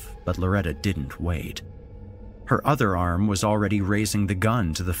off, but Loretta didn't wait. Her other arm was already raising the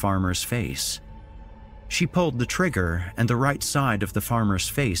gun to the farmer's face. She pulled the trigger, and the right side of the farmer's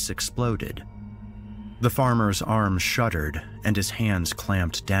face exploded. The farmer's arm shuddered, and his hands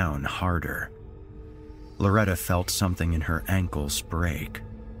clamped down harder. Loretta felt something in her ankles break,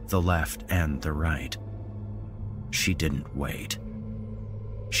 the left and the right. She didn't wait.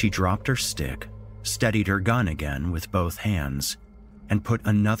 She dropped her stick, steadied her gun again with both hands, and put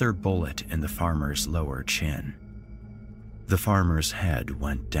another bullet in the farmer's lower chin. The farmer's head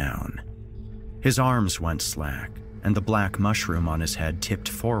went down. His arms went slack, and the black mushroom on his head tipped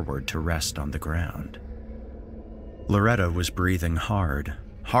forward to rest on the ground. Loretta was breathing hard,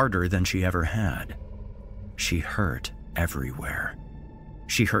 harder than she ever had. She hurt everywhere.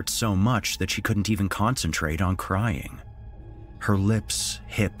 She hurt so much that she couldn't even concentrate on crying. Her lips,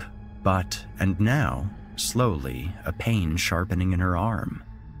 hip, butt, and now, slowly, a pain sharpening in her arm.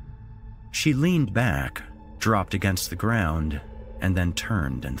 She leaned back, dropped against the ground, and then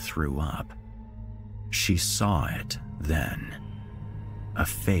turned and threw up. She saw it then. A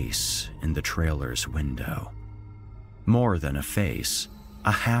face in the trailer's window. More than a face,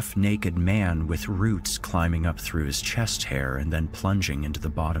 a half-naked man with roots climbing up through his chest hair and then plunging into the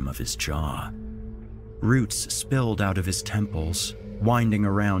bottom of his jaw. Roots spilled out of his temples, winding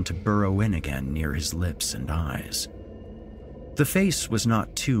around to burrow in again near his lips and eyes. The face was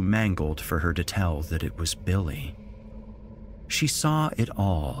not too mangled for her to tell that it was Billy. She saw it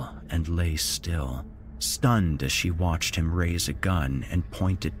all and lay still, stunned as she watched him raise a gun and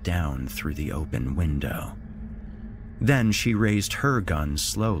point it down through the open window. Then she raised her gun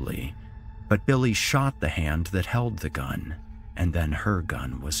slowly, but Billy shot the hand that held the gun, and then her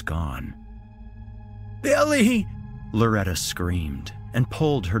gun was gone. "Billy!" Loretta screamed and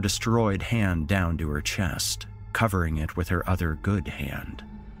pulled her destroyed hand down to her chest, covering it with her other good hand.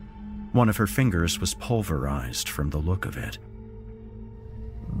 One of her fingers was pulverized from the look of it.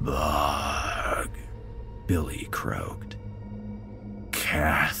 "Bog," Billy croaked.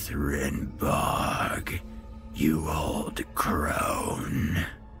 "Catherine Bog, you old crone."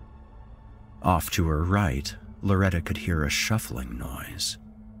 Off to her right, Loretta could hear a shuffling noise.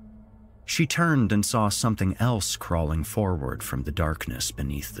 She turned and saw something else crawling forward from the darkness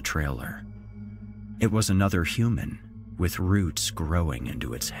beneath the trailer. It was another human, with roots growing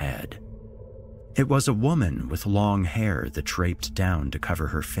into its head. It was a woman with long hair that draped down to cover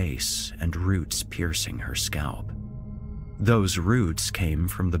her face and roots piercing her scalp. Those roots came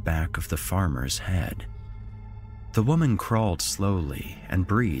from the back of the farmer's head. The woman crawled slowly and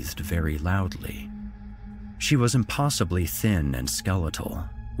breathed very loudly. She was impossibly thin and skeletal,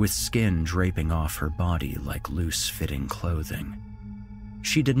 with skin draping off her body like loose-fitting clothing.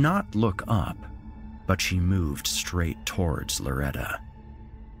 She did not look up, but she moved straight towards Loretta.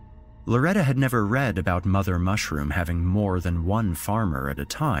 Loretta had never read about Mother Mushroom having more than one farmer at a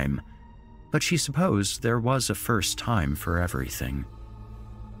time, but she supposed there was a first time for everything.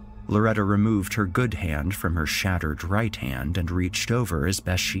 Loretta removed her good hand from her shattered right hand and reached over as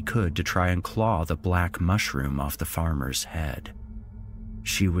best she could to try and claw the black mushroom off the farmer's head.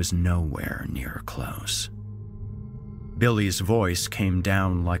 She was nowhere near close. Billy's voice came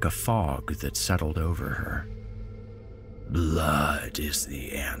down like a fog that settled over her. "Blood is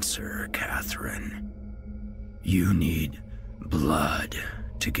the answer, Catherine. You need blood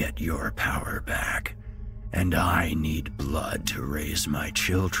to get your power back, and I need blood to raise my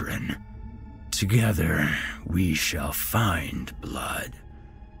children. Together, we shall find blood,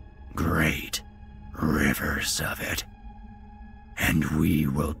 great rivers of it, and we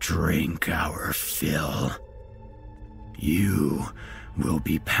will drink our fill. You will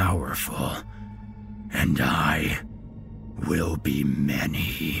be powerful, and I will be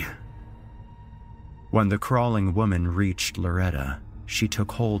many." When the crawling woman reached Loretta, she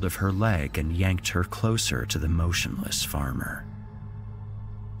took hold of her leg and yanked her closer to the motionless farmer.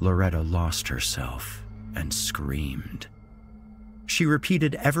 Loretta lost herself and screamed. She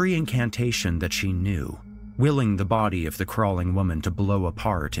repeated every incantation that she knew, willing the body of the crawling woman to blow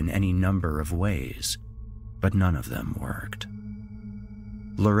apart in any number of ways, but none of them worked.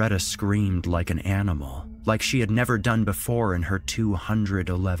 Loretta screamed like an animal, like she had never done before in her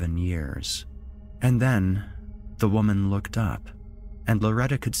 211 years. And then the woman looked up, and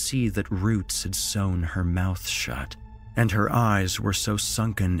Loretta could see that roots had sewn her mouth shut, and her eyes were so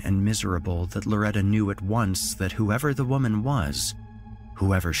sunken and miserable that Loretta knew at once that whoever the woman was,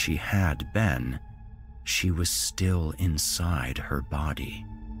 whoever she had been, she was still inside her body.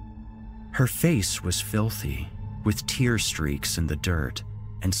 Her face was filthy, with tear streaks in the dirt,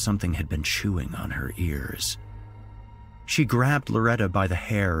 and something had been chewing on her ears. She grabbed Loretta by the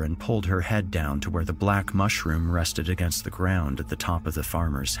hair and pulled her head down to where the black mushroom rested against the ground at the top of the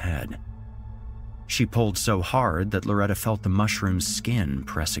farmer's head. She pulled so hard that Loretta felt the mushroom's skin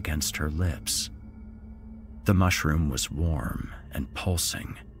press against her lips. The mushroom was warm and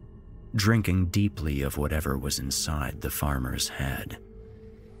pulsing, drinking deeply of whatever was inside the farmer's head.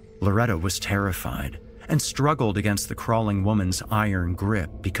 Loretta was terrified and struggled against the crawling woman's iron grip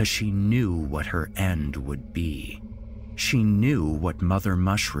because she knew what her end would be. She knew what Mother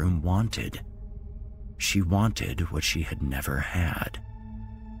Mushroom wanted. She wanted what she had never had: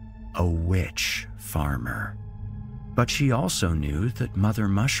 a witch farmer. But she also knew that Mother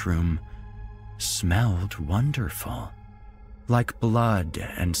Mushroom smelled wonderful, like blood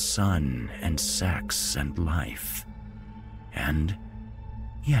and sun and sex and life. And,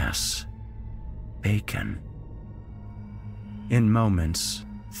 yes, bacon. In moments,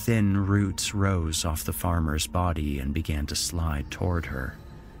 thin roots rose off the farmer's body and began to slide toward her.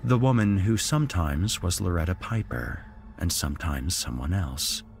 The woman who sometimes was Loretta Piper and sometimes someone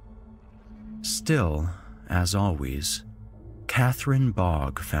else. Still, as always, Catherine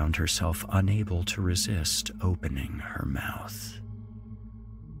Bogg found herself unable to resist opening her mouth.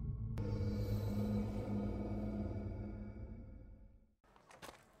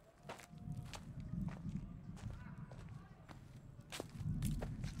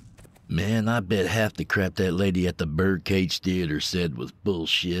 Man, I bet half the crap that lady at the Birdcage Theater said was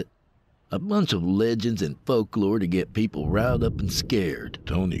bullshit. A bunch of legends and folklore to get people riled up and scared.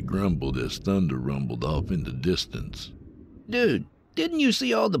 Tony grumbled as thunder rumbled off in the distance. Dude, didn't you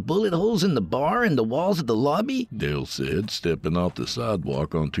see all the bullet holes in the bar and the walls of the lobby? Dale said, stepping off the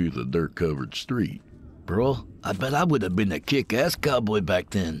sidewalk onto the dirt-covered street. Bro, I bet I would have been a kick-ass cowboy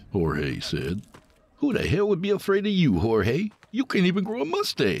back then, Jorge said. Who the hell would be afraid of you, Jorge? You can't even grow a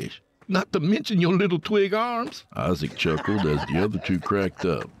mustache. Not to mention your little twig arms. Isaac chuckled as the other two cracked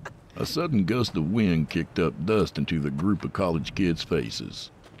up. A sudden gust of wind kicked up dust into the group of college kids'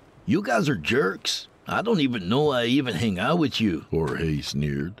 faces. You guys are jerks. I don't even know I even hang out with you, Jorge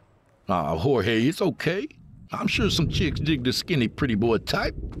sneered. Jorge, it's okay. I'm sure some chicks dig the skinny pretty boy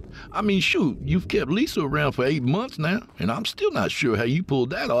type. I mean, shoot, you've kept Lisa around for 8 months now, and I'm still not sure how you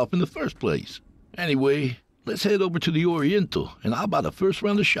pulled that off in the first place. Anyway, let's head over to the Oriental, and I'll buy the first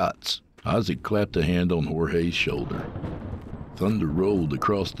round of shots. Isaac clapped a hand on Jorge's shoulder. Thunder rolled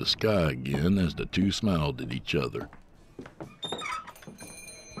across the sky again as the two smiled at each other.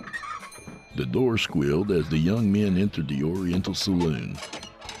 The door squealed as the young men entered the Oriental saloon.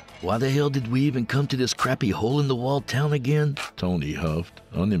 Why the hell did we even come to this crappy hole-in-the-wall town again? Tony huffed,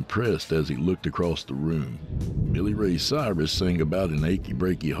 unimpressed as he looked across the room. Billy Ray Cyrus sang about an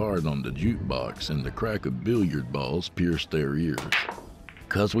achy-breaky heart on the jukebox, and the crack of billiard balls pierced their ears.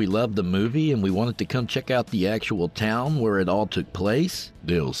 Because we loved the movie and we wanted to come check out the actual town where it all took place?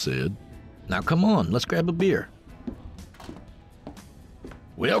 Dale said. Now come on, let's grab a beer.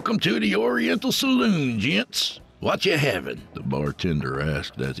 Welcome to the Oriental Saloon, gents. What you having? The bartender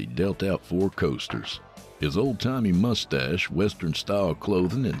asked as he dealt out 4 coasters. His old-timey mustache, Western-style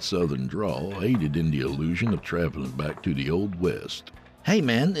clothing, and Southern drawl aided in the illusion of traveling back to the Old West. Hey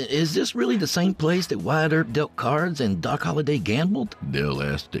man, is this really the same place that Wyatt Earp dealt cards and Doc Holliday gambled? Dale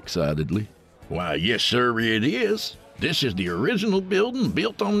asked excitedly. Why, yes, sir, it is. This is the original building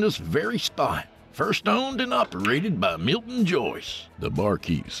built on this very spot. First owned and operated by Milton Joyce, the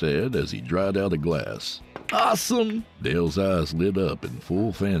barkeep said as he dried out a glass. Awesome! Dale's eyes lit up in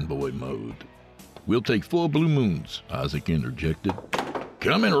full fanboy mode. We'll take 4 Blue Moons, Isaac interjected.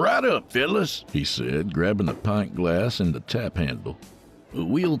 Coming right up, fellas, he said, grabbing a pint glass and the tap handle.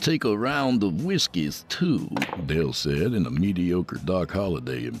 We'll take a round of whiskeys, too, Dale said in a mediocre Doc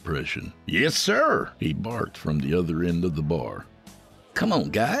Holliday impression. Yes, sir, he barked from the other end of the bar. Come on,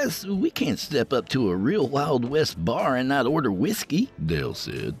 guys. We can't step up to a real Wild West bar and not order whiskey, Dale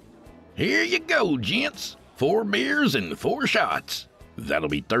said. Here you go, gents. 4 beers and 4 shots. That'll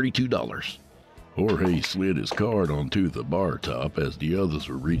be $32. Jorge slid his card onto the bar top as the others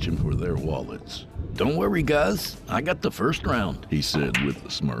were reaching for their wallets. Don't worry, guys. I got the first round, he said with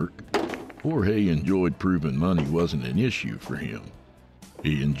a smirk. Jorge enjoyed proving money wasn't an issue for him.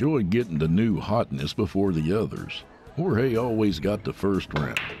 He enjoyed getting the new hotness before the others. Jorge always got the first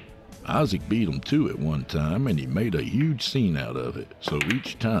round. Isaac beat him to it one time, and he made a huge scene out of it. So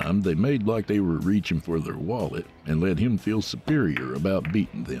each time, they made like they were reaching for their wallet and let him feel superior about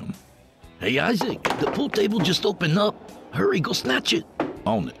beating them. Hey, Isaac, the pool table just opened up. Hurry, go snatch it.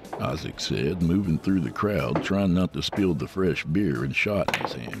 On it, Isaac said, moving through the crowd, trying not to spill the fresh beer and shot in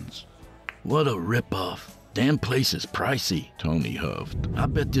his hands. What a ripoff. Damn place is pricey, Tony huffed. I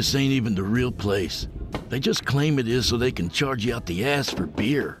bet this ain't even the real place. They just claim it is so they can charge you out the ass for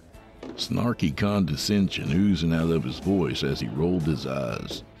beer. Snarky condescension oozing out of his voice as he rolled his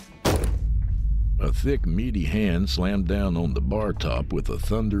eyes. A thick, meaty hand slammed down on the bar top with a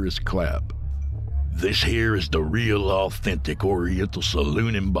thunderous clap. This here is the real authentic Oriental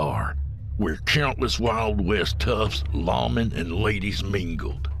Saloon and Bar, where countless Wild West toughs, lawmen, and ladies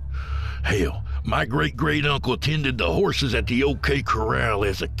mingled. Hell, my great-great-uncle tended the horses at the OK Corral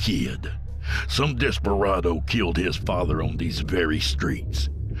as a kid. Some desperado killed his father on these very streets.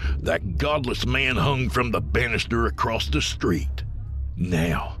 That godless man hung from the banister across the street.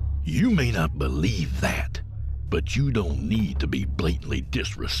 Now, you may not believe that, but you don't need to be blatantly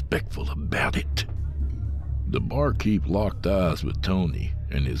disrespectful about it. The barkeep locked eyes with Tony,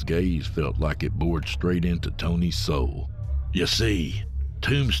 and his gaze felt like it bored straight into Tony's soul. You see,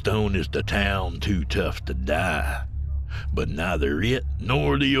 Tombstone is the town too tough to die. But neither it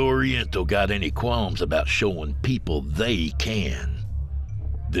nor the Oriental got any qualms about showing people they can.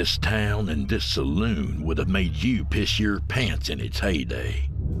 This town and this saloon would have made you piss your pants in its heyday.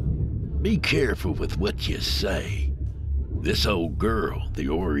 Be careful with what you say. This old girl, the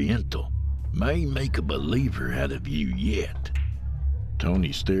Oriental, may make a believer out of you yet.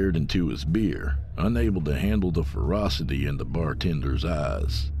 Tony stared into his beer, unable to handle the ferocity in the bartender's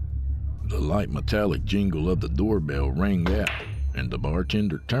eyes. The light metallic jingle of the doorbell rang out, and the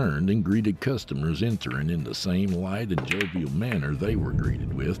bartender turned and greeted customers entering in the same light and jovial manner they were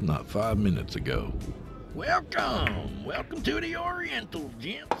greeted with not 5 minutes ago. Welcome to the Oriental,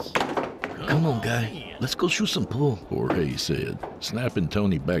 gents. Come on, guy. Let's go shoot some pool, Jorge said, snapping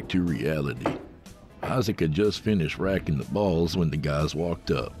Tony back to reality. Isaac had just finished racking the balls when the guys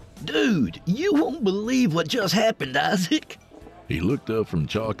walked up. Dude, you won't believe what just happened, Isaac. He looked up from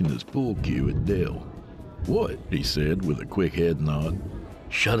chalking his pool cue at Dale. What? He said with a quick head nod.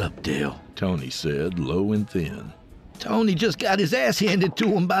 Shut up, Dale, Tony said, low and thin. Tony just got his ass handed to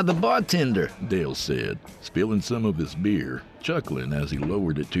him by the bartender, Dale said, spilling some of his beer, chuckling as he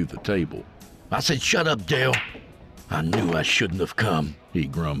lowered it to the table. I said shut up, Dale. I knew I shouldn't have come, he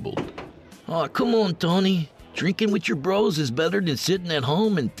grumbled. Oh, come on, Tony. Drinking with your bros is better than sitting at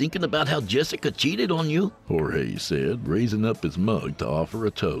home and thinking about how Jessica cheated on you, Jorge said, raising up his mug to offer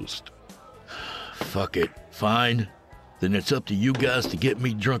a toast. Fuck it. Fine. Then it's up to you guys to get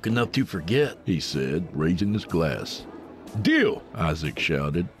me drunk enough to forget, he said, raising his glass. Deal, Isaac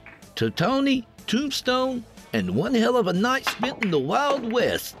shouted. To Tony, Tombstone, and one hell of a night spent in the Wild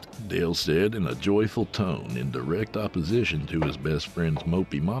West, Dale said in a joyful tone in direct opposition to his best friend's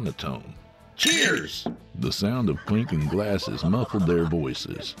mopey monotone. Cheers! The sound of clinking glasses muffled their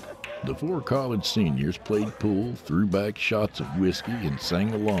voices. The 4 college seniors played pool, threw back shots of whiskey, and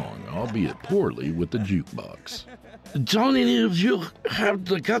sang along, albeit poorly, with the jukebox. Don't any of you have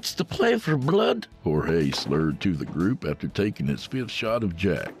the guts to play for blood? Jorge slurred to the group after taking his 5th shot of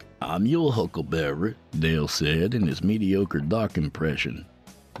Jack. I'm your huckleberry, Dale said in his mediocre Doc impression.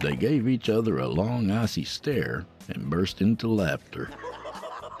 They gave each other a long, icy stare and burst into laughter.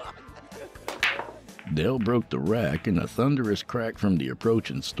 Dale broke the rack, and a thunderous crack from the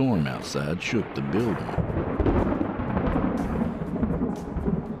approaching storm outside shook the building.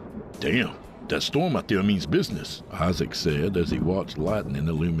 Damn, that storm out there means business, Isaac said as he watched lightning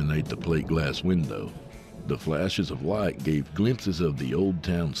illuminate the plate glass window. The flashes of light gave glimpses of the old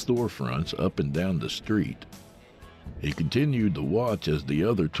town storefronts up and down the street. He continued to watch as the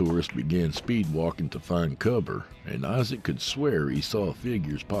other tourists began speed walking to find cover, and Isaac could swear he saw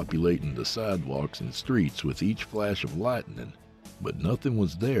figures populating the sidewalks and streets with each flash of lightning, but nothing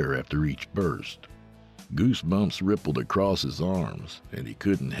was there after each burst. Goosebumps rippled across his arms, and he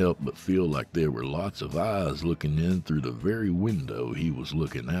couldn't help but feel like there were lots of eyes looking in through the very window he was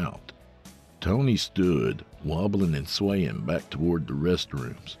looking out. Tony stood, wobbling and swaying back toward the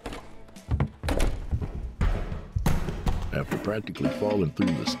restrooms. After practically falling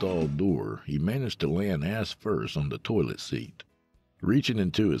through the stall door, he managed to land ass first on the toilet seat. Reaching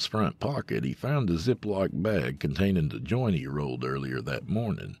into his front pocket, he found a Ziploc bag containing the joint he rolled earlier that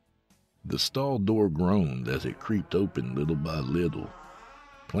morning. The stall door groaned as it creaked open little by little.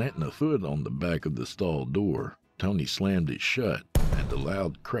 Planting a foot on the back of the stall door, Tony slammed it shut, and the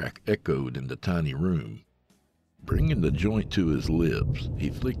loud crack echoed in the tiny room. Bringing the joint to his lips, he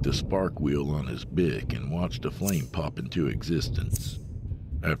flicked the spark wheel on his Bic and watched a flame pop into existence.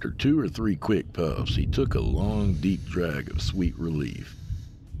 After 2 or 3 quick puffs, he took a long, deep drag of sweet relief.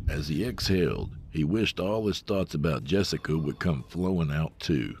 As he exhaled, he wished all his thoughts about Jessica would come flowing out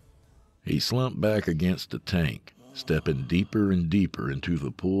too. He slumped back against the tank, stepping deeper and deeper into the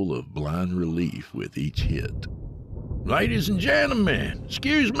pool of blind relief with each hit. Ladies and gentlemen,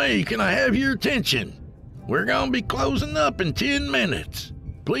 excuse me, can I have your attention? We're gonna be closing up in 10 minutes.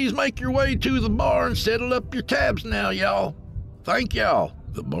 Please make your way to the bar and settle up your tabs now, y'all. Thank y'all.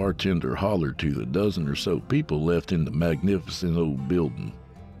 The bartender hollered to the dozen or so people left in the magnificent old building.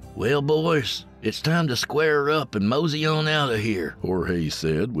 Well, boys, it's time to square up and mosey on out of here, Jorge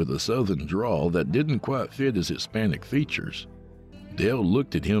said with a southern drawl that didn't quite fit his Hispanic features. Dale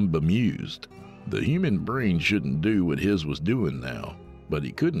looked at him bemused. The human brain shouldn't do what his was doing now, but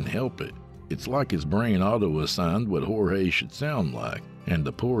he couldn't help it. It's like his brain auto-assigned what Jorge should sound like, and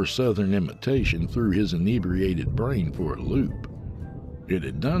the poor southern imitation threw his inebriated brain for a loop. It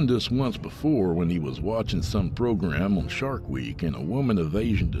had done this once before when he was watching some program on Shark Week and a woman of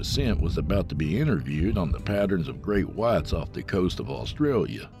Asian descent was about to be interviewed on the patterns of great whites off the coast of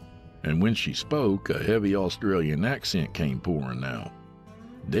Australia. And when she spoke, a heavy Australian accent came pouring out.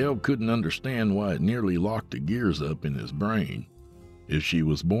 Dale couldn't understand why it nearly locked the gears up in his brain. If she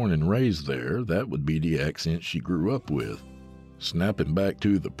was born and raised there, that would be the accent she grew up with. Snapping back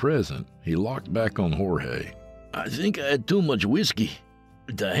to the present, he locked back on Jorge. I think I had too much whiskey.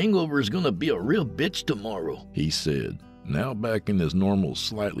 The hangover is gonna be a real bitch tomorrow, he said, now back in his normal,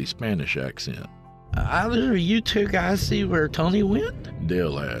 slightly Spanish accent. Either of you two guys see where Tony went?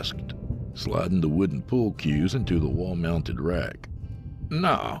 Dale asked, sliding the wooden pool cues into the wall-mounted rack.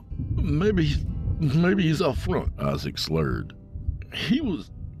 Nah, maybe he's up front, Isaac slurred. He was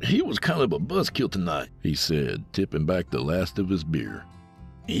kind of a buzzkill tonight, he said, tipping back the last of his beer.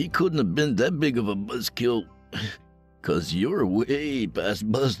 He couldn't have been that big of a buzzkill, 'cause you're way past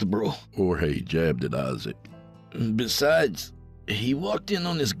buzzed, bro. Jorge jabbed at Isaac. Besides, he walked in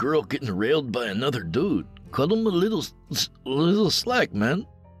on this girl getting railed by another dude. Cut him a little slack, man.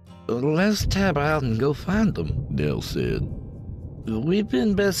 Let's tab out and go find him, Dale said. We've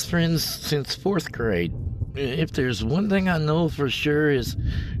been best friends since 4th grade. If there's one thing I know for sure is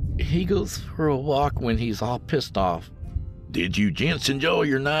he goes for a walk when he's all pissed off. Did you gents enjoy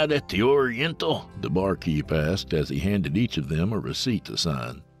your night at the Oriental? The barkeep asked as he handed each of them a receipt to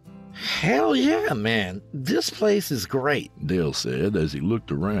sign. Hell yeah, man. This place is great, Dale said as he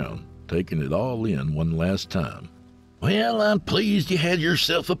looked around, taking it all in one last time. Well, I'm pleased you had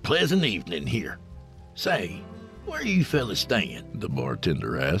yourself a pleasant evening here. Say, where are you fellas staying? The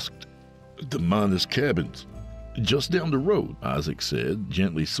bartender asked. The miners' cabins. Just down the road, Isaac said,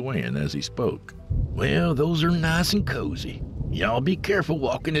 gently swaying as he spoke. Well, those are nice and cozy. Y'all be careful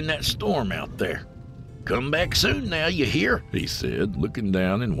walking in that storm out there. Come back soon now, you hear? He said, looking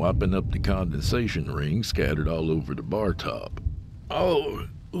down and wiping up the condensation rings scattered all over the bar top. Oh,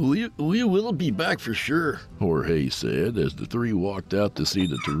 we will be back for sure, Jorge said as the three walked out to see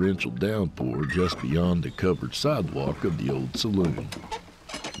the torrential downpour just beyond the covered sidewalk of the old saloon.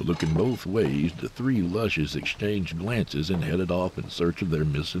 Looking both ways, the three lushes exchanged glances and headed off in search of their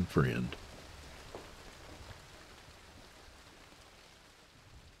missing friend.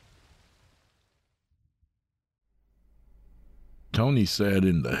 Tony sat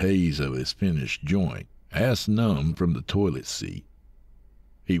in the haze of his finished joint, ass numb from the toilet seat.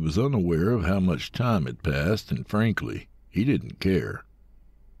 He was unaware of how much time had passed, and frankly, he didn't care.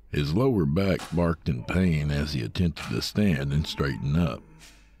 His lower back barked in pain as he attempted to stand and straighten up.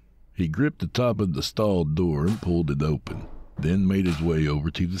 He gripped the top of the stall door and pulled it open, then made his way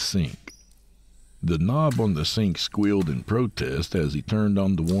over to the sink. The knob on the sink squealed in protest as he turned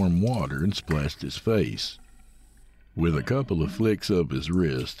on the warm water and splashed his face. With a couple of flicks of his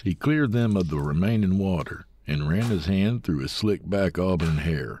wrist, he cleared them of the remaining water and ran his hand through his slick-back auburn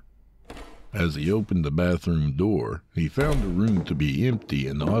hair. As he opened the bathroom door, he found the room to be empty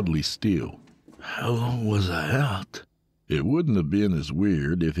and oddly still. How long was I out? It wouldn't have been as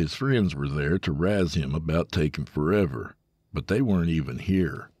weird if his friends were there to razz him about taking forever, but they weren't even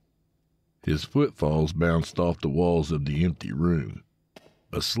here. His footfalls bounced off the walls of the empty room.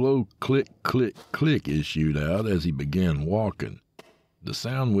 A slow click, click, click issued out as he began walking. The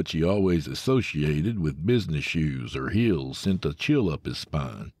sound which he always associated with business shoes or heels sent a chill up his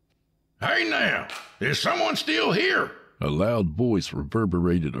spine. Hey now, is someone still here? A loud voice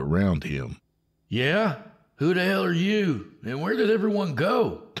reverberated around him. Yeah? Who the hell are you? And where did everyone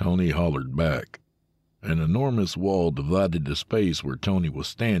go? Tony hollered back. An enormous wall divided the space where Tony was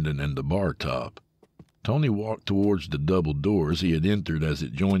standing and the bar top. Tony walked towards the double doors he had entered as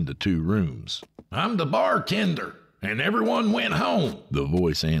it joined the two rooms. I'm the bartender, and everyone went home, the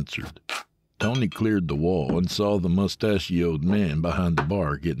voice answered. Tony cleared the wall and saw the mustachioed man behind the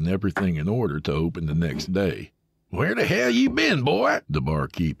bar getting everything in order to open the next day. Where the hell you been, boy? The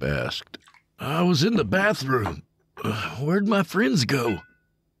barkeep asked. I was in the bathroom. Where'd my friends go?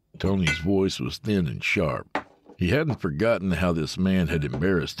 Tony's voice was thin and sharp. He hadn't forgotten how this man had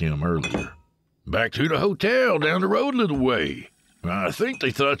embarrassed him earlier. Back to the hotel down the road a little way. I think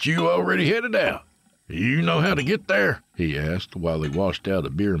they thought you already headed out. You know how to get there? He asked while he washed out a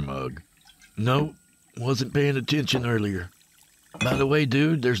beer mug. No, wasn't paying attention earlier. By the way,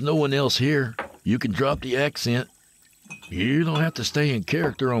 dude, there's no one else here. You can drop the accent. You don't have to stay in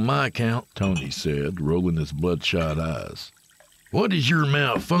character on my account, Tony said, rolling his bloodshot eyes. What is your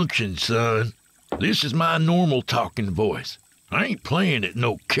malfunction, son? This is my normal talking voice. I ain't playing it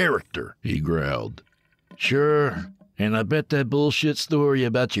no character, he growled. Sure, and I bet that bullshit story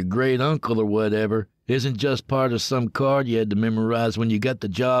about your great uncle or whatever isn't just part of some card you had to memorize when you got the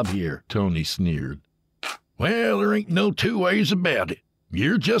job here, Tony sneered. Well, there ain't no two ways about it.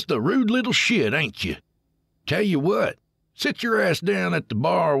 You're just a rude little shit, ain't you? Tell you what, sit your ass down at the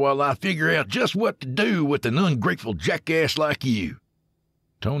bar while I figure out just what to do with an ungrateful jackass like you.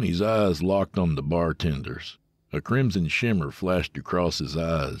 Tony's eyes locked on the bartender's. A crimson shimmer flashed across his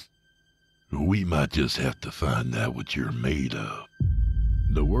eyes. We might just have to find out what you're made of.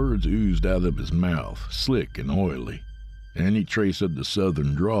 The words oozed out of his mouth, slick and oily. Any trace of the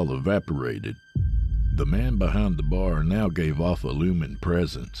southern drawl evaporated. The man behind the bar now gave off a looming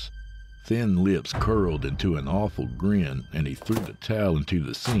presence. Thin lips curled into an awful grin, and he threw the towel into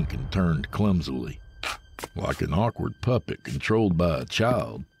the sink and turned clumsily. Like an awkward puppet controlled by a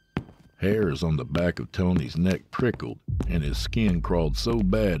child. Hairs on the back of Tony's neck prickled, and his skin crawled so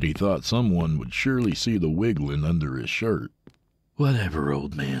bad he thought someone would surely see the wiggling under his shirt. Whatever,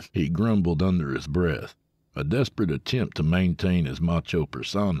 old man, he grumbled under his breath, a desperate attempt to maintain his macho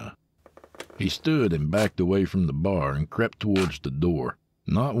persona. He stood and backed away from the bar and crept towards the door,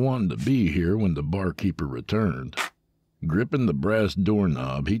 not wanting to be here when the barkeeper returned. Gripping the brass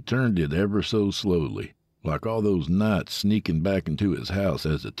doorknob, he turned it ever so slowly, like all those nights sneaking back into his house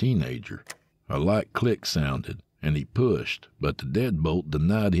as a teenager. A light click sounded, and he pushed, but the deadbolt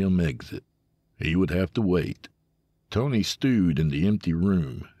denied him exit. He would have to wait. Tony stewed in the empty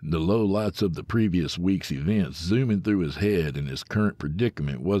room, the low lights of the previous week's events zooming through his head, and his current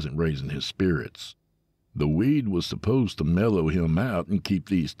predicament wasn't raising his spirits. The weed was supposed to mellow him out and keep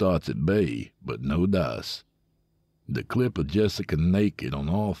these thoughts at bay, but no dice. The clip of Jessica naked on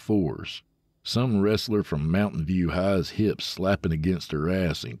all fours, some wrestler from Mountain View High's hips slapping against her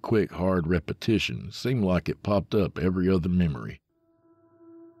ass in quick, hard repetition, seemed like it popped up every other memory.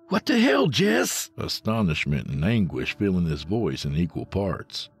 What the hell, Jess? Astonishment and anguish filling his voice in equal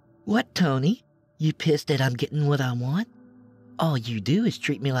parts. What, Tony? You pissed that I'm getting what I want? All you do is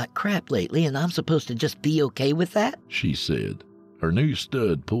treat me like crap lately, and I'm supposed to just be okay with that? She said. Her new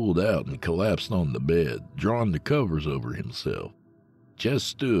stud pulled out and collapsed on the bed, drawing the covers over himself. Jess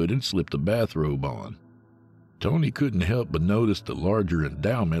stood and slipped a bathrobe on. Tony couldn't help but notice the larger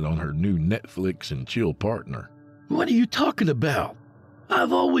endowment on her new Netflix and chill partner. What are you talking about?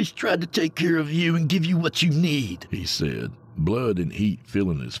 I've always tried to take care of you and give you what you need, he said, blood and heat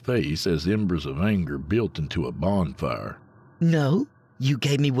filling his face as embers of anger built into a bonfire. No, you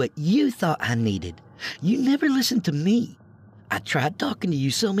gave me what you thought I needed. You never listened to me. I tried talking to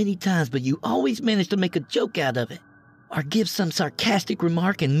you so many times, but you always managed to make a joke out of it, or give some sarcastic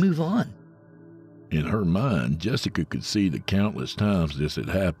remark and move on. In her mind, Jessica could see the countless times this had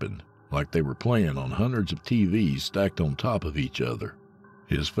happened, like they were playing on hundreds of TVs stacked on top of each other.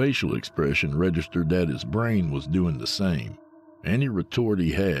 His facial expression registered that his brain was doing the same. Any retort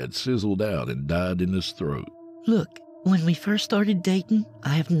he had sizzled out and died in his throat. Look, when we first started dating, I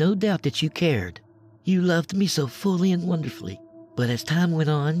have no doubt that you cared. You loved me so fully and wonderfully. But as time went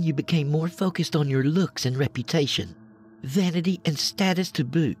on, you became more focused on your looks and reputation, vanity and status to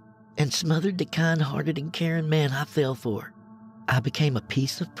boot, and smothered the kind-hearted and caring man I fell for. I became a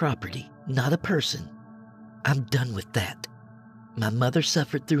piece of property, not a person. I'm done with that. My mother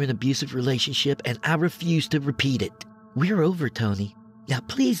suffered through an abusive relationship, and I refuse to repeat it. We're over, Tony. Now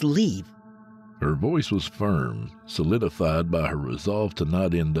please leave. Her voice was firm, solidified by her resolve to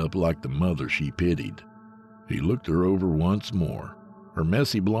not end up like the mother she pitied. He looked her over once more, her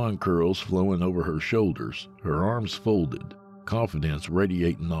messy blonde curls flowing over her shoulders, her arms folded, confidence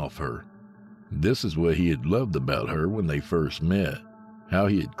radiating off her. This is what he had loved about her when they first met. How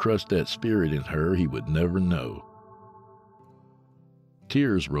he had crushed that spirit in her he would never know.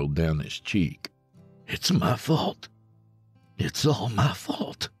 Tears rolled down his cheek. It's my fault. It's all my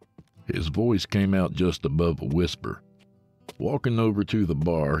fault. His voice came out just above a whisper. Walking over to the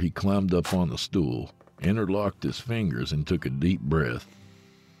bar, he climbed up on a stool, interlocked his fingers, and took a deep breath.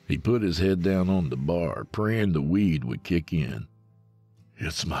 He put his head down on the bar, praying the weed would kick in.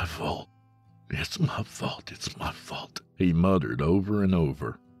 It's my fault. It's my fault. It's my fault, he muttered over and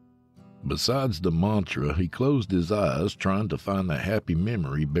over. Besides the mantra, he closed his eyes, trying to find a happy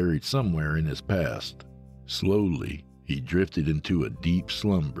memory buried somewhere in his past. Slowly, he drifted into a deep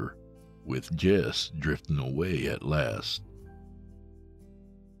slumber, with Jess drifting away at last.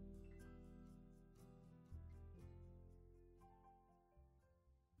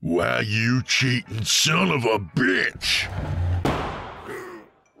 Why, you cheating son of a bitch!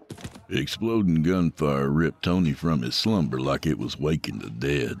 Exploding gunfire ripped Tony from his slumber like it was waking the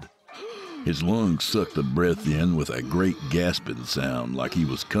dead. His lungs sucked the breath in with a great gasping sound like he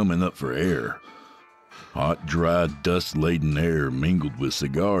was coming up for air. Hot, dry, dust-laden air mingled with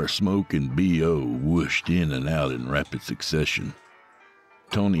cigar smoke and BO whooshed in and out in rapid succession.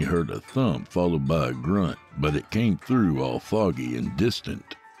 Tony heard a thump followed by a grunt, but it came through all foggy and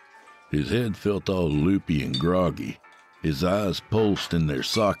distant. His head felt all loopy and groggy. His eyes pulsed in their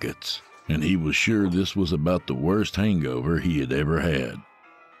sockets, and he was sure this was about the worst hangover he had ever had.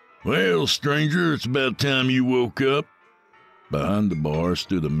 Well, stranger, it's about time you woke up. Behind the bar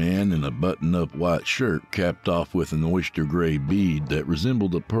stood a man in a button-up white shirt capped off with an oyster-gray bead that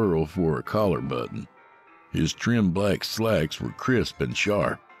resembled a pearl for a collar button. His trim black slacks were crisp and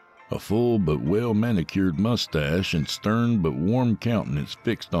sharp, a full but well-manicured mustache and stern but warm countenance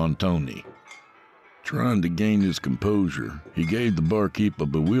fixed on Tony. Trying to gain his composure, he gave the barkeep a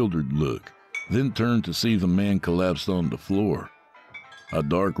bewildered look, then turned to see the man collapsed on the floor. A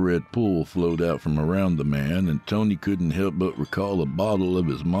dark red pool flowed out from around the man, and Tony couldn't help but recall a bottle of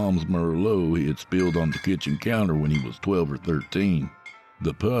his mom's Merlot he had spilled on the kitchen counter when he was 12 or 13.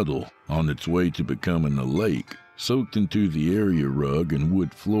 The puddle, on its way to becoming a lake, soaked into the area rug and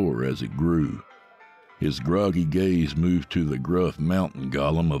wood floor as it grew. His groggy gaze moved to the gruff mountain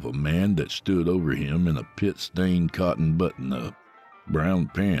golem of a man that stood over him in a pit-stained cotton button-up.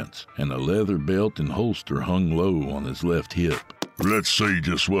 Brown pants and a leather belt and holster hung low on his left hip. Let's see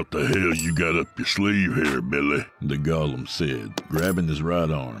just what the hell you got up your sleeve here, Billy, the golem said, grabbing his right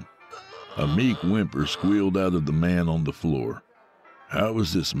arm. A meek whimper squealed out of the man on the floor. How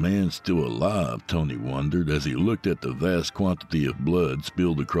was this man still alive, Tony wondered as he looked at the vast quantity of blood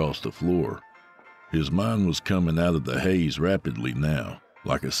spilled across the floor. His mind was coming out of the haze rapidly now,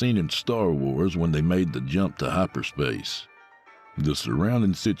 like a scene in Star Wars when they made the jump to hyperspace. The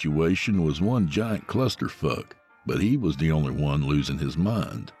surrounding situation was one giant clusterfuck, but he was the only one losing his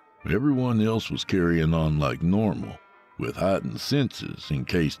mind. Everyone else was carrying on like normal, with heightened senses in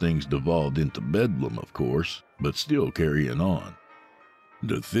case things devolved into bedlam, of course, but still carrying on.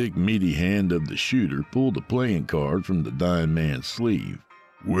 The thick, meaty hand of the shooter pulled a playing card from the dying man's sleeve.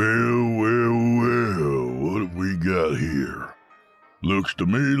 Well, what have we got here? Looks to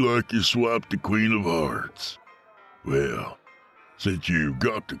me like you swapped the Queen of Hearts. Well, since you've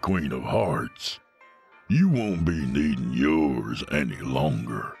got the Queen of Hearts, You won't be needing yours any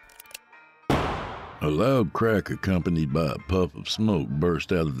longer. A loud crack accompanied by a puff of smoke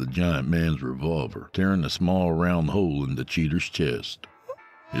burst out of the giant man's revolver, tearing a small round hole in the cheater's chest.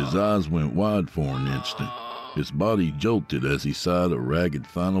 His eyes went wide for an instant. His body jolted as he sighed a ragged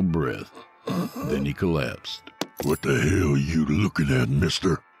final breath. Then he collapsed. What the hell you looking at,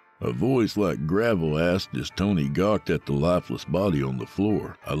 mister? A voice like gravel asked as Tony gawked at the lifeless body on the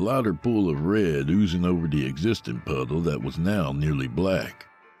floor, a lighter pool of red oozing over the existing puddle that was now nearly black.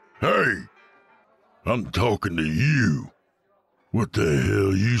 Hey! I'm talking to you. What the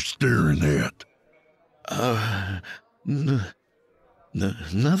hell you staring at?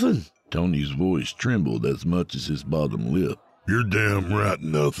 Nothing. Tony's voice trembled as much as his bottom lip. You're damn right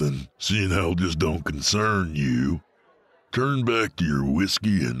nothing, seeing how this don't concern you. Turn back to your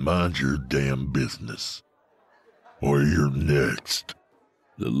whiskey and mind your damn business. Or you're next.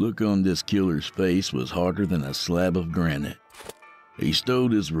 The look on this killer's face was harder than a slab of granite. He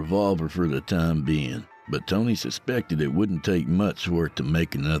stowed his revolver for the time being, but Tony suspected it wouldn't take much for it to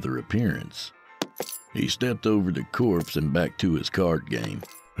make another appearance. He stepped over the corpse and back to his card game.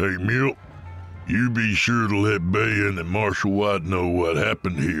 Hey, Milt, you be sure to let Bayan and Marshal White know what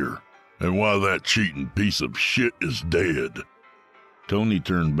happened here, and why that cheating piece of shit is dead. Tony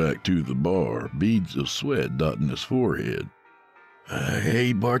turned back to the bar, beads of sweat dotting his forehead.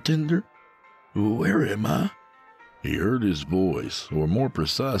 Hey, bartender, where am I? He heard his voice, or more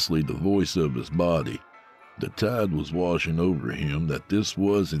precisely the voice of his body. The tide was washing over him that this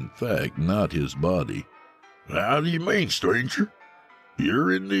was in fact not his body. How do you mean, stranger?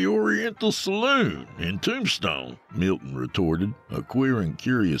 You're in the Oriental Saloon in Tombstone, Milton retorted. A queer and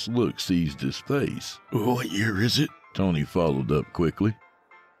curious look seized his face. What year is it? Tony followed up quickly.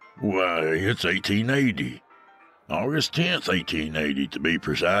 Why, it's 1880. August 10th, 1880 to be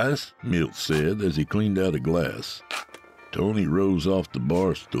precise, Milt said as he cleaned out a glass. Tony rose off the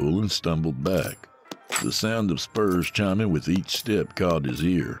bar stool and stumbled back. The sound of spurs chiming with each step caught his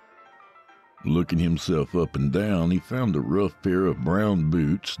ear. Looking himself up and down, he found a rough pair of brown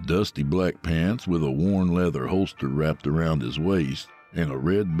boots, dusty black pants with a worn leather holster wrapped around his waist, and a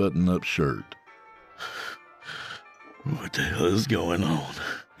red button-up shirt. What the hell is going on?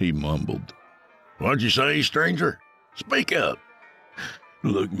 He mumbled. What'd you say, stranger? Speak up.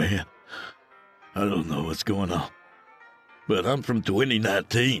 Look, man, I don't know what's going on, but I'm from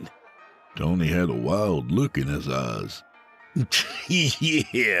 2019. Tony had a wild look in his eyes.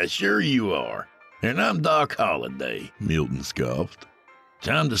 Yeah, sure you are. And I'm Doc Holliday, Milton scoffed.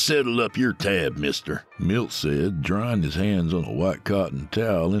 Time to settle up your tab, mister, Milt said, drying his hands on a white cotton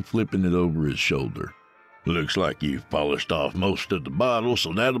towel and flipping it over his shoulder. Looks like you've polished off most of the bottle,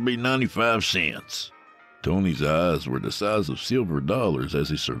 so that'll be 95 cents. Tony's eyes were the size of silver dollars as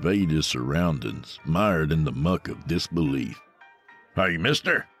he surveyed his surroundings, mired in the muck of disbelief. Hey,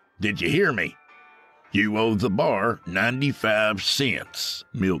 mister, did you hear me? You owe the bar 95 cents,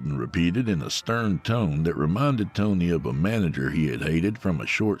 Milton repeated in a stern tone that reminded Tony of a manager he had hated from a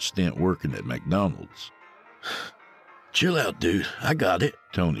short stint working at McDonald's. Chill out, dude. I got it,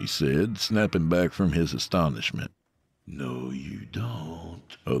 Tony said, snapping back from his astonishment. No, you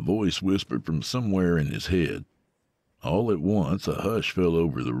don't, a voice whispered from somewhere in his head. All at once, a hush fell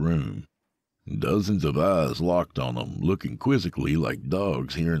over the room. Dozens of eyes locked on him, looking quizzically like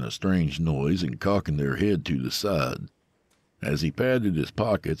dogs hearing a strange noise and cocking their head to the side. As he patted his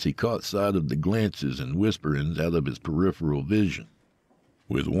pockets, he caught sight of the glances and whisperings out of his peripheral vision.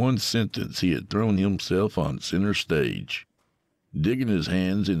 With one sentence, he had thrown himself on center stage. Digging his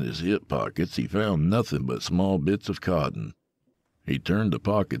hands in his hip pockets, he found nothing but small bits of cotton. He turned the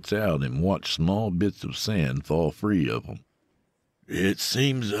pockets out and watched small bits of sand fall free of them. It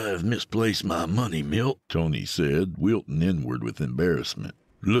seems I've misplaced my money, Milt, Tony said, wilting inward with embarrassment.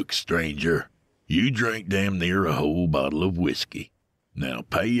 Look, stranger, you drank damn near a whole bottle of whiskey. Now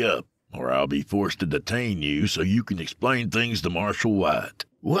pay up, or I'll be forced to detain you so you can explain things to Marshal White.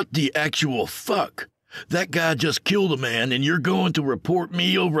 What the actual fuck? That guy just killed a man and you're going to report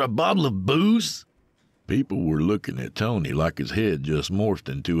me over a bottle of booze? People were looking at Tony like his head just morphed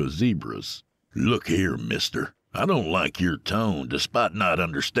into a zebra's. Look here, mister. I don't like your tone, despite not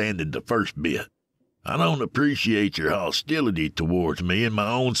understanding the first bit. I don't appreciate your hostility towards me in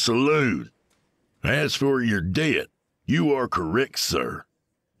my own saloon. As for your debt, you are correct, sir.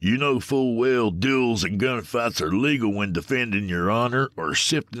 You know full well duels and gunfights are legal when defending your honor or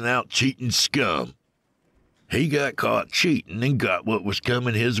sifting out cheating scum. He got caught cheating and got what was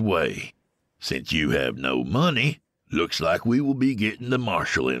coming his way. Since you have no money, looks like we will be getting the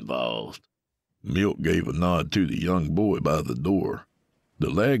marshal involved. Milt gave a nod to the young boy by the door. The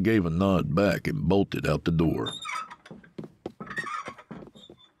lad gave a nod back and bolted out the door.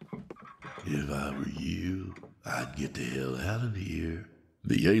 If I were you, I'd get the hell out of here.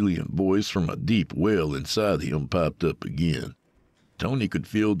 The alien voice from a deep well inside him piped up again. Tony could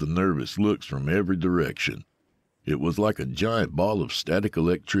feel the nervous looks from every direction. It was like a giant ball of static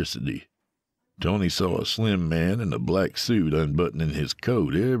electricity. Tony saw a slim man in a black suit unbuttoning his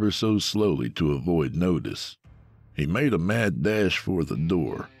coat ever so slowly to avoid notice. He made a mad dash for the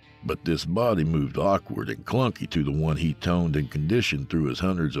door, but this body moved awkward and clunky to the one he toned and conditioned through his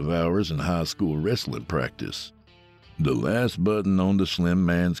hundreds of hours in high school wrestling practice. The last button on the slim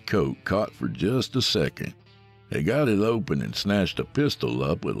man's coat caught for just a second. He got it open and snatched a pistol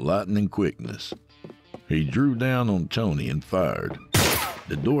up with lightning quickness. He drew down on Tony and fired.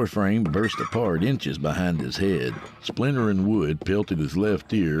 The door frame burst apart inches behind his head. Splintering wood pelted his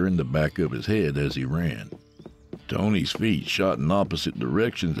left ear and the back of his head as he ran. Tony's feet shot in opposite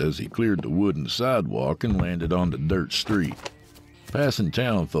directions as he cleared the wooden sidewalk and landed on the dirt street. Passing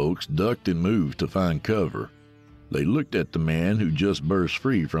town folks ducked and moved to find cover. They looked at the man who just burst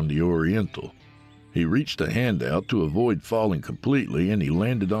free from the Oriental. He reached a hand out to avoid falling completely, and he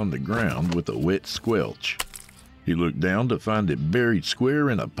landed on the ground with a wet squelch. He looked down to find it buried square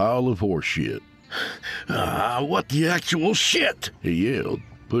in a pile of horse shit. What the actual shit? He yelled,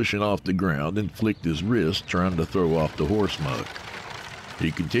 pushing off the ground and flicked his wrist trying to throw off the horse muck.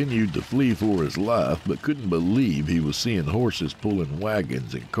 He continued to flee for his life, but couldn't believe he was seeing horses pulling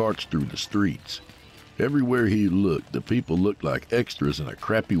wagons and carts through the streets. Everywhere he looked, the people looked like extras in a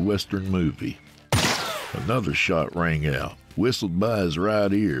crappy Western movie. Another shot rang out, whistled by his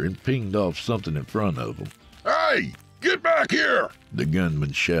right ear, and pinged off something in front of him. Hey, get back here! The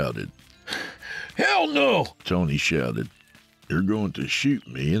gunman shouted. Hell no! Tony shouted. You're going to shoot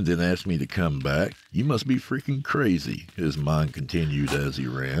me and then ask me to come back? You must be freaking crazy, his mind continued as he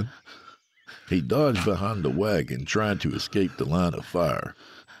ran. He dodged behind the wagon, trying to escape the line of fire.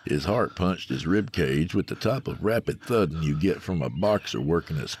 His heart punched his rib cage with the type of rapid thudding you get from a boxer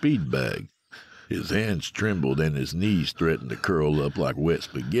working a speed bag. His hands trembled and his knees threatened to curl up like wet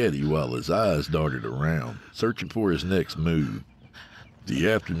spaghetti while his eyes darted around, searching for his next move.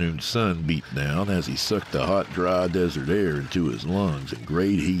 The afternoon sun beat down as he sucked the hot, dry desert air into his lungs in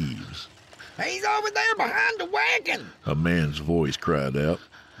great heaves. He's over there behind the wagon! A man's voice cried out.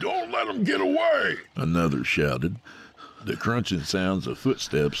 Don't let him get away! Another shouted. The crunching sounds of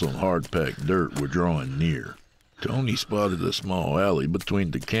footsteps on hard-packed dirt were drawing near. Tony spotted a small alley between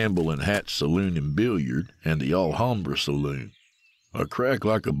the Campbell and Hatch Saloon and Billiard and the Alhambra Saloon. A crack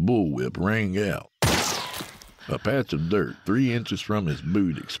like a bullwhip rang out. A patch of dirt 3 inches from his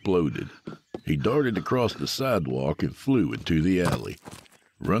boot exploded. He darted across the sidewalk and flew into the alley.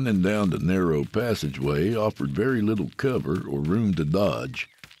 Running down the narrow passageway offered very little cover or room to dodge.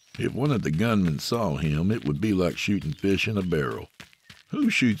 If one of the gunmen saw him, it would be like shooting fish in a barrel. Who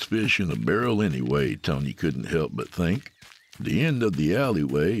shoots fish in a barrel anyway, Tony couldn't help but think. The end of the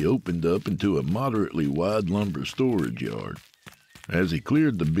alleyway opened up into a moderately wide lumber storage yard. As he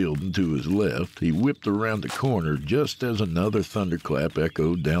cleared the building to his left, he whipped around the corner just as another thunderclap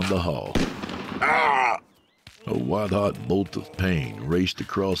echoed down the hall. Ah! A white-hot bolt of pain raced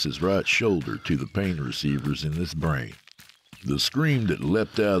across his right shoulder to the pain receivers in his brain. The scream that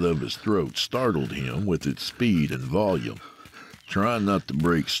leapt out of his throat startled him with its speed and volume. Trying not to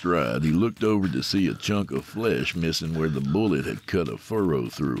break stride, he looked over to see a chunk of flesh missing where the bullet had cut a furrow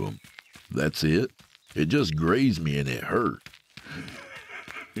through him. That's it. It just grazed me and it hurt.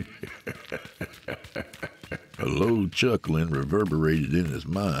 A low chuckling reverberated in his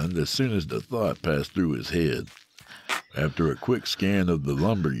mind as soon as the thought passed through his head. After a quick scan of the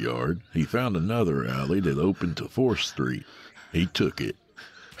lumber yard, he found another alley that opened to 4th Street. He took it.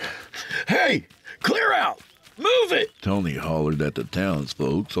 Hey, clear out! Move it! Tony hollered at the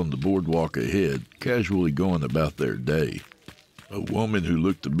townsfolk on the boardwalk ahead, casually going about their day. A woman who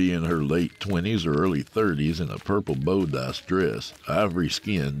looked to be in her late 20s or early 30s in a purple Bodice dress, ivory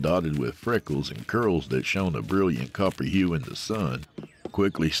skin dotted with freckles and curls that shone a brilliant copper hue in the sun,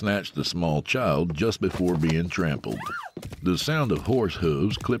 quickly snatched the small child just before being trampled. The sound of horse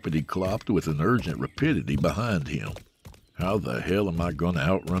hooves clippity-clopped with an urgent rapidity behind him. How the hell am I going to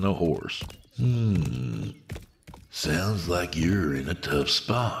outrun a horse? Sounds like you're in a tough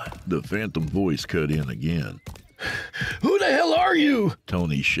spot. The phantom voice cut in again. Who the hell are you?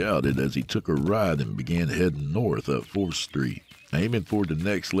 Tony shouted as he took a right and began heading north up 4th Street, aiming for the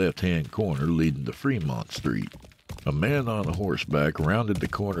next left-hand corner leading to Fremont Street. A man on a horseback rounded the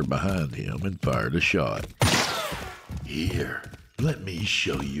corner behind him and fired a shot. Here, let me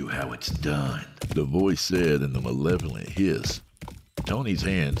show you how it's done, the voice said in a malevolent hiss. Tony's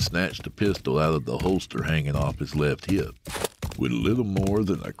hand snatched a pistol out of the holster hanging off his left hip. With little more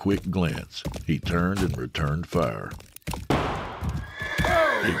than a quick glance, he turned and returned fire.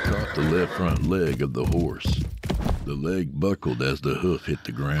 He caught the left front leg of the horse. The leg buckled as the hoof hit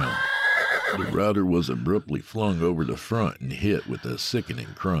the ground. The rider was abruptly flung over the front and hit with a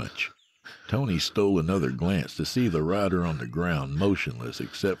sickening crunch. Tony stole another glance to see the rider on the ground motionless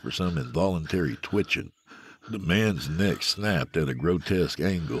except for some involuntary twitching. The man's neck snapped at a grotesque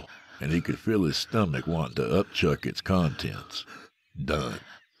angle, and he could feel his stomach wanting to upchuck its contents. Done.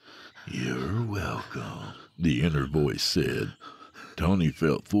 "You're welcome," the inner voice said. Tony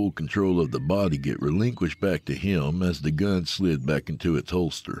felt full control of the body get relinquished back to him as the gun slid back into its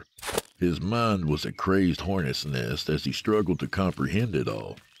holster. His mind was a crazed hornet's nest as he struggled to comprehend it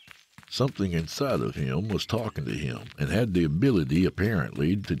all. Something inside of him was talking to him and had the ability,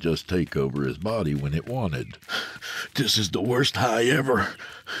 apparently, to just take over his body when it wanted. "This is the worst high ever.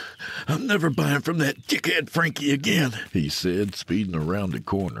 I'm never buying from that dickhead Frankie again," he said, speeding around the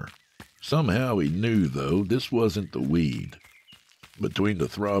corner. Somehow he knew, though, this wasn't the weed. Between the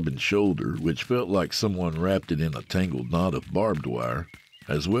throbbing shoulder, which felt like someone wrapped it in a tangled knot of barbed wire,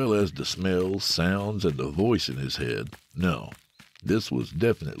 as well as the smells, sounds, and the voice in his head, no, this was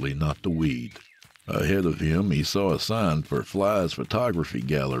definitely not the weed. Ahead of him, he saw a sign for Fly's photography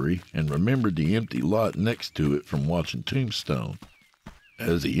gallery and remembered the empty lot next to it from watching Tombstone.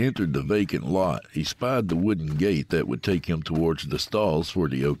 As he entered the vacant lot, he spied the wooden gate that would take him towards the stalls for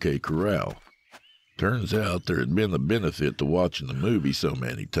the OK Corral. Turns out there had been a benefit to watching the movie so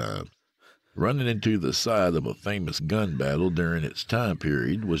many times. Running into the side of a famous gun battle during its time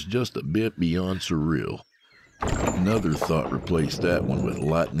period was just a bit beyond surreal. Another thought replaced that one with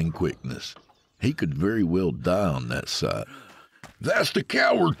lightning quickness. He could very well die on that site. "That's the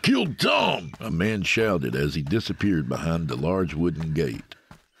coward killed Tom!" a man shouted as he disappeared behind the large wooden gate.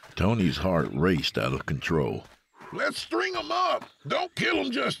 Tony's heart raced out of control. "Let's string him up! Don't kill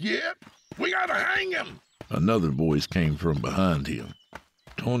him just yet! We gotta hang him!" Another voice came from behind him.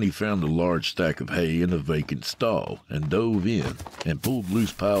 Tony found a large stack of hay in a vacant stall and dove in and pulled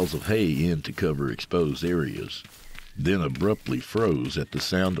loose piles of hay in to cover exposed areas, then abruptly froze at the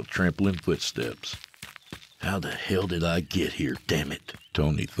sound of trampling footsteps. "How the hell did I get here, damn it?"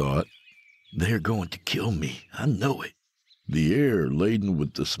 Tony thought. "They're going to kill me. I know it." The air, laden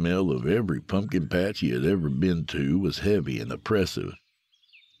with the smell of every pumpkin patch he had ever been to, was heavy and oppressive.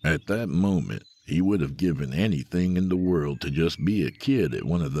 At that moment, he would have given anything in the world to just be a kid at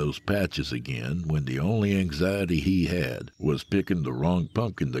one of those patches again when the only anxiety he had was picking the wrong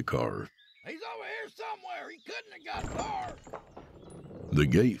pumpkin to carve. "He's over here somewhere. He couldn't have got far." The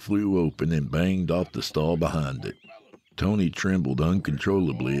gate flew open and banged off the stall behind it. Tony trembled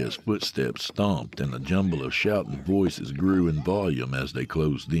uncontrollably as footsteps stomped and a jumble of shouting voices grew in volume as they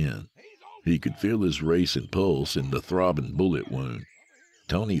closed in. He could feel his racing pulse and the throbbing bullet wound.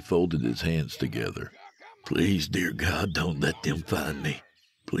 Tony folded his hands together. "Please, dear God, don't let them find me.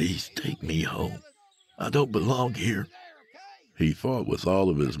 Please take me home. I don't belong here." He fought with all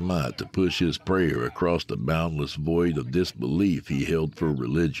of his might to push his prayer across the boundless void of disbelief he held for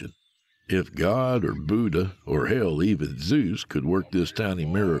religion. If God or Buddha or hell even Zeus could work this tiny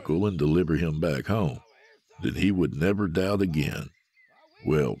miracle and deliver him back home, then he would never doubt again.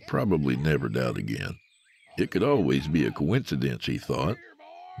 Well, probably never doubt again. It could always be a coincidence, he thought.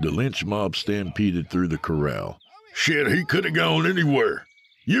 The lynch mob stampeded through the corral. "Shit, he could have gone anywhere.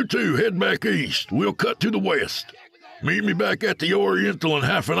 You two head back east. We'll cut to the west. Meet me back at the Oriental in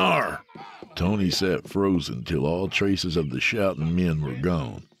half an hour." Tony sat frozen till all traces of the shouting men were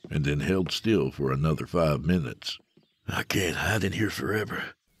gone, and then held still for another 5 minutes. "I can't hide in here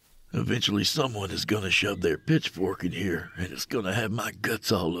forever. Eventually someone is going to shove their pitchfork in here, and it's going to have my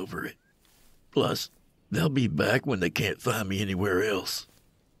guts all over it. Plus, they'll be back when they can't find me anywhere else."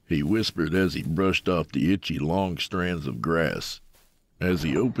 He whispered as he brushed off the itchy long strands of grass. As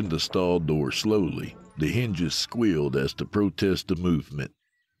he opened the stall door slowly, the hinges squealed as to protest the movement.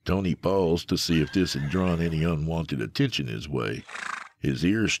 Tony paused to see if this had drawn any unwanted attention his way, his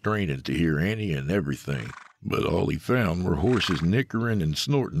ears straining to hear any and everything, but all he found were horses nickering and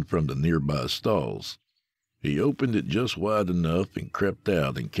snorting from the nearby stalls. He opened it just wide enough and crept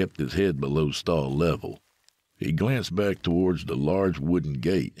out and kept his head below stall level. He glanced back towards the large wooden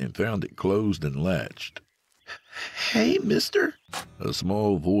gate and found it closed and latched. "Hey, mister," a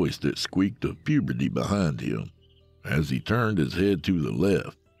small voice that squeaked of puberty behind him. As he turned his head to the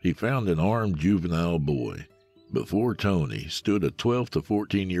left, he found an armed juvenile boy. Before Tony stood a 12 to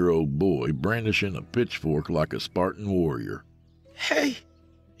 14-year-old boy brandishing a pitchfork like a Spartan warrior. "Hey,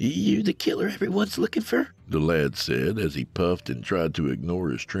 you the killer everyone's looking for?" the lad said as he puffed and tried to ignore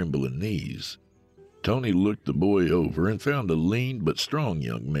his trembling knees. Tony looked the boy over and found a lean but strong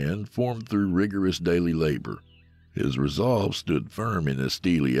young man formed through rigorous daily labor. His resolve stood firm in his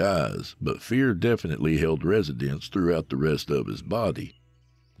steely eyes, but fear definitely held residence throughout the rest of his body.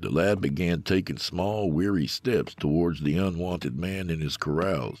 The lad began taking small, weary steps towards the unwanted man in his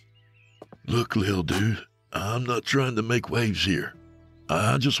corrals. Look, little dude, I'm not trying to make waves here.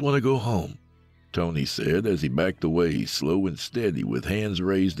 I just want to go home, Tony said as he backed away, slow and steady, with hands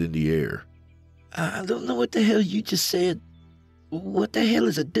raised in the air. I don't know what the hell you just said. What the hell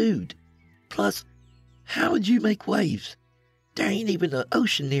is a dude? Plus, how would you make waves? There ain't even an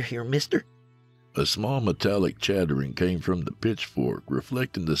ocean near here, mister. A small metallic chattering came from the pitchfork,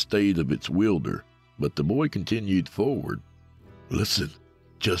 reflecting the state of its wielder, but the boy continued forward. Listen,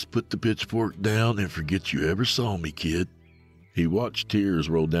 just put the pitchfork down and forget you ever saw me, kid. He watched tears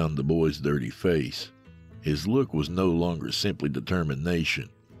roll down the boy's dirty face. His look was no longer simply determination,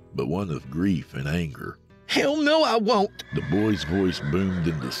 but one of grief and anger. Hell no, I won't. The boy's voice boomed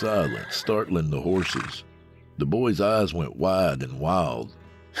into silence, startling the horses. The boy's eyes went wide and wild.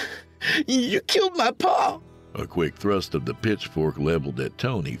 You killed my pa. A quick thrust of the pitchfork leveled at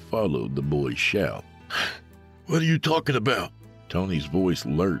Tony followed the boy's shout. What are you talking about? Tony's voice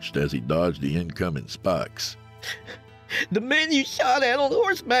lurched as he dodged the incoming spikes. The man you shot at on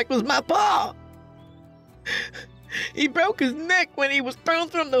horseback was my pa. He broke his neck when he was thrown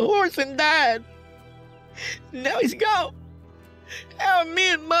from the horse and died. Now he's gone. How are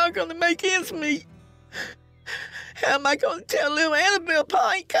me and Ma gonna make ends meet? How am I gonna tell little Annabelle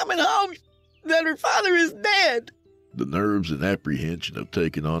Pa ain't coming home, that her father is dead? The nerves and apprehension of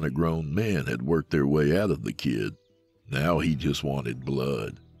taking on a grown man had worked their way out of the kid. Now he just wanted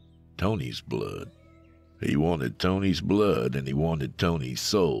blood. Tony's blood. He wanted Tony's blood and he wanted Tony's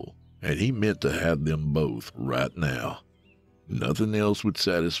soul, and he meant to have them both right now. Nothing else would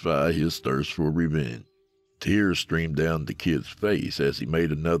satisfy his thirst for revenge. Tears streamed down the kid's face as he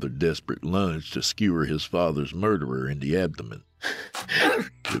made another desperate lunge to skewer his father's murderer in the abdomen.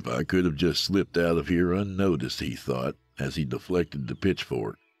 If I could have just slipped out of here unnoticed, he thought, as he deflected the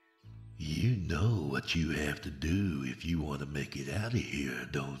pitchfork. You know what you have to do if you want to make it out of here,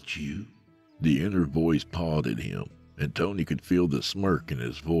 don't you? The inner voice pawed at him, and Tony could feel the smirk in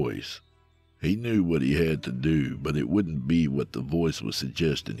his voice. He knew what he had to do, but it wouldn't be what the voice was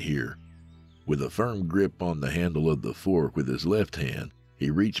suggesting here. With a firm grip on the handle of the fork with his left hand, he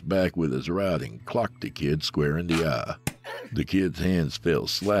reached back with his right and clocked the kid square in the eye. The kid's hands fell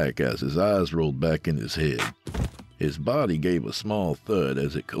slack as his eyes rolled back in his head. His body gave a small thud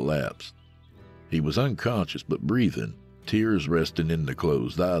as it collapsed. He was unconscious but breathing, tears resting in the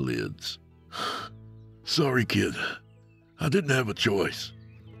closed eyelids. Sorry, kid. I didn't have a choice.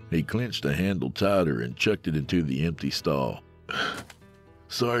 He clenched the handle tighter and chucked it into the empty stall.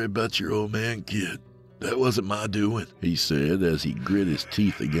 Sorry about your old man, kid. That wasn't my doing, he said as he grit his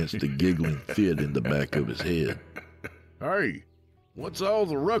teeth against the giggling fit in the back of his head. Hey, what's all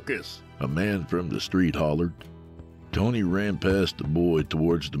the ruckus? A man from the street hollered. Tony ran past the boy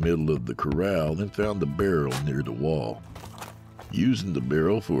towards the middle of the corral and found the barrel near the wall. Using the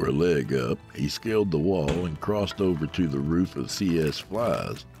barrel for a leg up, he scaled the wall and crossed over to the roof of CS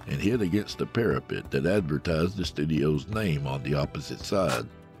Flies and hid against the parapet that advertised the studio's name on the opposite side.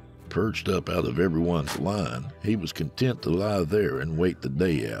 Perched up out of everyone's line, he was content to lie there and wait the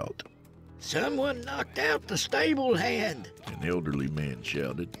day out. Someone knocked out the stable hand, an elderly man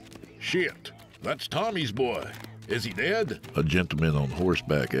shouted. Shit, that's Tommy's boy. Is he dead? A gentleman on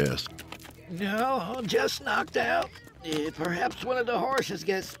horseback asked. No, just knocked out. Perhaps one of the horses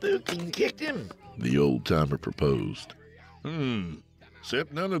got spooked and kicked him, the old-timer proposed.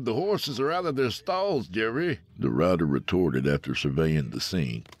 Except none of the horses are out of their stalls, Jiry, the rider retorted after surveying the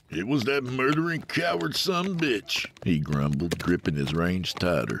scene. It was that murdering coward son-bitch, he grumbled, gripping his reins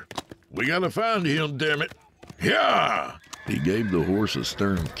tighter. We gotta find him, damn it. Yeah! He gave the horse a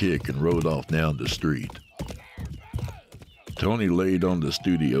stern kick and rode off down the street. Tony laid on the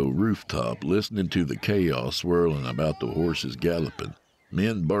studio rooftop, listening to the chaos swirling about the horses galloping,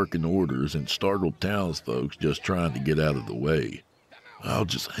 men barking orders, and startled townsfolk just trying to get out of the way. I'll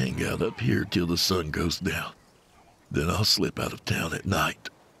just hang out up here till the sun goes down. Then I'll slip out of town at night.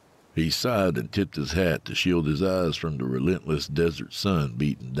 He sighed and tipped his hat to shield his eyes from the relentless desert sun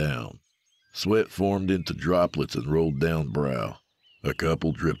beating down. Sweat formed into droplets and rolled down brow. A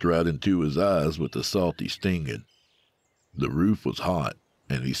couple dripped right into his eyes with the salty stinging. The roof was hot,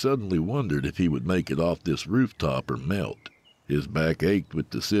 and he suddenly wondered if he would make it off this rooftop or melt. His back ached with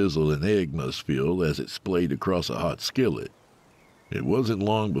the sizzle an egg must feel as it splayed across a hot skillet. It wasn't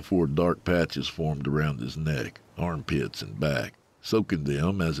long before dark patches formed around his neck, armpits, and back, soaking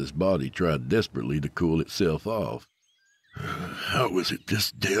them as his body tried desperately to cool itself off. How is it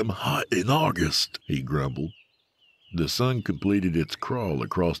this damn hot in August? He grumbled. The sun completed its crawl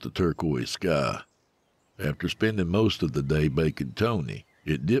across the turquoise sky. After spending most of the day baking Tony,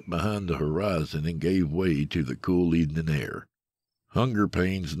 it dipped behind the horizon and gave way to the cool evening air. Hunger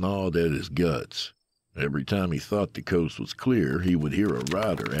pains gnawed at his guts. Every time he thought the coast was clear, he would hear a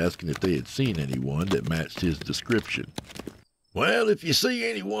rider asking if they had seen anyone that matched his description. Well, if you see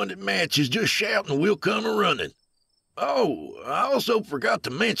anyone that matches, just shout and we'll come a-running. Oh, I also forgot to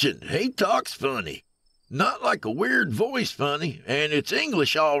mention, he talks funny. Not like a weird voice funny, and it's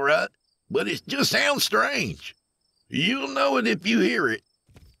English all right, but it just sounds strange. You'll know it if you hear it.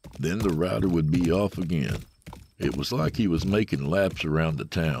 Then the rider would be off again. It was like he was making laps around the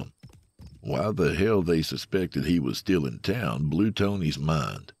town. Why the hell they suspected he was still in town blew Tony's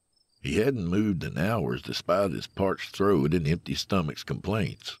mind. He hadn't moved in hours despite his parched throat and empty stomach's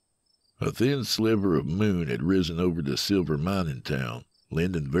complaints. A thin sliver of moon had risen over the silver mining town,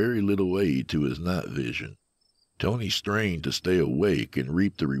 lending very little aid to his night vision. Tony strained to stay awake and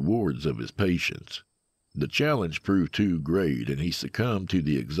reap the rewards of his patience. The challenge proved too great, and he succumbed to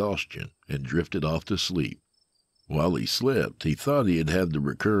the exhaustion and drifted off to sleep. While he slept, he thought he had had the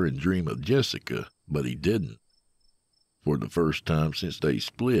recurring dream of Jessica, but he didn't. For the first time since they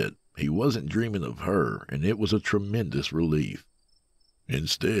split, he wasn't dreaming of her, and it was a tremendous relief.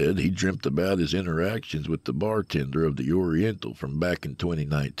 Instead, he dreamt about his interactions with the bartender of the Oriental from back in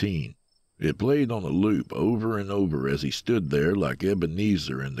 2019. It played on a loop over and over as he stood there like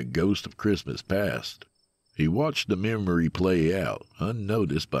Ebenezer in The Ghost of Christmas Past. He watched the memory play out,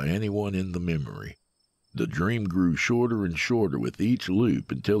 unnoticed by anyone in the memory. The dream grew shorter and shorter with each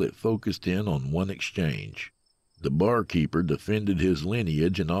loop until it focused in on one exchange. The barkeeper defended his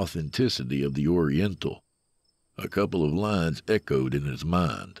lineage and authenticity of the Oriental. A couple of lines echoed in his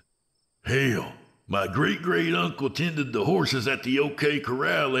mind. Hell, my great-great-uncle tended the horses at the OK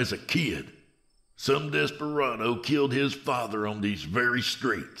Corral as a kid. Some desperado killed his father on these very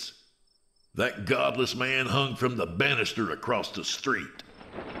streets. That godless man hung from the banister across the street.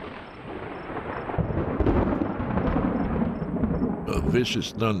 A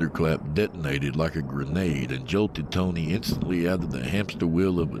vicious thunderclap detonated like a grenade and jolted Tony instantly out of the hamster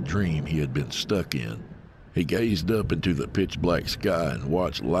wheel of a dream he had been stuck in. He gazed up into the pitch-black sky and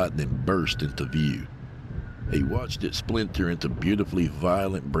watched lightning burst into view. He watched it splinter into beautifully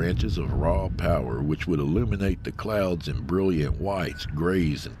violent branches of raw power which would illuminate the clouds in brilliant whites,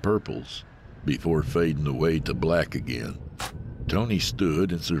 grays, and purples, before fading away to black again. Tony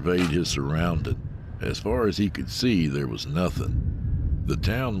stood and surveyed his surroundings. As far as he could see, there was nothing. The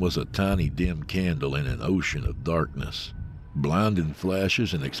town was a tiny dim candle in an ocean of darkness. Blinding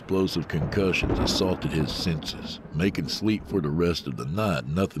flashes and explosive concussions assaulted his senses, making sleep for the rest of the night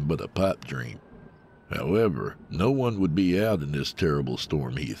nothing but a pipe dream. However, no one would be out in this terrible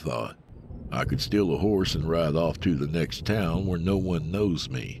storm, he thought. I could steal a horse and ride off to the next town where no one knows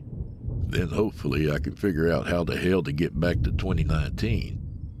me. Then hopefully I can figure out how the hell to get back to 2019.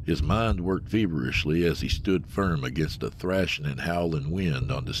 His mind worked feverishly as he stood firm against a thrashing and howling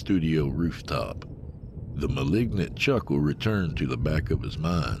wind on the studio rooftop. The malignant chuckle returned to the back of his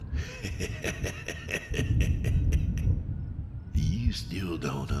mind. You still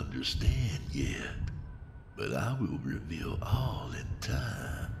don't understand yet, but I will reveal all in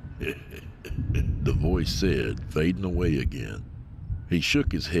time. The voice said, fading away again. He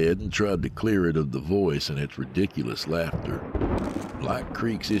shook his head and tried to clear it of the voice and its ridiculous laughter. Light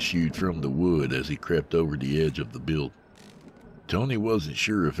creaks issued from the wood as he crept over the edge of the building. Tony wasn't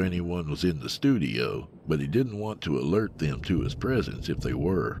sure if anyone was in the studio, but he didn't want to alert them to his presence if they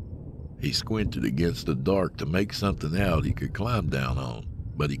were. He squinted against the dark to make something out he could climb down on,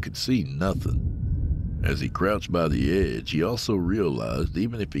 but he could see nothing. As he crouched by the edge, he also realized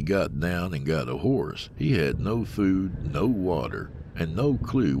even if he got down and got a horse, he had no food, no water, and no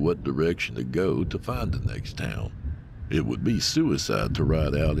clue what direction to go to find the next town. It would be suicide to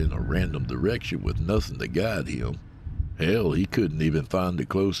ride out in a random direction with nothing to guide him. Hell, he couldn't even find the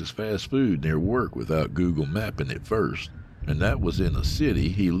closest fast food near work without Google mapping it first, and that was in a city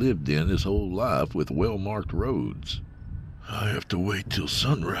he lived in his whole life with well-marked roads. I have to wait till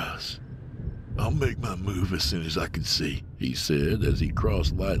sunrise. I'll make my move as soon as I can see, he said as he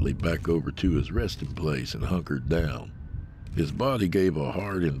crossed lightly back over to his resting place and hunkered down. His body gave a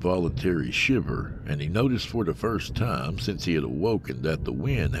hard, involuntary shiver, and he noticed for the first time since he had awoken that the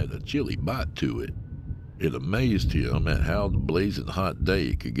wind had a chilly bite to it. It amazed him at how the blazing hot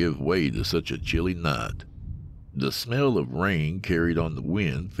day could give way to such a chilly night. The smell of rain carried on the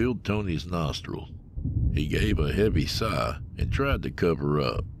wind filled Tony's nostrils. He gave a heavy sigh and tried to cover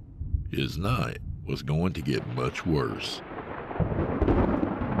up. His night was going to get much worse.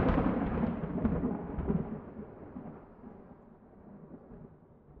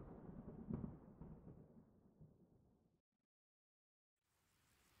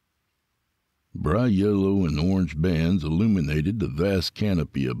 Bright yellow and orange bands illuminated the vast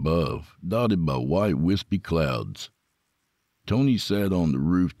canopy above, dotted by white wispy clouds. Tony sat on the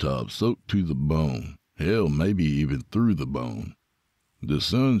rooftop soaked to the bone, hell, maybe even through the bone. The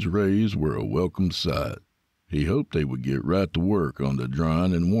sun's rays were a welcome sight. He hoped they would get right to work on the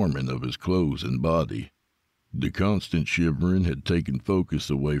drying and warming of his clothes and body. The constant shivering had taken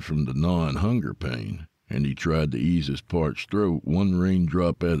focus away from the gnawing hunger pain, and he tried to ease his parched throat one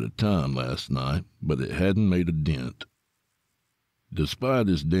raindrop at a time last night, but it hadn't made a dent. Despite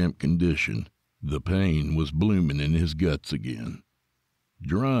his damp condition, the pain was blooming in his guts again.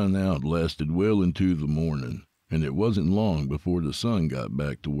 Drying out lasted well into the morning, and it wasn't long before the sun got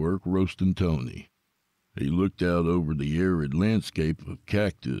back to work roasting Tony. He looked out over the arid landscape of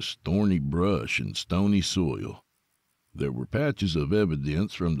cactus, thorny brush, and stony soil. There were patches of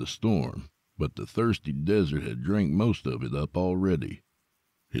evidence from the storm, but the thirsty desert had drank most of it up already.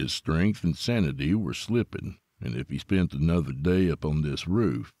 His strength and sanity were slipping, and if he spent another day up on this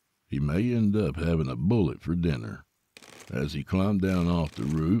roof, he may end up having a bullet for dinner. As he climbed down off the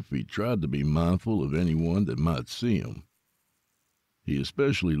roof, he tried to be mindful of anyone that might see him. He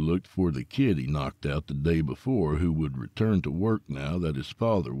especially looked for the kid he knocked out the day before, who would return to work now that his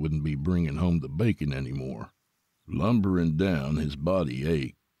father wouldn't be bringing home the bacon anymore. Lumbering down, his body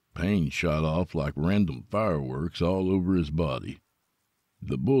ached. Pain shot off like random fireworks all over his body.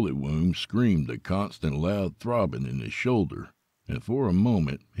 The bullet wound screamed a constant loud throbbing in his shoulder, and for a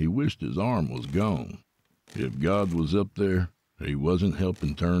moment he wished his arm was gone. If God was up there, he wasn't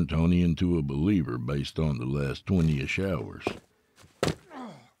helping turn Tony into a believer based on the last 20-ish hours.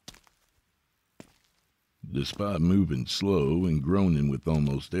 Despite moving slow and groaning with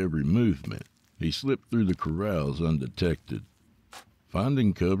almost every movement, he slipped through the corrals undetected.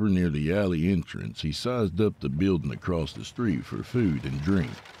 Finding cover near the alley entrance, he sized up the building across the street for food and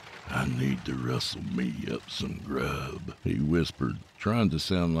drink. "I need to rustle me up some grub," he whispered, trying to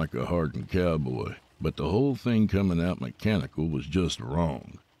sound like a hardened cowboy, but the whole thing coming out mechanical was just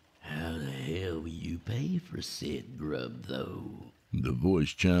wrong. "How the hell will you pay for said grub, though?" The voice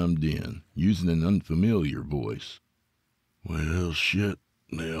chimed in, using an unfamiliar voice. "Well, shit,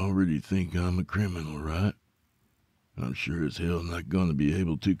 they already think I'm a criminal, right? I'm sure as hell not going to be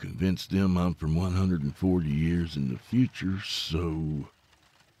able to convince them I'm from 140 years in the future, so...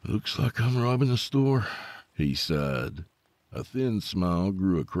 Looks like I'm robbing a store," he sighed. A thin smile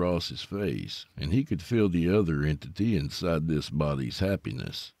grew across his face, and he could feel the other entity inside this body's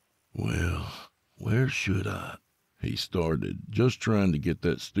happiness. "Well, where should I?" He started, just trying to get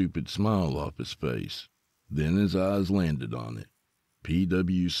that stupid smile off his face. Then his eyes landed on it.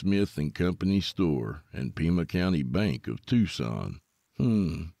 P.W. Smith & Company Store and Pima County Bank of Tucson.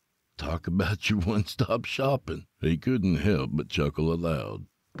 Talk about your one-stop shopping. He couldn't help but chuckle aloud.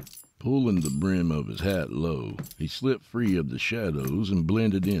 Pulling the brim of his hat low, he slipped free of the shadows and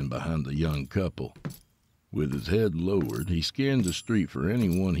blended in behind the young couple. With his head lowered, he scanned the street for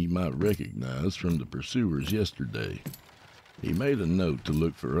anyone he might recognize from the pursuers yesterday. He made a note to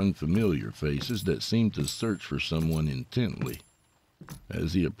look for unfamiliar faces that seemed to search for someone intently.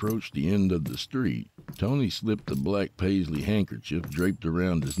 As he approached the end of the street, Tony slipped the black paisley handkerchief draped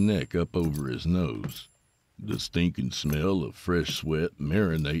around his neck up over his nose. The stinking smell of fresh sweat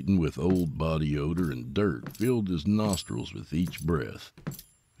marinating with old body odor and dirt filled his nostrils with each breath.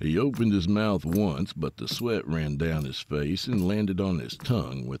 He opened his mouth once, but the sweat ran down his face and landed on his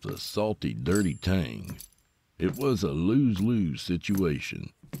tongue with a salty, dirty tang. It was a lose-lose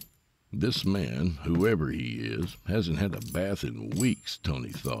situation. This man, whoever he is, hasn't had a bath in weeks,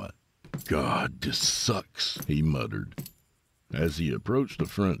 Tony thought. "God, this sucks," he muttered. As he approached the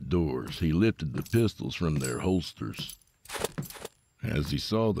front doors, he lifted the pistols from their holsters. As he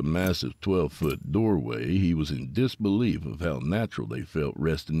saw the massive 12-foot doorway, he was in disbelief of how natural they felt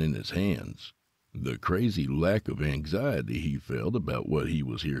resting in his hands. The crazy lack of anxiety he felt about what he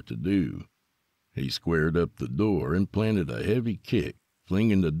was here to do. He squared up the door and planted a heavy kick,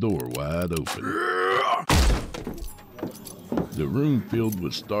 flinging the door wide open. The room filled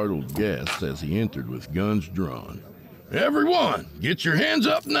with startled gasps as he entered with guns drawn. "Everyone, get your hands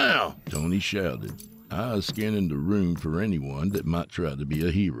up now!" Tony shouted, eyes scanning the room for anyone that might try to be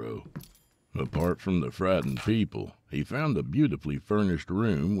a hero. Apart from the frightened people, he found a beautifully furnished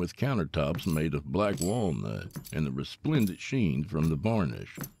room with countertops made of black walnut and the resplendent sheen from the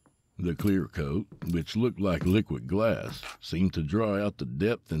varnish. The clear coat, which looked like liquid glass, seemed to draw out the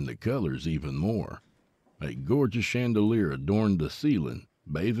depth and the colors even more. A gorgeous chandelier adorned the ceiling,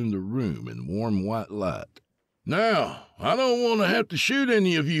 bathing the room in warm white light. "Now, I don't want to have to shoot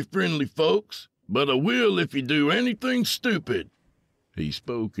any of you friendly folks, but I will if you do anything stupid." He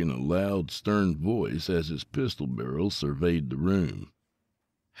spoke in a loud, stern voice as his pistol barrel surveyed the room.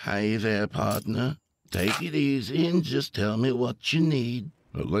 "Hey there, partner. Take it easy and just tell me what you need."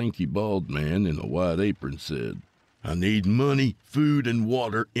 A lanky, bald man in a white apron said, "I need money, food, and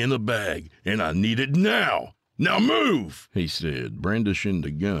water in a bag, and I need it now. Now move," he said, brandishing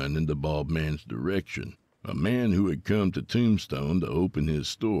the gun in the bald man's direction. A man who had come to Tombstone to open his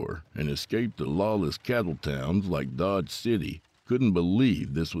store and escape the lawless cattle towns like Dodge City couldn't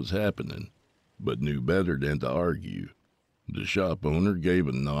believe this was happening, but knew better than to argue. The shop owner gave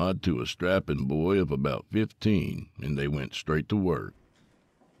a nod to a strapping boy of about 15, and they went straight to work.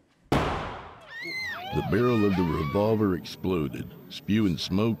 The barrel of the revolver exploded, spewing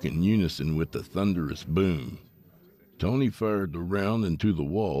smoke in unison with the thunderous boom. Tony fired the round into the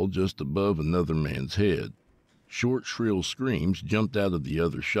wall just above another man's head. Short, shrill screams jumped out of the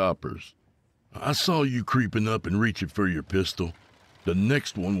other shoppers. "I saw you creeping up and reaching for your pistol. The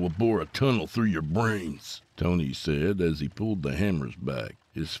next one will bore a tunnel through your brains," Tony said as he pulled the hammers back,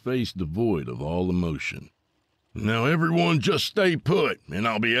 his face devoid of all emotion. "Now everyone just stay put, and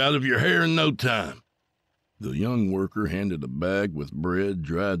I'll be out of your hair in no time." The young worker handed a bag with bread,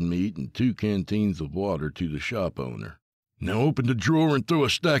 dried meat, and 2 canteens of water to the shop owner. "Now open the drawer and throw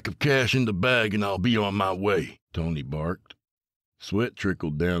a stack of cash in the bag, and I'll be on my way," Tony barked. Sweat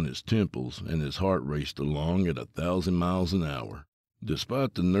trickled down his temples, and his heart raced along at 1,000 miles an hour.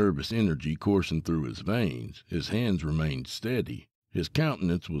 Despite the nervous energy coursing through his veins, his hands remained steady. His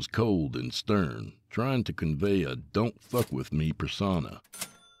countenance was cold and stern, trying to convey a "don't fuck with me" persona.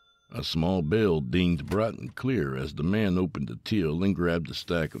 A small bell dinged bright and clear as the man opened the till and grabbed a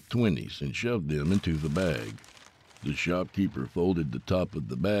stack of 20s and shoved them into the bag. The shopkeeper folded the top of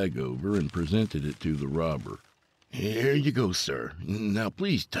the bag over and presented it to the robber. "Here you go, sir. Now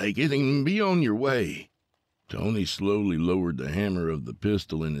please take it and be on your way." Tony slowly lowered the hammer of the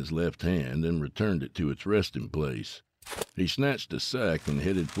pistol in his left hand and returned it to its resting place. He snatched a sack and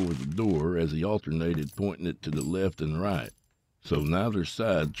headed for the door as he alternated pointing it to the left and right, so neither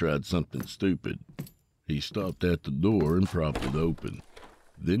side tried something stupid. He stopped at the door and propped it open.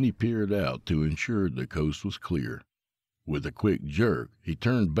 Then he peered out to ensure the coast was clear. With a quick jerk, he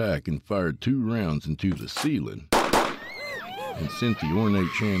turned back and fired 2 rounds into the ceiling and sent the ornate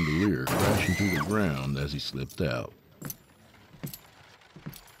chandelier crashing to the ground as he slipped out.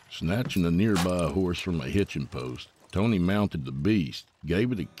 Snatching a nearby horse from a hitching post, Tony mounted the beast,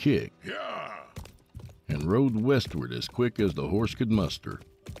 gave it a kick, and rode westward as quick as the horse could muster.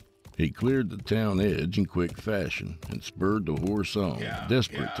 He cleared the town edge in quick fashion and spurred the horse on,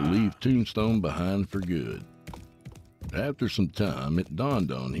 desperate to leave Tombstone behind for good. After some time, it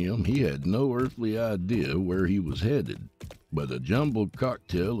dawned on him he had no earthly idea where he was headed, but a jumbled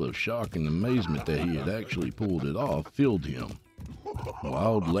cocktail of shock and amazement that he had actually pulled it off filled him.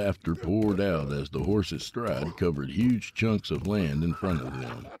 Wild laughter poured out as the horse's stride covered huge chunks of land in front of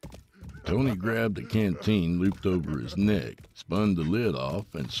them. Tony grabbed a canteen looped over his neck, spun the lid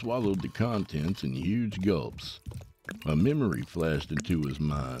off, and swallowed the contents in huge gulps. A memory flashed into his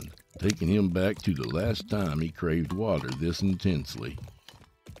mind, taking him back to the last time he craved water this intensely.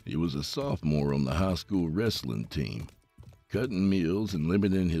 He was a sophomore on the high school wrestling team. Cutting meals and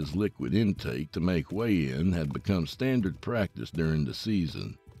limiting his liquid intake to make weigh-in had become standard practice during the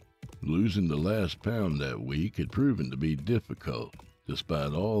season. Losing the last pound that week had proven to be difficult,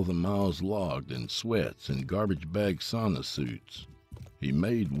 despite all the miles logged in sweats and garbage bag sauna suits. He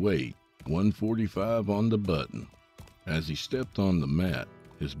made weight, 145 on the button. As he stepped on the mat,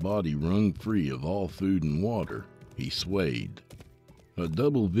 his body wrung free of all food and water, he swayed. A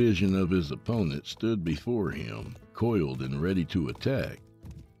double vision of his opponent stood before him, coiled and ready to attack.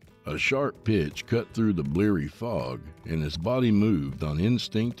 A sharp pitch cut through the bleary fog, and his body moved on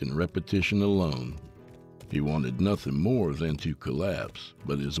instinct and repetition alone. He wanted nothing more than to collapse,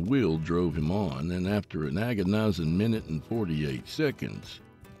 but his will drove him on, and after an agonizing minute and 48 seconds,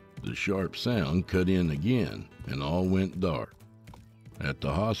 the sharp sound cut in again, and all went dark. At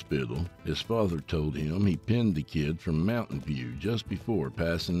the hospital, his father told him he pinned the kid from Mountain View just before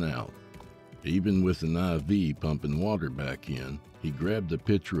passing out. Even with an IV pumping water back in, he grabbed a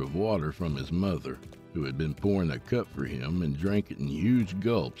pitcher of water from his mother, who had been pouring a cup for him and drank it in huge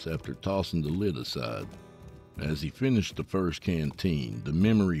gulps after tossing the lid aside. As he finished the first canteen, the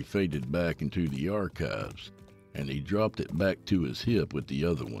memory faded back into the archives, and he dropped it back to his hip with the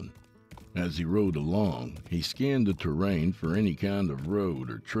other one. As he rode along, he scanned the terrain for any kind of road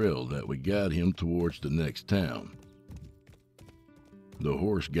or trail that would guide him towards the next town. The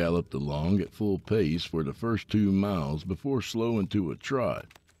horse galloped along at full pace for the first 2 miles before slowing to a trot,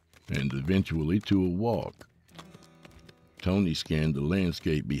 and eventually to a walk. Tony scanned the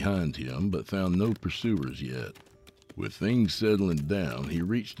landscape behind him, but found no pursuers yet. With things settling down, he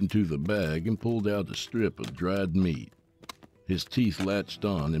reached into the bag and pulled out a strip of dried meat. His teeth latched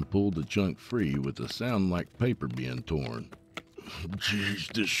on and pulled the chunk free with a sound like paper being torn.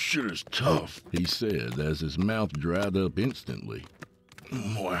 Jeez, this shit is tough, he said as his mouth dried up instantly.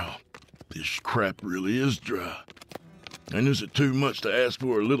 Wow, this crap really is dry. And is it too much to ask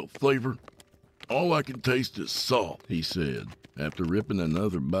for a little flavor? All I can taste is salt, he said, after ripping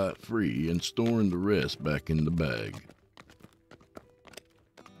another bite free and storing the rest back in the bag.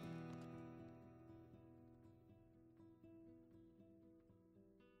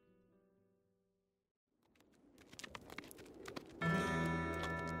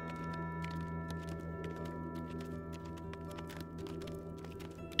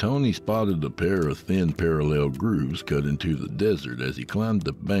 Tony spotted a pair of thin parallel grooves cut into the desert as he climbed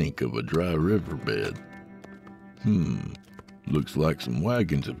the bank of a dry riverbed. Looks like some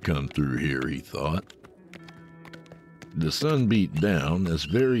wagons have come through here, he thought. The sun beat down as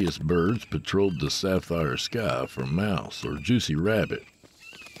various birds patrolled the sapphire sky for mouse or juicy rabbit.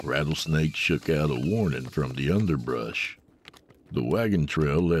 Rattlesnakes shook out a warning from the underbrush. The wagon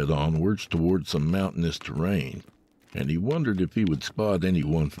trail led onwards towards some mountainous terrain, and he wondered if he would spot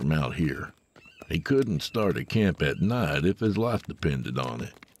anyone from out here. He couldn't start a camp at night if his life depended on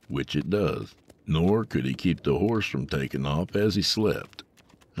it, which it does, nor could he keep the horse from taking off as he slept.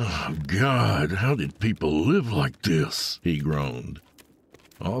 Oh, God, how did people live like this? He groaned.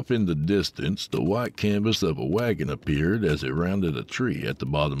 Off in the distance, the white canvas of a wagon appeared as it rounded a tree at the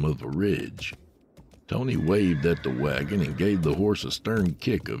bottom of a ridge. Tony waved at the wagon and gave the horse a stern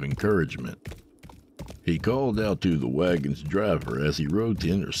kick of encouragement. He called out to the wagon's driver as he rode to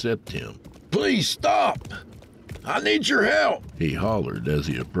intercept him. Please stop! I need your help! He hollered as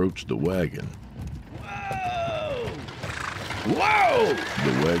he approached the wagon. Whoa! Whoa!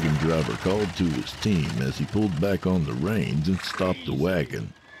 The wagon driver called to his team as he pulled back on the reins and stopped the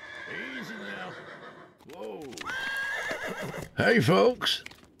wagon. Easy now. Whoa. Hey, folks.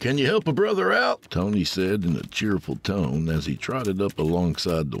 Can you help a brother out? Tony said in a cheerful tone as he trotted up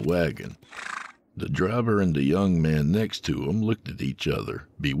alongside the wagon. The driver and the young man next to him looked at each other,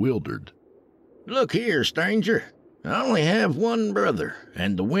 bewildered. Look here, stranger. I only have one brother,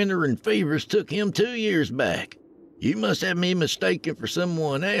 and the winter and fevers took him 2 years back. You must have me mistaken for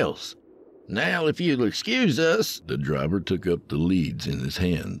someone else. Now, if you'll excuse us... The driver took up the leads in his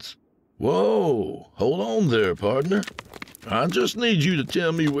hands. Whoa, hold on there, partner. I just need you to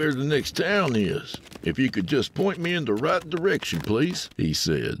tell me where the next town is. If you could just point me in the right direction, please, he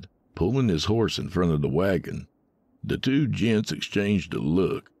said, pulling his horse in front of the wagon. The two gents exchanged a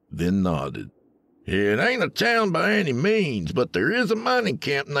look, then nodded. It ain't a town by any means, but there is a mining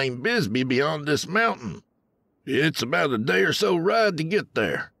camp named Bisbee beyond this mountain. It's about a day or so ride to get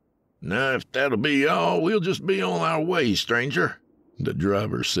there. Now, if that'll be all, we'll just be on our way, stranger, the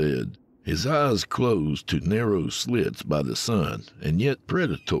driver said, his eyes closed to narrow slits by the sun, and yet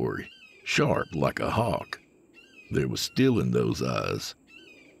predatory, sharp like a hawk. There was steel in those eyes.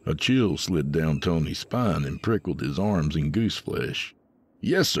 A chill slid down Tony's spine and prickled his arms and goose flesh.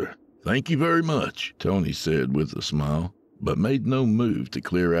 Yes, sir. Thank you very much, Tony said with a smile, but made no move to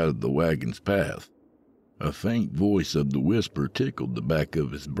clear out of the wagon's path. A faint voice of the whisper tickled the back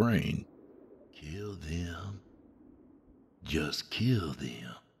of his brain. Kill them. Just kill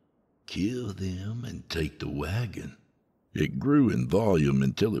them. Kill them and take the wagon. It grew in volume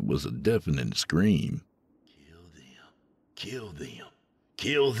until it was a deafening scream. Kill them. Kill them.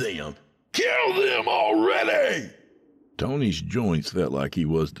 Kill them. Kill them already! Tony's joints felt like he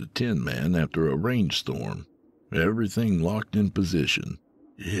was the Tin Man after a rainstorm. Everything locked in position.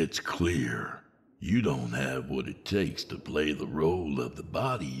 It's clear. You don't have what it takes to play the role of the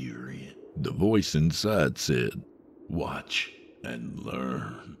body you're in, the voice inside said. Watch and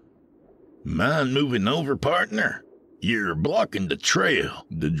learn. Mind moving over, partner? You're blocking the trail,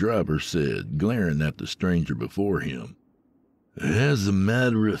 the driver said, glaring at the stranger before him. As a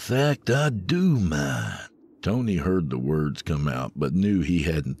matter of fact, I do mind. Tony heard the words come out, but knew he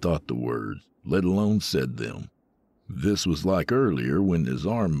hadn't thought the words, let alone said them. This was like earlier when his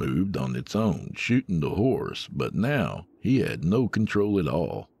arm moved on its own, shooting the horse, but now he had no control at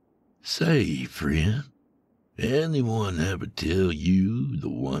all. Say, friend, anyone ever tell you the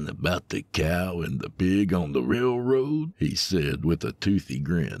one about the cow and the pig on the railroad? He said with a toothy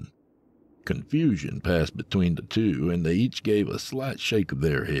grin. Confusion passed between the two, and they each gave a slight shake of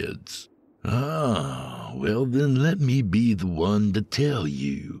their heads. Ah, well then let me be the one to tell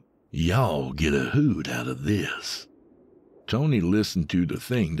you. Y'all get a hoot out of this. Tony listened to the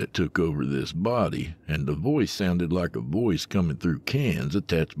thing that took over this body, and the voice sounded like a voice coming through cans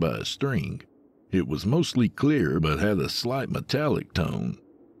attached by a string. It was mostly clear, but had a slight metallic tone.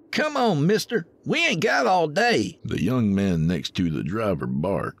 Come on, mister. We ain't got all day. The young man next to the driver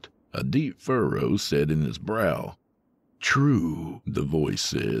barked. A deep furrow set in his brow. True, the voice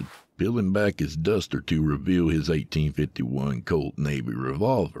said, peeling back his duster to reveal his 1851 Colt Navy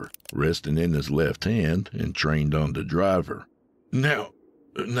revolver, resting in his left hand and trained on the driver. Now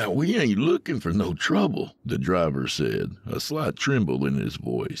we ain't looking for no trouble, the driver said, a slight tremble in his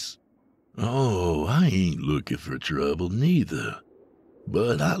voice. Oh, I ain't looking for trouble neither,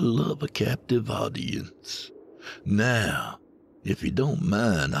 but I love a captive audience. Now, if you don't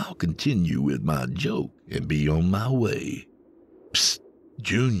mind, I'll continue with my joke and be on my way. Psst,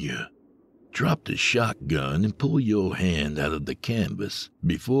 Junior, drop the shotgun and pull your hand out of the canvas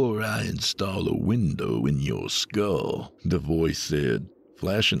before I install a window in your skull, the voice said,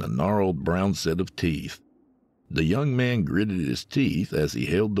 flashing a gnarled brown set of teeth. The young man gritted his teeth as he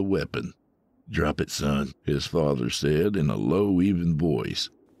held the weapon. Drop it, son, his father said in a low, even voice.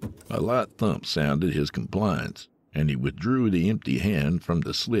 A light thump sounded his compliance, and he withdrew the empty hand from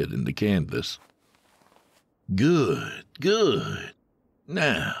the slit in the canvas. Good, good.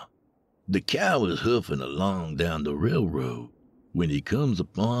 Now, the cow is hoofing along down the railroad when he comes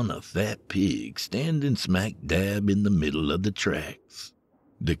upon a fat pig standing smack dab in the middle of the tracks.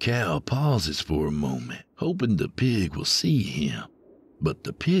 The cow pauses for a moment, hoping the pig will see him, but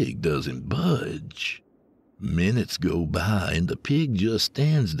the pig doesn't budge. Minutes go by and the pig just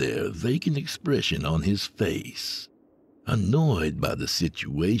stands there, vacant expression on his face. Annoyed by the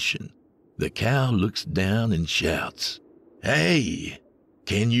situation, the cow looks down and shouts, "Hey,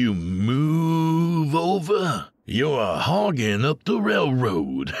 can you move over? You're hogging up the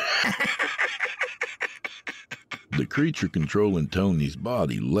railroad." The creature controlling Tony's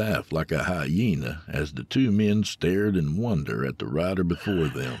body laughed like a hyena as the two men stared in wonder at the rider before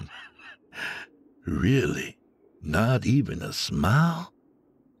them. Really? Not even a smile?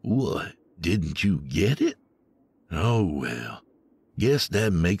 What, didn't you get it? Oh well, guess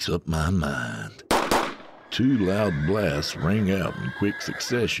that makes up my mind. Two loud blasts rang out in quick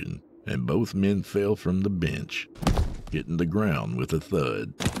succession, and both men fell from the bench, hitting the ground with a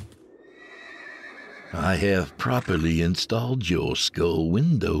thud. I have properly installed your skull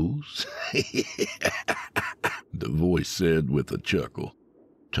windows, the voice said with a chuckle.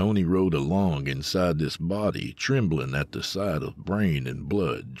 Tony rode along inside this body, trembling at the sight of brain and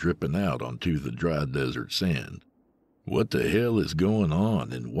blood dripping out onto the dry desert sand. What the hell is going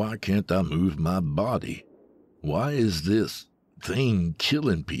on, and why can't I move my body? Why is this thing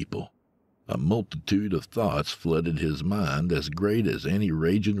killing people? A multitude of thoughts flooded his mind as great as any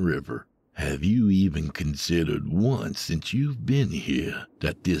raging river. Have you even considered once since you've been here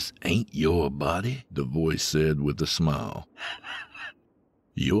that this ain't your body? The voice said with a smile.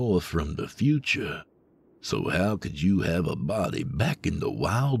 You're from the future, so how could you have a body back in the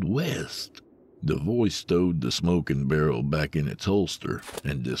Wild West? The voice stowed the smoking barrel back in its holster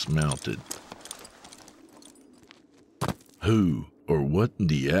and dismounted. Who or what in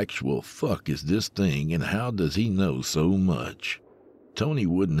the actual fuck is this thing, and how does he know so much? Tony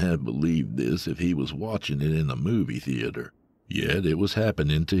wouldn't have believed this if he was watching it in a movie theater, yet it was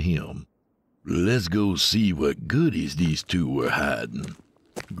happening to him. Let's go see what goodies these two were hiding.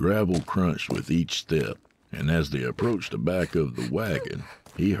 Gravel crunched with each step, and as they approached the back of the wagon,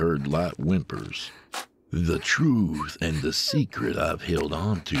 he heard light whimpers. The truth and the secret I've held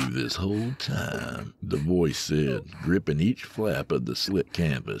on to this whole time, the voice said, gripping each flap of the slit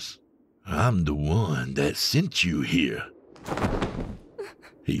canvas. I'm the one that sent you here.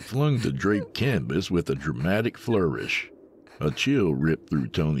 He flung the draped canvas with a dramatic flourish. A chill ripped through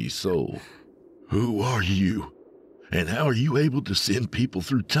Tony's soul. Who are you? And how are you able to send people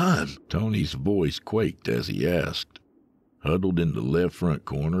through time? Tony's voice quaked as he asked. Huddled in the left front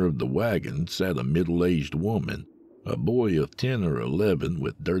corner of the wagon sat a middle-aged woman, a boy of 10 or 11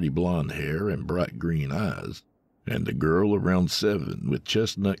 with dirty blonde hair and bright green eyes, and a girl around 7 with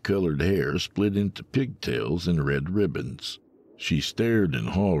chestnut-colored hair split into pigtails and red ribbons. She stared in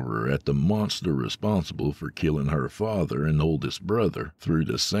horror at the monster responsible for killing her father and oldest brother through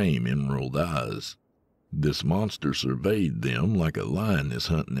the same emerald eyes. This monster surveyed them like a lioness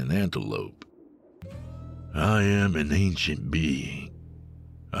hunting an antelope. I am an ancient being.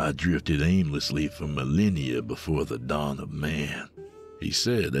 I drifted aimlessly for millennia before the dawn of man, he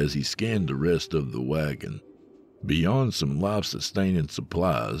said as he scanned the rest of the wagon. Beyond some life-sustaining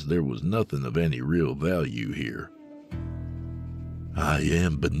supplies, there was nothing of any real value here. I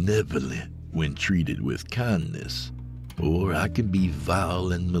am benevolent when treated with kindness, or I can be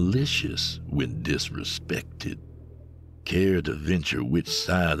vile and malicious when disrespected. Care to venture which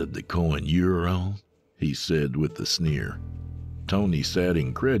side of the coin you're on? He said with a sneer. Tony sat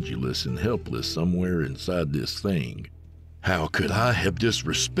incredulous and helpless somewhere inside this thing. How could I have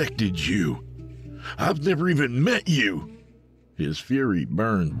disrespected you? I've never even met you! His fury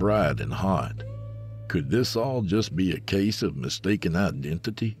burned bright and hot. Could this all just be a case of mistaken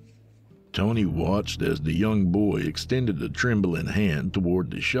identity? Tony watched as the young boy extended a trembling hand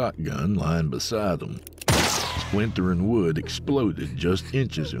toward the shotgun lying beside him. Splintering wood exploded just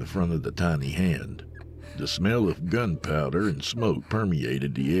inches in front of the tiny hand. The smell of gunpowder and smoke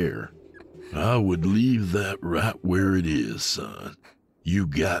permeated the air. I would leave that right where it is, son. You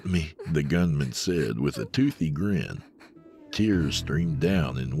got me, the gunman said with a toothy grin. Tears streamed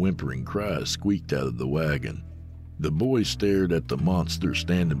down and whimpering cries squeaked out of the wagon. The boy stared at the monster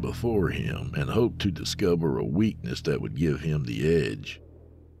standing before him and hoped to discover a weakness that would give him the edge.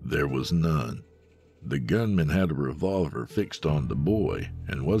 There was none. The gunman had a revolver fixed on the boy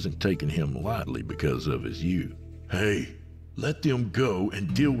and wasn't taking him lightly because of his youth. Hey, let them go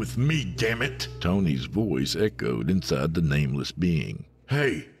and deal with me, damn it! Tony's voice echoed inside the nameless being.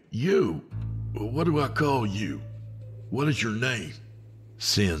 Hey, you! What do I call you? What is your name?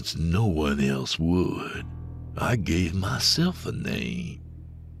 Since no one else would, I gave myself a name.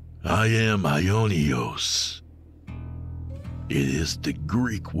 I am Ionios. It is the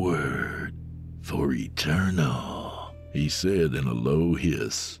Greek word for eternal, he said in a low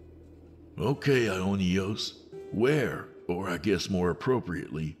hiss. Okay, Ionios, where, or I guess more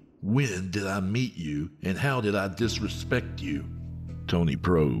appropriately, when did I meet you and how did I disrespect you? Tony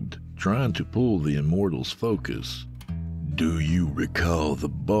probed, trying to pull the immortal's focus. Do you recall the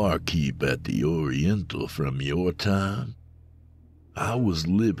barkeep at the Oriental from your time? I was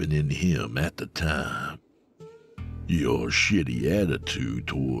living in him at the time. Your shitty attitude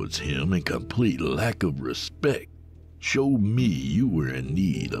towards him and complete lack of respect showed me you were in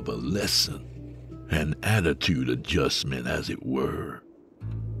need of a lesson, an attitude adjustment as it were.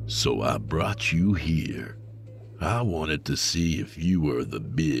 So I brought you here. I wanted to see if you were the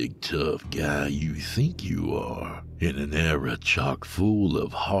big, tough guy you think you are in an era chock full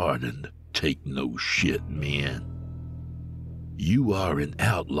of hardened, take-no-shit men. You are an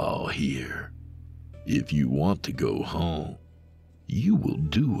outlaw here. If you want to go home, you will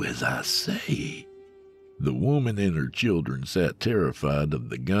do as I say. The woman and her children sat terrified of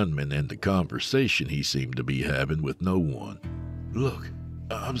the gunman and the conversation he seemed to be having with no one. Look,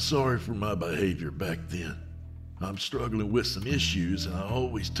 I'm sorry for my behavior back then. I'm struggling with some issues and I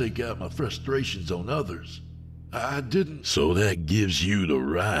always take out my frustrations on others. I didn't... So that gives you the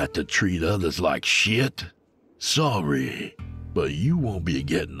right to treat others like shit? Sorry, but you won't be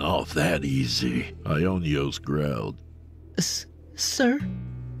getting off that easy, Ionios growled. Sir?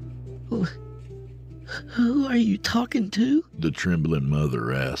 Who are you talking to? The trembling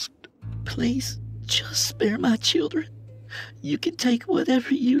mother asked. Please, just spare my children. You can take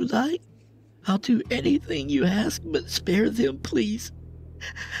whatever you like. I'll do anything you ask, but spare them, please.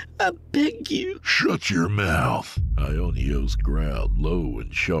 I beg you. Shut your mouth, Ionios growled low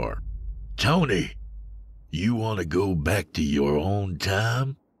and sharp. Tony, you want to go back to your own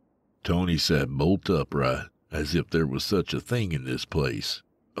time? Tony sat bolt upright, as if there was such a thing in this place.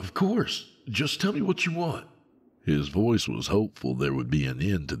 Of course. Just tell me what you want. His voice was hopeful there would be an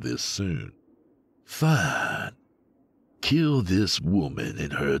end to this soon. Fine. Kill this woman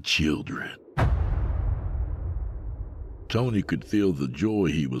and her children. Tony could feel the joy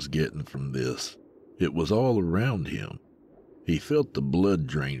he was getting from this. It was all around him. He felt the blood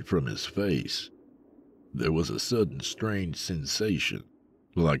drain from his face. There was a sudden strange sensation,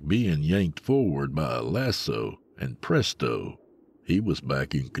 like being yanked forward by a lasso, and presto, he was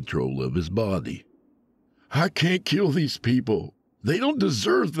back in control of his body. I can't kill these people. They don't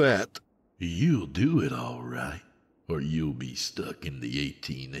deserve that. You'll do it all right, or you'll be stuck in the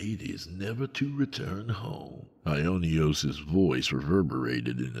 1880s, never to return home. Ionios' voice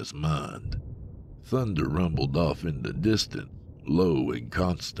reverberated in his mind. Thunder rumbled off in the distance, low and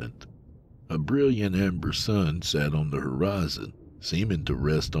constant. A brilliant amber sun sat on the horizon, seeming to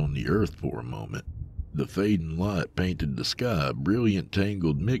rest on the earth for a moment. The fading light painted the sky a brilliant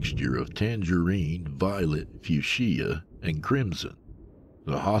tangled mixture of tangerine, violet, fuchsia, and crimson.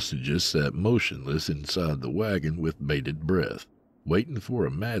 The hostages sat motionless inside the wagon with bated breath, waiting for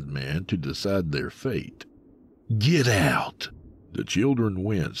a madman to decide their fate. Get out! The children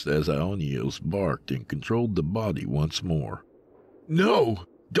winced as Ionios barked and controlled the body once more. No!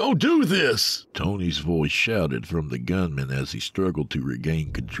 Don't do this! Tony's voice shouted from the gunman as he struggled to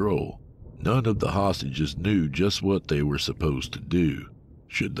regain control. None of the hostages knew just what they were supposed to do.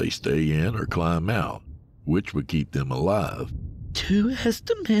 Should they stay in or climb out? Which would keep them alive? Do as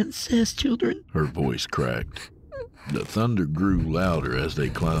the man says, children. Her voice cracked. The thunder grew louder as they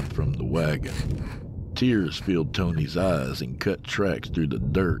climbed from the wagon. Tears filled Tony's eyes and cut tracks through the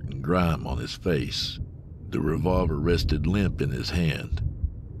dirt and grime on his face. The revolver rested limp in his hand.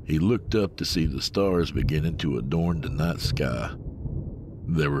 He looked up to see the stars beginning to adorn the night sky.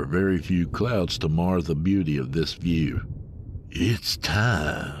 There were very few clouds to mar the beauty of this view. It's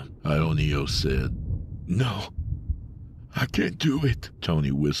time, Ionios said. No, I can't do it,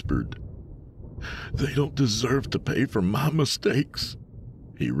 Tony whispered. They don't deserve to pay for my mistakes.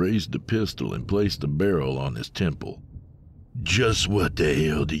 He raised the pistol and placed the barrel on his temple. Just what the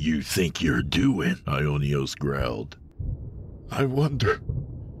hell do you think you're doing? Ionios growled. I wonder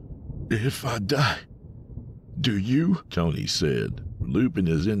if I die. Do you? Tony said, looping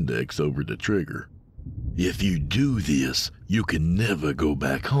his index over the trigger. If you do this, you can never go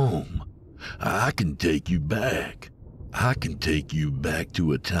back home. I can take you back. I can take you back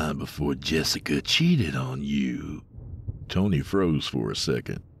to a time before Jessica cheated on you. Tony froze for a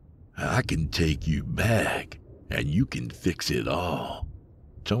second. I can take you back, and you can fix it all.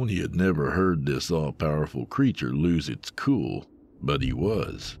 Tony had never heard this all-powerful creature lose its cool, but he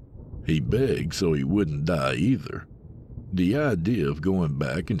was. He begged so he wouldn't die either. The idea of going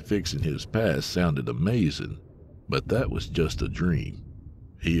back and fixing his past sounded amazing, but that was just a dream.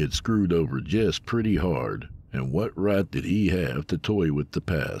 He had screwed over Jess pretty hard, and what right did he have to toy with the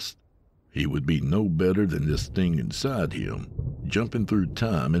past? He would be no better than this thing inside him, jumping through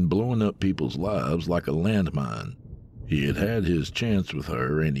time and blowing up people's lives like a landmine. He had had his chance with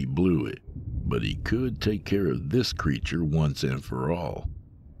her and he blew it, but he could take care of this creature once and for all.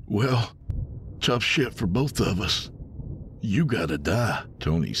 Well, tough shit for both of us. You gotta die.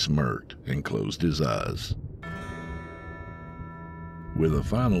 Tony smirked and closed his eyes. With a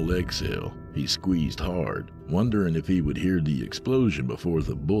final exhale, he squeezed hard, wondering if he would hear the explosion before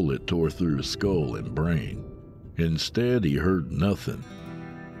the bullet tore through his skull and brain. Instead, he heard nothing.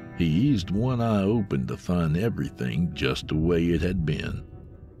 He eased one eye open to find everything just the way it had been.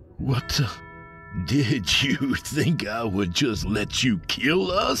 What the? Did you think I would just let you kill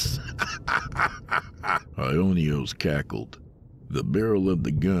us? Ionios cackled. The barrel of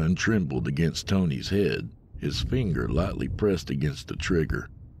the gun trembled against Tony's head, his finger lightly pressed against the trigger.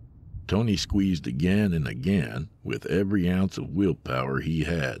 Tony squeezed again and again, with every ounce of willpower he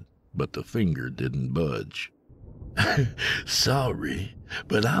had, but the finger didn't budge. Sorry,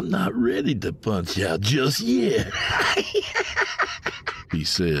 but I'm not ready to punch out just yet, he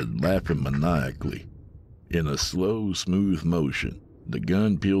said, laughing maniacally. In a slow, smooth motion, the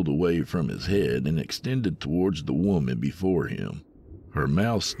gun peeled away from his head and extended towards the woman before him. Her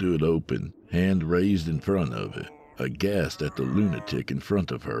mouth stood open, hand raised in front of it, aghast at the lunatic in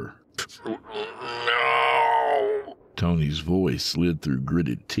front of her. No! Tony's voice slid through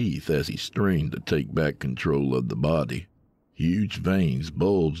gritted teeth as he strained to take back control of the body. Huge veins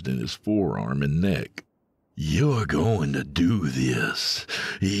bulged in his forearm and neck. You're going to do this,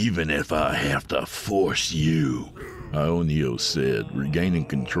 even if I have to force you, Ionios said, regaining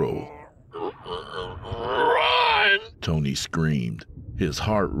control. Run! Tony screamed. His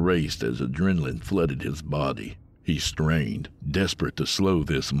heart raced as adrenaline flooded his body. He strained, desperate to slow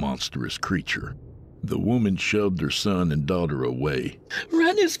this monstrous creature. The woman shoved her son and daughter away.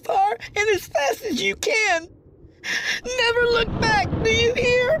 Run as far and as fast as you can. Never look back, do you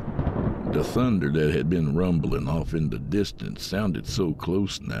hear? The thunder that had been rumbling off in the distance sounded so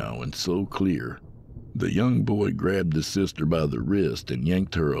close now and so clear. The young boy grabbed his sister by the wrist and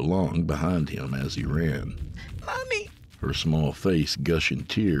yanked her along behind him as he ran. Mommy! Her small face gushing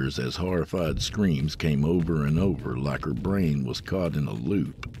tears as horrified screams came over and over like her brain was caught in a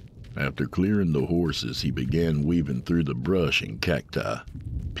loop. After clearing the horses, he began weaving through the brush and cacti.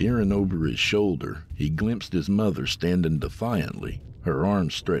 Peering over his shoulder, he glimpsed his mother standing defiantly, her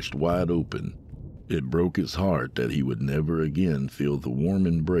arms stretched wide open. It broke his heart that he would never again feel the warm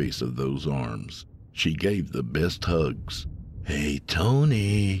embrace of those arms. She gave the best hugs. Hey,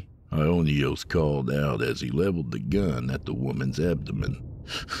 Tony, Ionios called out as he leveled the gun at the woman's abdomen.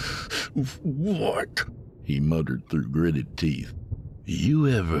 What? He muttered through gritted teeth. You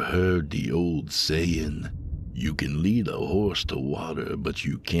ever heard the old saying, you can lead a horse to water, but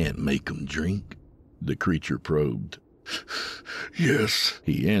you can't make him drink? The creature probed. Yes,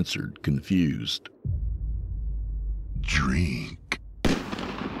 he answered, confused. Drink.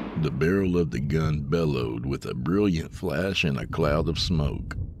 The barrel of the gun bellowed with a brilliant flash and a cloud of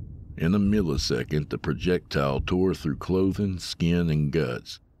smoke. In a millisecond, the projectile tore through clothing, skin, and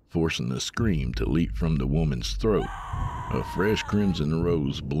guts, forcing a scream to leap from the woman's throat. A fresh crimson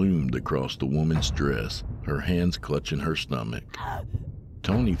rose bloomed across the woman's dress, her hands clutching her stomach.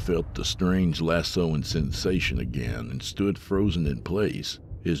 Tony felt the strange lassoing sensation again and stood frozen in place.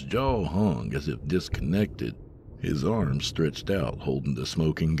 His jaw hung as if disconnected, his arms stretched out holding the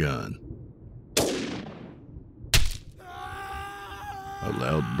smoking gun. A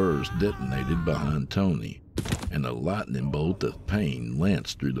loud burst detonated behind Tony, and a lightning bolt of pain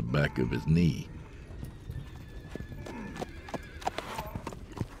lanced through the back of his knee.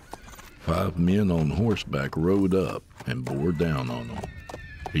 5 men on horseback rode up and bore down on him.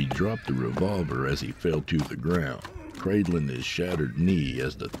 He dropped the revolver as he fell to the ground, cradling his shattered knee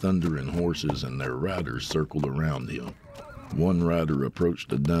as the thundering horses and their riders circled around him. One rider approached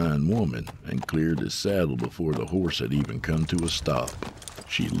the dying woman and cleared his saddle before the horse had even come to a stop.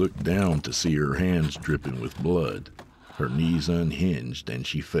 She looked down to see her hands dripping with blood. Her knees unhinged and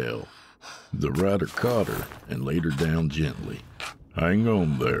she fell. The rider caught her and laid her down gently. Hang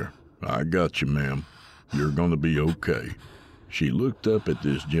on there. I got you, ma'am. You're gonna be okay. She looked up at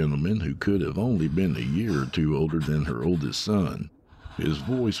this gentleman who could have only been a year or two older than her oldest son. His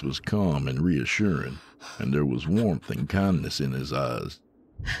voice was calm and reassuring, and there was warmth and kindness in his eyes.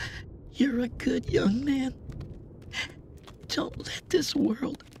 You're a good young man. Don't let this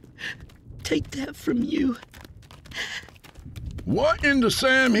world take that from you. What in the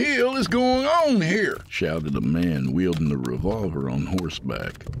Sam Hill is going on here? Shouted a man wielding a revolver on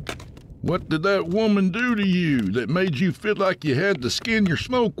horseback. What did that woman do to you that made you feel like you had to skin your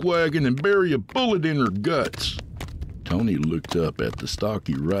smoke wagon and bury a bullet in her guts? Tony looked up at the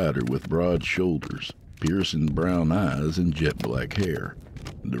stocky rider with broad shoulders, piercing brown eyes, and jet-black hair.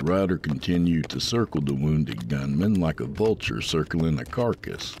 The rider continued to circle the wounded gunman like a vulture circling a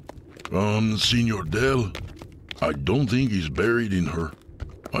carcass. Senor Del, I don't think he's buried in her.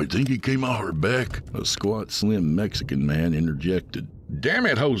 I think he came out her back. A squat, slim Mexican man interjected. Damn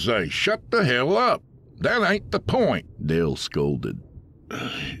it, Jose, shut the hell up. That ain't the point. Dale scolded.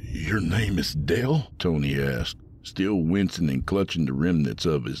 Your name is Dale? Tony asked, still wincing and clutching the remnants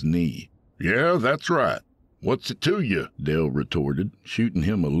of his knee. Yeah, that's right. What's it to you? Dale retorted, shooting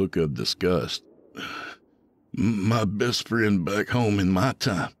him a look of disgust. My best friend back home in my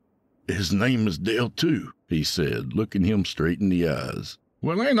time. His name is Dale, too, he said, looking him straight in the eyes.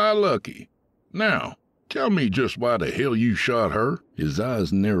 Well, ain't I lucky? Now, tell me just why the hell you shot her. His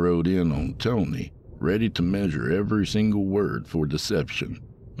eyes narrowed in on Tony, ready to measure every single word for deception.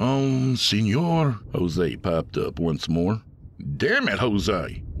 Senor, Jose piped up once more. Damn it,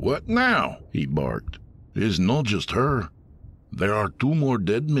 Jose. What now? He barked. It's not just her. There are 2 more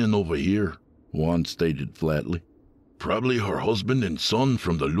dead men over here, Juan stated flatly. Probably her husband and son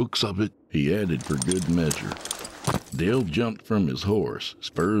from the looks of it, he added for good measure. Dale jumped from his horse,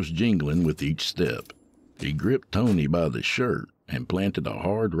 spurs jingling with each step. He gripped Tony by the shirt and planted a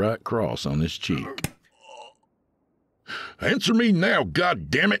hard right cross on his cheek. Answer me now,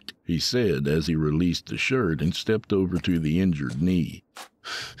 goddammit, he said as he released the shirt and stepped over to the injured knee.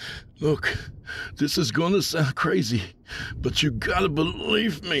 Look, this is gonna sound crazy, but you gotta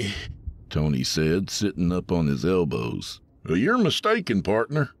believe me, Tony said, sitting up on his elbows. You're mistaken,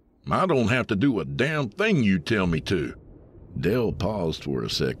 partner. I don't have to do a damn thing you tell me to. Dale paused for a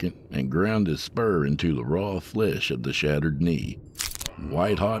second and ground his spur into the raw flesh of the shattered knee.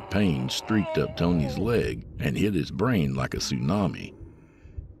 White-hot pain streaked up Tony's leg and hit his brain like a tsunami.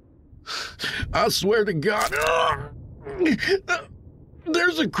 I swear to God,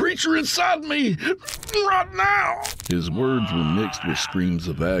 there's a creature inside me right now. His words were mixed with screams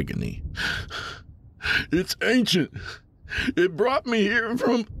of agony. It's ancient. It brought me here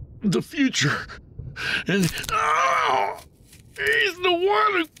from the future. And he's the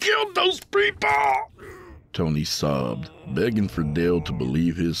one who killed those people. Tony sobbed, begging for Dale to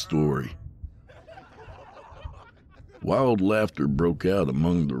believe his story. Wild laughter broke out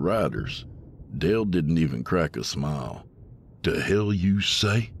among the riders. Dale didn't even crack a smile. The hell you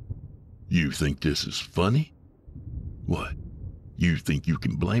say? You think this is funny? What? You think you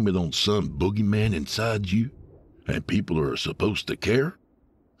can blame it on some boogeyman inside you? And people are supposed to care?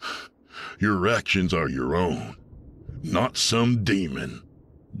 Your actions are your own, not some demon.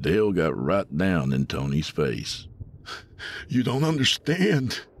 Dale got right down in Tony's face. You don't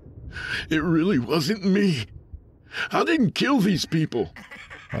understand. It really wasn't me. I didn't kill these people.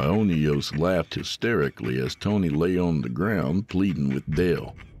 Ionios laughed hysterically as Tony lay on the ground pleading with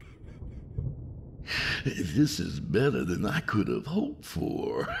Dale. This is better than I could have hoped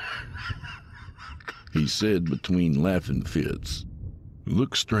for, he said between laughing fits.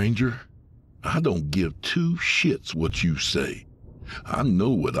 Look, stranger, I don't give two shits what you say. I know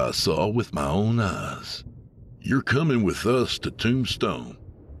what I saw with my own eyes. You're coming with us to Tombstone,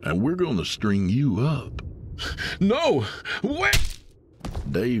 and we're gonna string you up. No! Wait!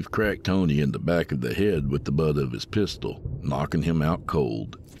 Dave cracked Tony in the back of the head with the butt of his pistol, knocking him out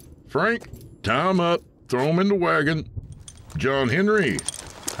cold. Frank, tie him up. Throw him in the wagon. John Henry,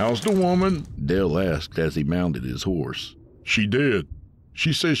 how's the woman? Dale asked as he mounted his horse. She dead.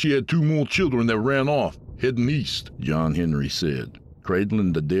 She says she had 2 more children that ran off, heading east, John Henry said,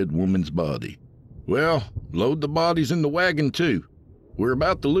 cradling the dead woman's body. Well, load the bodies in the wagon, too. We're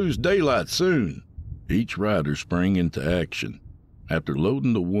about to lose daylight soon. Each rider sprang into action. After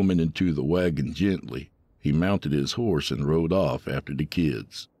loading the woman into the wagon gently, he mounted his horse and rode off after the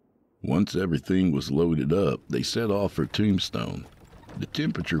kids. Once everything was loaded up, they set off for Tombstone. The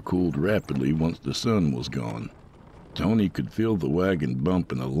temperature cooled rapidly once the sun was gone. Tony could feel the wagon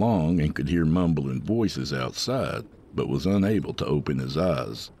bumping along and could hear mumbling voices outside, but was unable to open his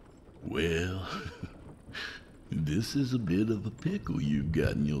eyes. Well, this is a bit of a pickle you've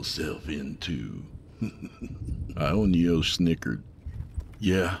gotten yourself into. Ionios snickered.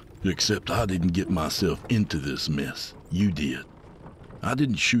 Yeah, except I didn't get myself into this mess. You did. I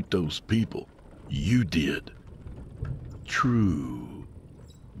didn't shoot those people. You did. True.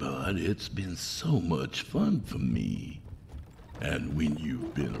 But it's been so much fun for me. And when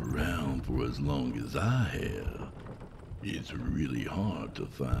you've been around for as long as I have, it's really hard to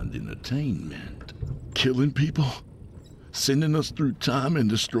find entertainment. Killing people? Sending us through time and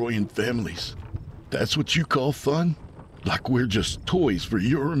destroying families? That's what you call fun? Like we're just toys for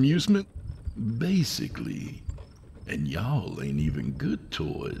your amusement? Basically. And y'all ain't even good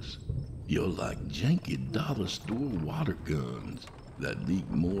toys. You're like janky dollar store water guns that leak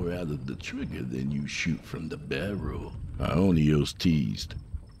more out of the trigger than you shoot from the barrel. Ionios teased.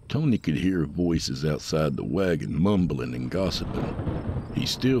 Tony could hear voices outside the wagon mumbling and gossiping. He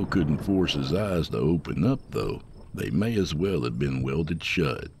still couldn't force his eyes to open up, though. They may as well have been welded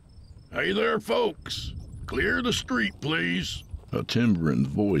shut. Hey there, folks. Clear the street, please. A timbering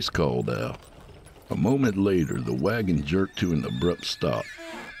voice called out. A moment later, the wagon jerked to an abrupt stop.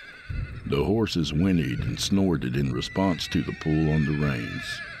 The horses whinnied and snorted in response to the pull on the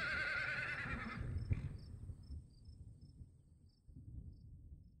reins.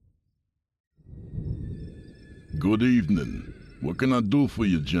 Good evening. What can I do for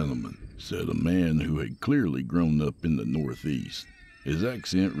you, gentlemen? Said a man who had clearly grown up in the Northeast. His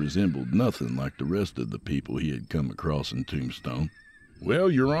accent resembled nothing like the rest of the people he had come across in Tombstone.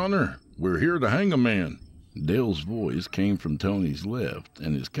 Well, Your Honor, we're here to hang a man. Dale's voice came from Tony's left,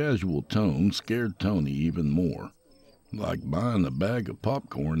 and his casual tone scared Tony even more. Like buying a bag of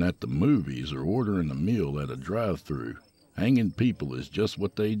popcorn at the movies or ordering a meal at a drive-thru. Hanging people is just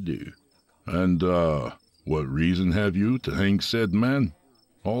what they do. And, what reason have you to hang said man?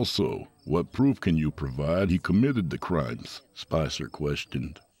 Also, what proof can you provide he committed the crimes? Spicer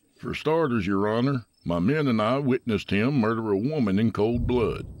questioned. For starters, Your Honor, my men and I witnessed him murder a woman in cold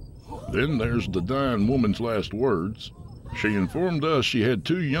blood. Then there's the dying woman's last words. She informed us she had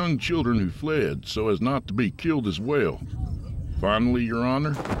 2 young children who fled so as not to be killed as well. Finally, Your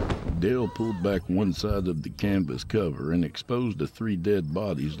Honor, Dale pulled back one side of the canvas cover and exposed the 3 dead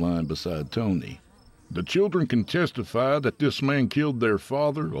bodies lying beside Tony. The children can testify that this man killed their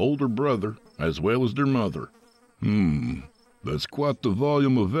father, older brother, as well as their mother. That's quite the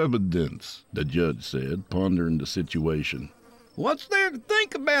volume of evidence, the judge said, pondering the situation. What's there to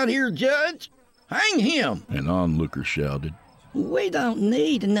think about here, Judge? Hang him! An onlooker shouted. We don't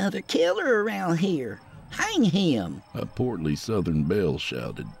need another killer around here. Hang him! A portly Southern belle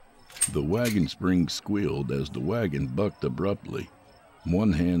shouted. The wagon springs squealed as the wagon bucked abruptly.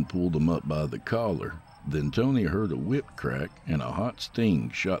 One hand pulled him up by the collar. Then Tony heard a whip crack and a hot sting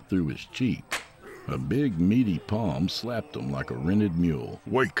shot through his cheek. A big, meaty palm slapped him like a rented mule.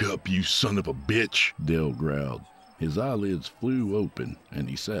 Wake up, you son of a bitch, Dale growled. His eyelids flew open, and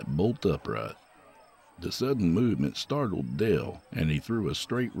he sat bolt upright. The sudden movement startled Dale, and he threw a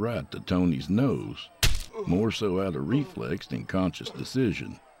straight right to Tony's nose, more so out of reflex than conscious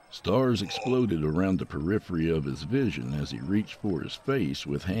decision. Stars exploded around the periphery of his vision as he reached for his face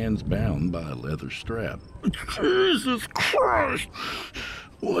with hands bound by a leather strap. Jesus Christ!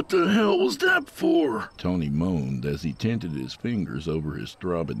 What the hell was that for? Tony moaned as he tinted his fingers over his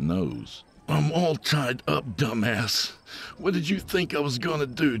throbbing nose. I'm all tied up, dumbass. What did you think I was gonna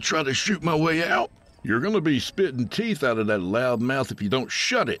do, try to shoot my way out? You're gonna be spitting teeth out of that loud mouth if you don't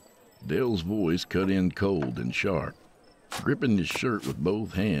shut it. Dale's voice cut in cold and sharp. Gripping his shirt with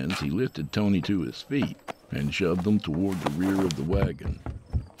both hands, he lifted Tony to his feet and shoved him toward the rear of the wagon.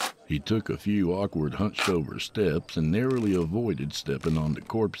 He took a few awkward hunched-over steps and narrowly avoided stepping on the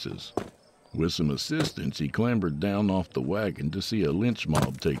corpses. With some assistance, he clambered down off the wagon to see a lynch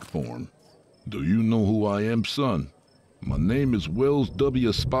mob take form. Do you know who I am, son? My name is Wells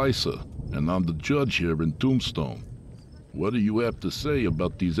W. Spicer, and I'm the judge here in Tombstone. What do you have to say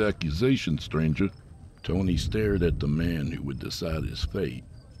about these accusations, stranger? Tony stared at the man who would decide his fate,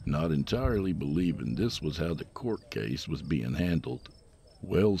 not entirely believing this was how the court case was being handled.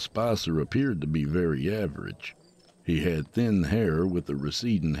 Wells Spicer appeared to be very average. He had thin hair with a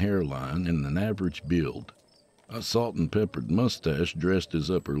receding hairline and an average build. A salt-and-peppered mustache dressed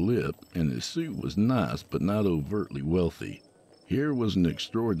his upper lip, and his suit was nice but not overtly wealthy. Here was an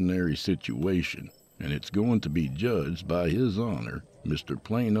extraordinary situation, and it's going to be judged by His Honor, Mr.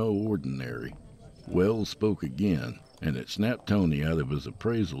 Plain-O Ordinary. Wells spoke again, and it snapped Tony out of his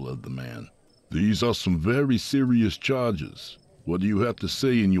appraisal of the man. These are some very serious charges. What do you have to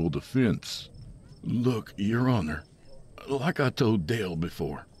say in your defense? Look, Your Honor, like I told Dale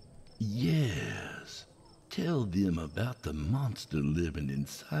before. Yes, tell them about the monster living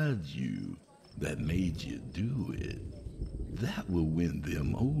inside you that made you do it. That will win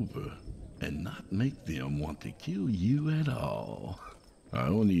them over and not make them want to kill you at all.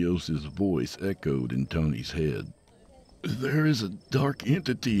 Ionios's voice echoed in Tony's head. There is a dark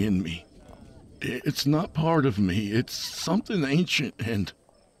entity in me. It's not part of me. It's something ancient and,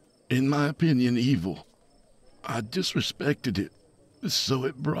 in my opinion, evil. I disrespected it, so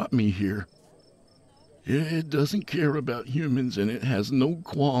it brought me here. It doesn't care about humans, and it has no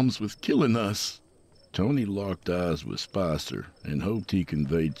qualms with killing us. Tony locked eyes with Spicer and hoped he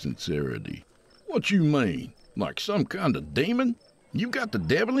conveyed sincerity. What you mean? Like some kind of demon? You got the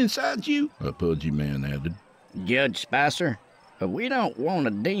devil inside you? A pudgy man added. Judge Spicer, we don't want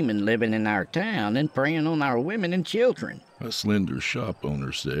a demon living in our town and preying on our women and children. A slender shop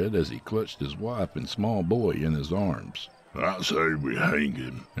owner said as he clutched his wife and small boy in his arms. I say we hang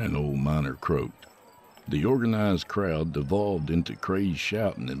him, an old miner croaked. The organized crowd devolved into crazed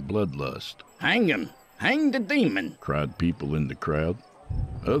shouting and bloodlust. Hang him! Hang the demon! Cried people in the crowd.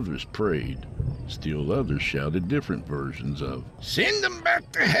 Others prayed. Still others shouted different versions of, Send them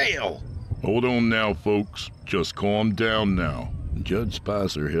back to hell! Hold on now, folks. Just calm down now. Judge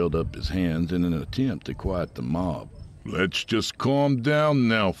Spicer held up his hands in an attempt to quiet the mob. Let's just calm down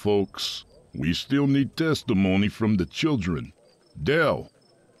now, folks. We still need testimony from the children. Dale,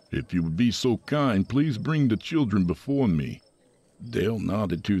 if you would be so kind, please bring the children before me. Dale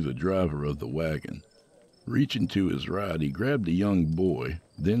nodded to the driver of the wagon. Reaching to his right, he grabbed a young boy,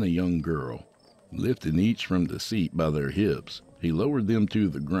 then a young girl. Lifting each from the seat by their hips, he lowered them to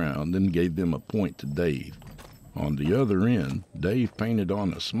the ground and gave them a point to Dave. On the other end, Dave painted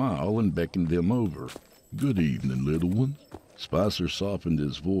on a smile and beckoned them over. Good evening, little ones. Spicer softened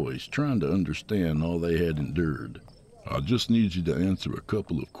his voice, trying to understand all they had endured. I just need you to answer a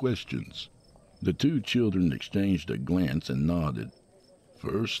couple of questions. The two children exchanged a glance and nodded.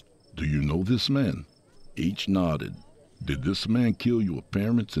 First, do you know this man? Each nodded. Did this man kill your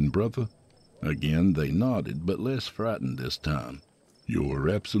parents and brother? Again they nodded, but less frightened this time. You're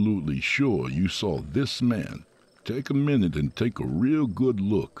absolutely sure you saw this man? Take a minute and take a real good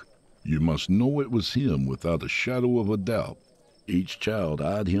look. You must know it was him without a shadow of a doubt. Each child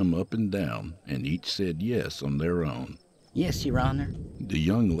eyed him up and down, and each said yes on their own. Yes, Your Honor. The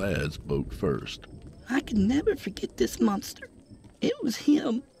young lad spoke first. I can never forget this monster. It was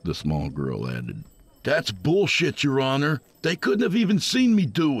him, the small girl added. That's bullshit, Your Honor. They couldn't have even seen me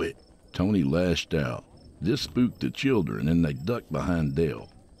do it. Tony lashed out. This spooked the children, and they ducked behind Dale.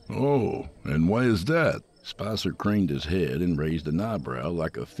 Oh, and why is that? Spicer craned his head and raised an eyebrow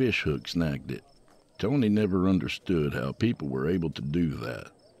like a fish hook snagged it. Tony never understood how people were able to do that.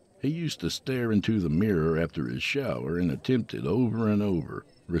 He used to stare into the mirror after his shower and attempted over and over,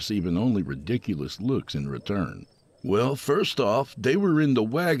 receiving only ridiculous looks in return. Well, first off, they were in the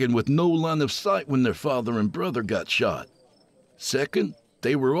wagon with no line of sight when their father and brother got shot. Second,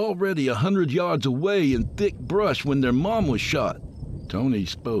 they were already 100 yards away in thick brush when their mom was shot. Tony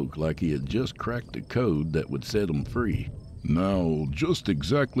spoke like he had just cracked a code that would set him free. Now, just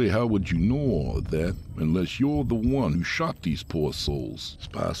exactly how would you know all of that unless you're the one who shot these poor souls?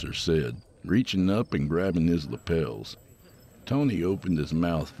 Spicer said, reaching up and grabbing his lapels. Tony opened his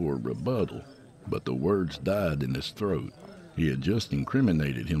mouth for a rebuttal, but the words died in his throat. He had just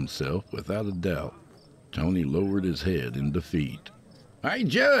incriminated himself without a doubt. Tony lowered his head in defeat. Hey,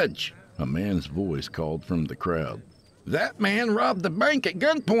 Judge! A man's voice called from the crowd. That man robbed the bank at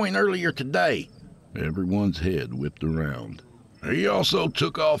gunpoint earlier today. Everyone's head whipped around. He also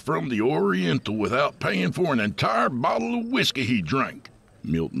took off from the Oriental without paying for an entire bottle of whiskey he drank,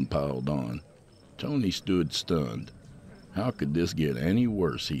 Milton piled on. Tony stood stunned. How could this get any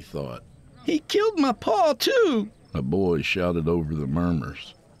worse, he thought. He killed my pa, too. A boy shouted over the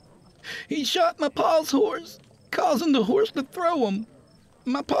murmurs. He shot my pa's horse, causing the horse to throw him.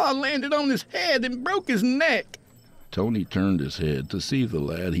 My pa landed on his head and broke his neck. Tony turned his head to see the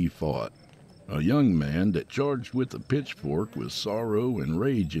lad he fought. A young man that charged with a pitchfork with sorrow and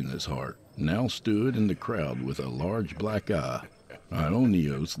rage in his heart now stood in the crowd with a large black eye.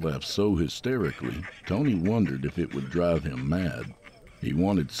 Ionios laughed so hysterically, Tony wondered if it would drive him mad. He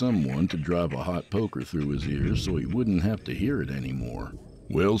wanted someone to drive a hot poker through his ears so he wouldn't have to hear it anymore.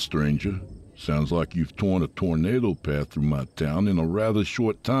 Well, stranger, sounds like you've torn a tornado path through my town in a rather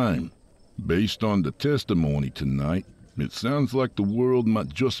short time. Based on the testimony tonight, it sounds like the world might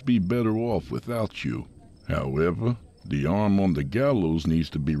just be better off without you. However, the arm on the gallows needs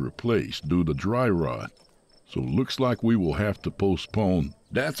to be replaced due to dry rot. So looks like we will have to postpone.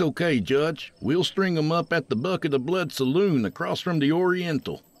 That's okay, Judge. We'll string 'em up at the Bucket of Blood Saloon across from the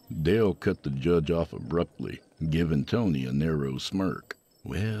Oriental. Dale cut the judge off abruptly, giving Tony a narrow smirk.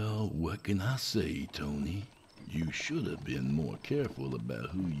 Well, what can I say, Tony? You should have been more careful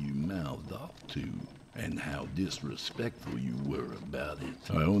about who you mouthed off to, and how disrespectful you were about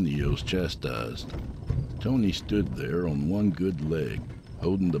it. Ionios chastised. Tony stood there on one good leg,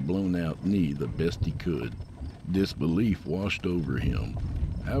 holding the blown-out knee the best he could. Disbelief washed over him.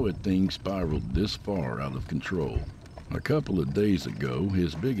 How had things spiraled this far out of control? A couple of days ago,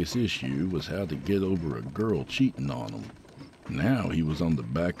 his biggest issue was how to get over a girl cheating on him. Now he was on the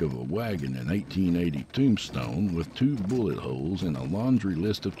back of a wagon in 1880 Tombstone with 2 bullet holes and a laundry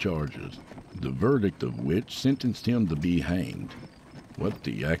list of charges, the verdict of which sentenced him to be hanged. What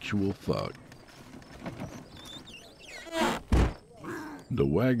the actual fuck? The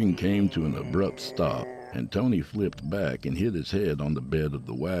wagon came to an abrupt stop, and Tony flipped back and hit his head on the bed of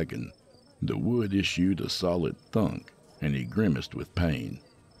the wagon. The wood issued a solid thunk, and he grimaced with pain.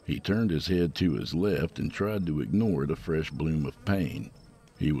 He turned his head to his left and tried to ignore the fresh bloom of pain.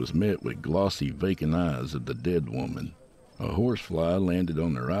 He was met with glossy, vacant eyes of the dead woman. A horsefly landed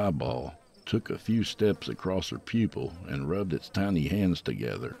on her eyeball, took a few steps across her pupil, and rubbed its tiny hands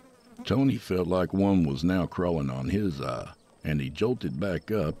together. Tony felt like one was now crawling on his eye, and he jolted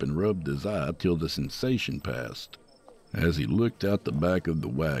back up and rubbed his eye till the sensation passed. As he looked out the back of the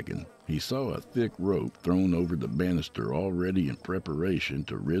wagon, he saw a thick rope thrown over the banister already in preparation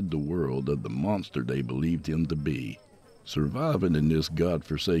to rid the world of the monster they believed him to be. Surviving in this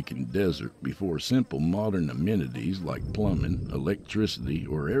godforsaken desert before simple modern amenities like plumbing, electricity,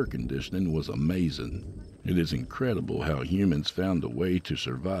 or air conditioning was amazing. It is incredible how humans found a way to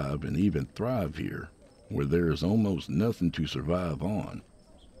survive and even thrive here, where there is almost nothing to survive on.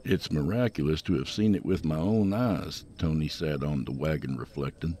 It's miraculous to have seen it with my own eyes, Tony sat on the wagon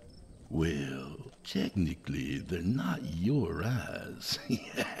reflecting. Well, technically, they're not your eyes.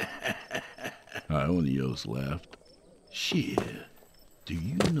 Ionios laughed. Shit, do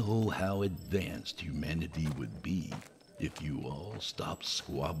you know how advanced humanity would be if you all stopped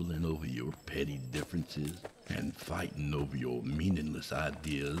squabbling over your petty differences and fighting over your meaningless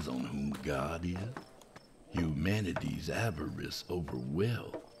ideas on whom God is? Humanity's avarice over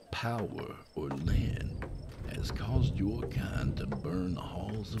wealth, power, or land has caused your kind to burn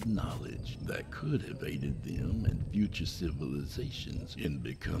halls of knowledge that could have aided them and future civilizations in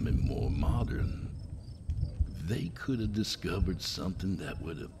becoming more modern. They could have discovered something that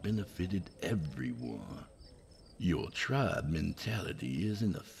would have benefited everyone. Your tribe mentality is,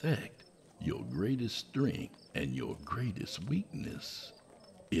 in effect, your greatest strength and your greatest weakness.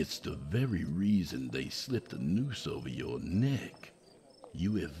 It's the very reason they slipped a noose over your neck.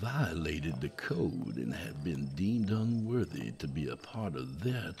 You have violated the code and have been deemed unworthy to be a part of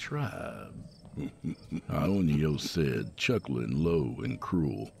their tribe. Ionios said, chuckling low and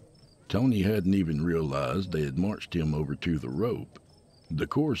cruel. Tony hadn't even realized they had marched him over to the rope. The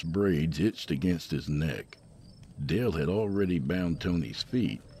coarse braids itched against his neck. Dale had already bound Tony's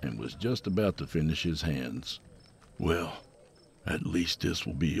feet and was just about to finish his hands. Well, at least this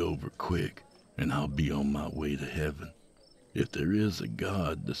will be over quick, and I'll be on my way to heaven. If there is a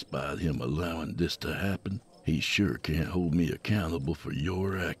God, despite him allowing this to happen, he sure can't hold me accountable for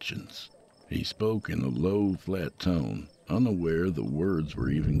your actions. He spoke in a low, flat tone, unaware the words were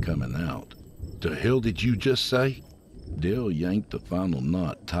even coming out. The hell did you just say? Dale yanked the final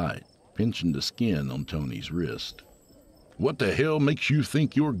knot tight, pinching the skin on Tony's wrist. What the hell makes you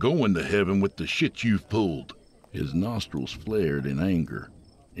think you're going to heaven with the shit you've pulled? His nostrils flared in anger.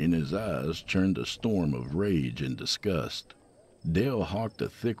 In his eyes churned a storm of rage and disgust. Dale hawked a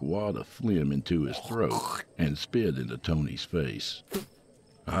thick wad of phlegm into his throat and spit into Tony's face.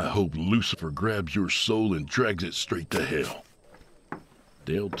 I hope Lucifer grabs your soul and drags it straight to hell.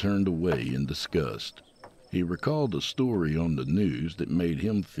 Dale turned away in disgust. He recalled a story on the news that made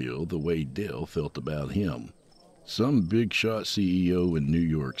him feel the way Dale felt about him. Some big-shot CEO in New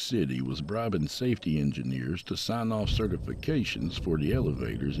York City was bribing safety engineers to sign off certifications for the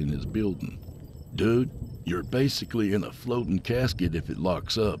elevators in his building. Dude, you're basically in a floating casket if it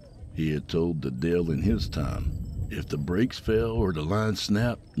locks up, he had told the Dale in his time. If the brakes fail or the line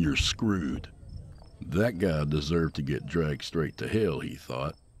snapped, you're screwed. That guy deserved to get dragged straight to hell, he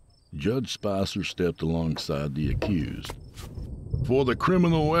thought. Judge Spicer stepped alongside the accused. For the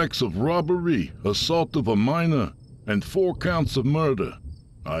criminal acts of robbery, assault of a minor, and 4 counts of murder,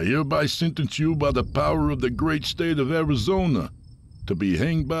 I hereby sentence you by the power of the great state of Arizona to be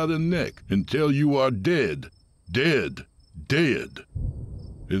hanged by the neck until you are dead, dead, dead.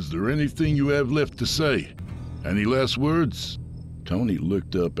 Is there anything you have left to say? Any last words? Tony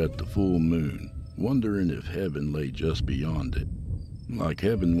looked up at the full moon, wondering if heaven lay just beyond it. Like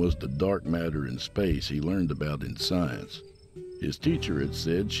heaven was the dark matter in space he learned about in science. His teacher had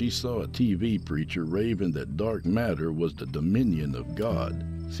said she saw a TV preacher raving that dark matter was the dominion of God,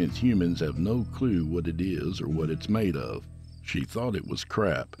 since humans have no clue what it is or what it's made of. She thought it was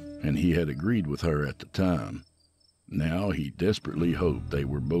crap, and he had agreed with her at the time. Now he desperately hoped they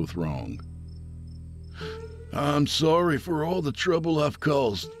were both wrong. I'm sorry for all the trouble I've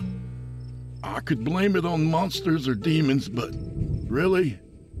caused. I could blame it on monsters or demons, but really,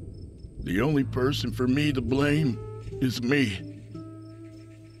 the only person for me to blame is me.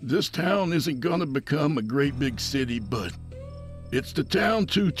 This town isn't gonna become a great big city, but it's the town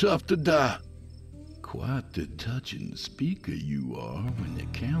too tough to die. Quite the touching speaker you are when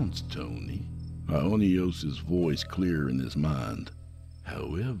it counts, Tony. Ionios's voice clear in his mind.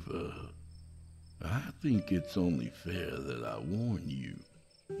 However, I think it's only fair that I warn you.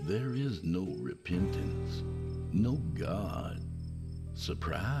 There is no repentance, no God.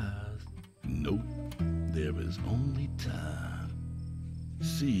 Surprise? Nope, there is only time.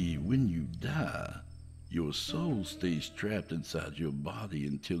 See, when you die, your soul stays trapped inside your body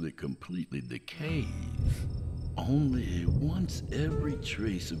until it completely decays. Only once every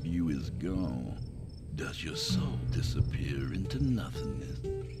trace of you is gone, does your soul disappear into nothingness.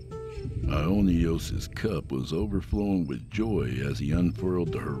 Ionios's cup was overflowing with joy as he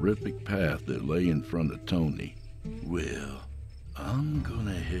unfurled the horrific path that lay in front of Tony. Well, I'm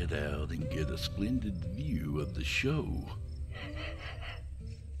gonna head out and get a splendid view of the show.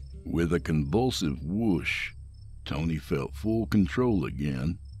 With a convulsive whoosh, Tony felt full control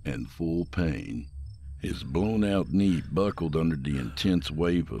again and full pain. His blown-out knee buckled under the intense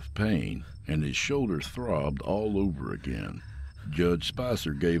wave of pain, and his shoulder throbbed all over again. Judge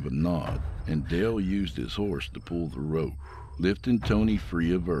Spicer gave a nod, and Dale used his horse to pull the rope, lifting Tony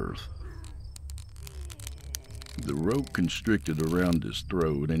free of earth. The rope constricted around his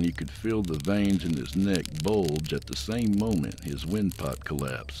throat, and he could feel the veins in his neck bulge at the same moment his windpipe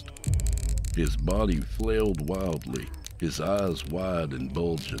collapsed. His body flailed wildly, his eyes wide and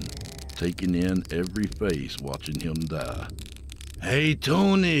bulging, taking in every face watching him die. Hey,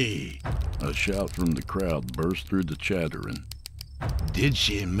 Tony! A shout from the crowd burst through the chattering. Did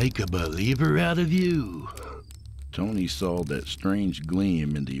she make a believer out of you? Tony saw that strange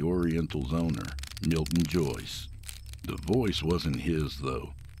gleam in the Oriental's owner, Milton Joyce. The voice wasn't his,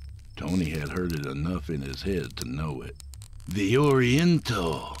 though. Tony had heard it enough in his head to know it. The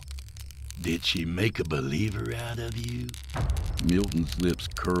Oriental! Did she make a believer out of you? Milton's lips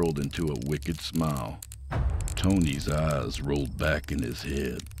curled into a wicked smile. Tony's eyes rolled back in his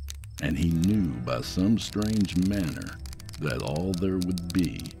head, and he knew by some strange manner that all there would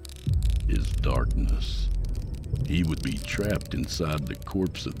be is darkness. He would be trapped inside the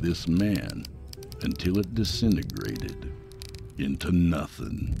corpse of this man until it disintegrated into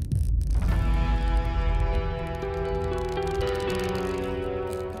nothing.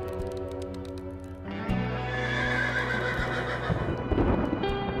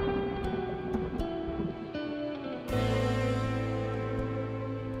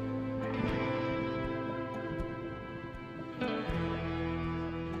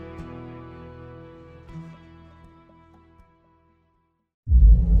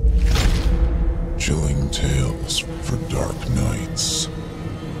 tales for dark nights.